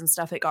awards and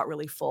stuff, it got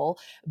really full.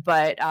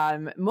 But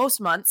most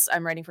months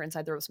I'm writing for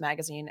Inside the Ropes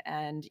magazine,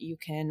 and you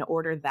can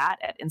order that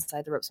at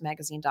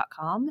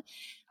insidetheropesmagazine.com.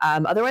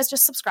 Otherwise,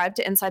 just subscribe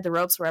to Inside the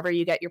Ropes wherever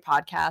you get your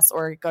podcasts,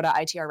 or go to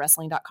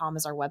itrwrestling.com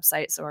as our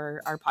website. So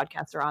our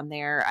podcasts are on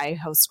there. I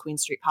host Queen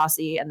Street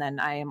Posse, and then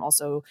I am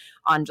also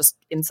on just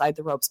Inside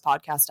the Ropes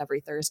podcast every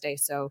Thursday.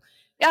 So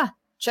yeah,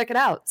 check it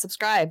out.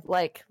 Subscribe,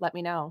 let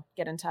me know,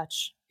 get in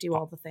touch, do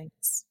all the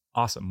things.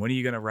 Awesome. When are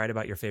you going to write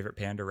about your favorite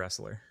panda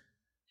wrestler?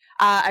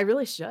 I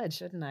really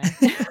shouldn't I?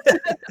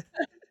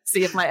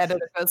 See if my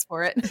editor goes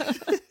for it.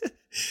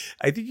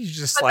 I think you should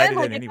just slide it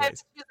in anyways. If I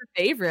choose a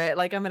favorite,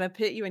 I'm going to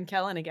pit you and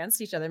Kellen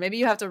against each other. Maybe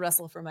you have to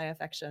wrestle for my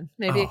affection.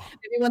 Maybe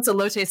once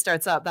Elote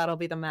starts up, that'll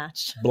be the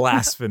match.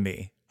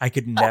 Blasphemy! I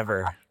could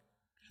never.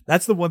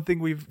 That's the one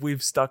thing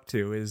we've stuck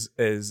to is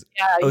you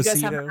Osido.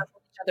 guys have to wrestle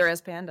each other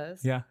as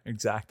pandas. Yeah,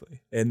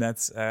 exactly, and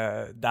that's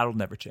that'll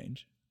never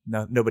change.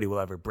 No, nobody will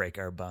ever break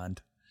our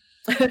bond.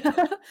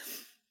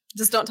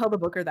 Just don't tell the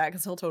booker that,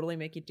 because he'll totally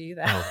make you do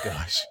that. Oh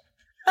gosh.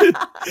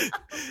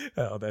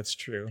 Oh, that's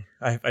true.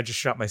 I just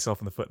shot myself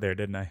in the foot there,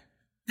 didn't I?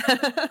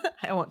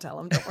 I won't tell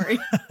him. Don't worry.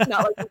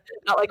 Not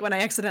like when I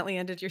accidentally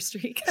ended your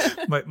streak.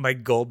 my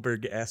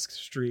Goldberg-esque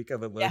streak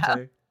of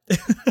Elote. Yeah.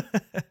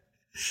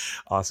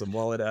 Awesome.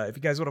 Well, if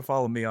you guys want to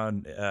follow me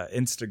on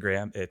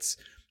Instagram, it's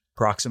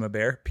Proxima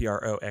Bear,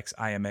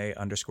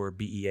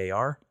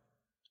 PROXIMA_BEAR.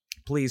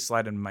 Please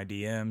slide into my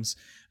DMs.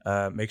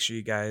 Make sure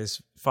you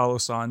guys follow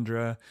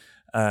Sandra.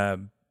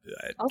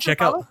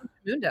 Check out Lucha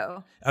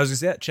Mundo. I was gonna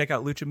say check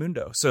out Lucha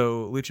Mundo.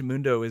 So Lucha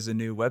Mundo is a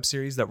new web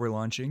series that we're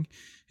launching.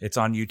 It's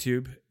on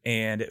YouTube,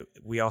 and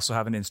we also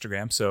have an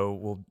Instagram. So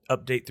we'll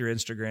update through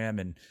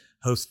Instagram and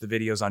host the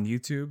videos on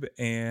YouTube,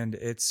 and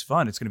it's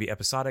fun. It's going to be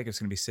episodic. It's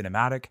going to be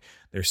cinematic.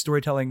 There's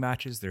storytelling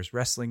matches. There's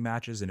wrestling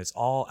matches, and it's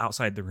all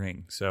outside the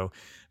ring. So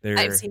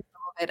I've seen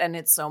some of it, and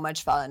it's so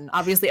much fun.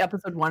 Obviously,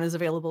 episode 1 is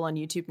available on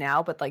YouTube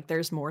now, but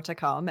there's more to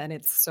come, and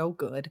it's so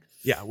good.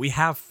 Yeah, we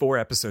have 4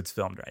 episodes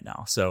filmed right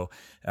now. So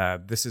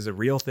this is a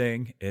real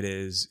thing. It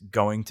is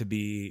going to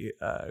be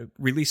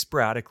released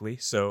sporadically,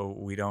 so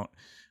we don't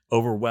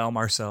overwhelm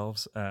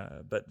ourselves.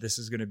 But this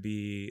is going to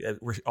be,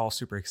 we're all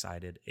super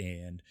excited,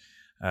 and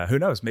who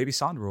knows, maybe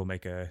Sandra will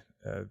make a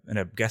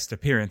guest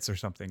appearance or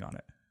something on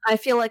it. I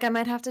feel like I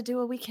might have to do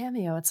a wee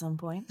cameo at some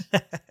point.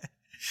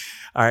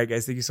 All right,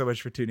 guys, thank you so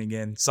much for tuning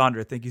in.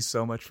 Sandra, thank you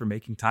so much for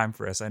making time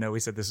for us. I know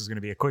we said this was going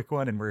to be a quick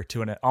one, and we're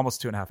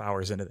almost 2.5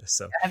 hours into this.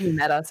 So have you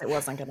met us? It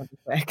wasn't going to be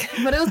quick,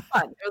 but it was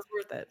fun. It was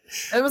worth it.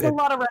 It was a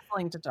lot of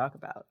wrestling to talk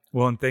about.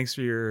 Well, and thanks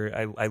for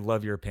I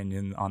love your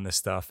opinion on this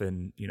stuff,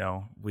 and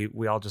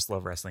we all just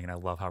love wrestling, and I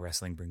love how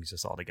wrestling brings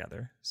us all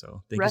together.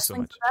 So thank you so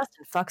much. Best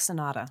and fuck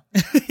Sonata.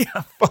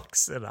 Yeah, fuck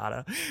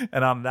Sonata.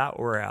 And on that,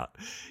 we're out.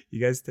 You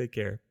guys take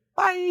care.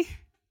 Bye.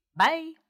 Bye.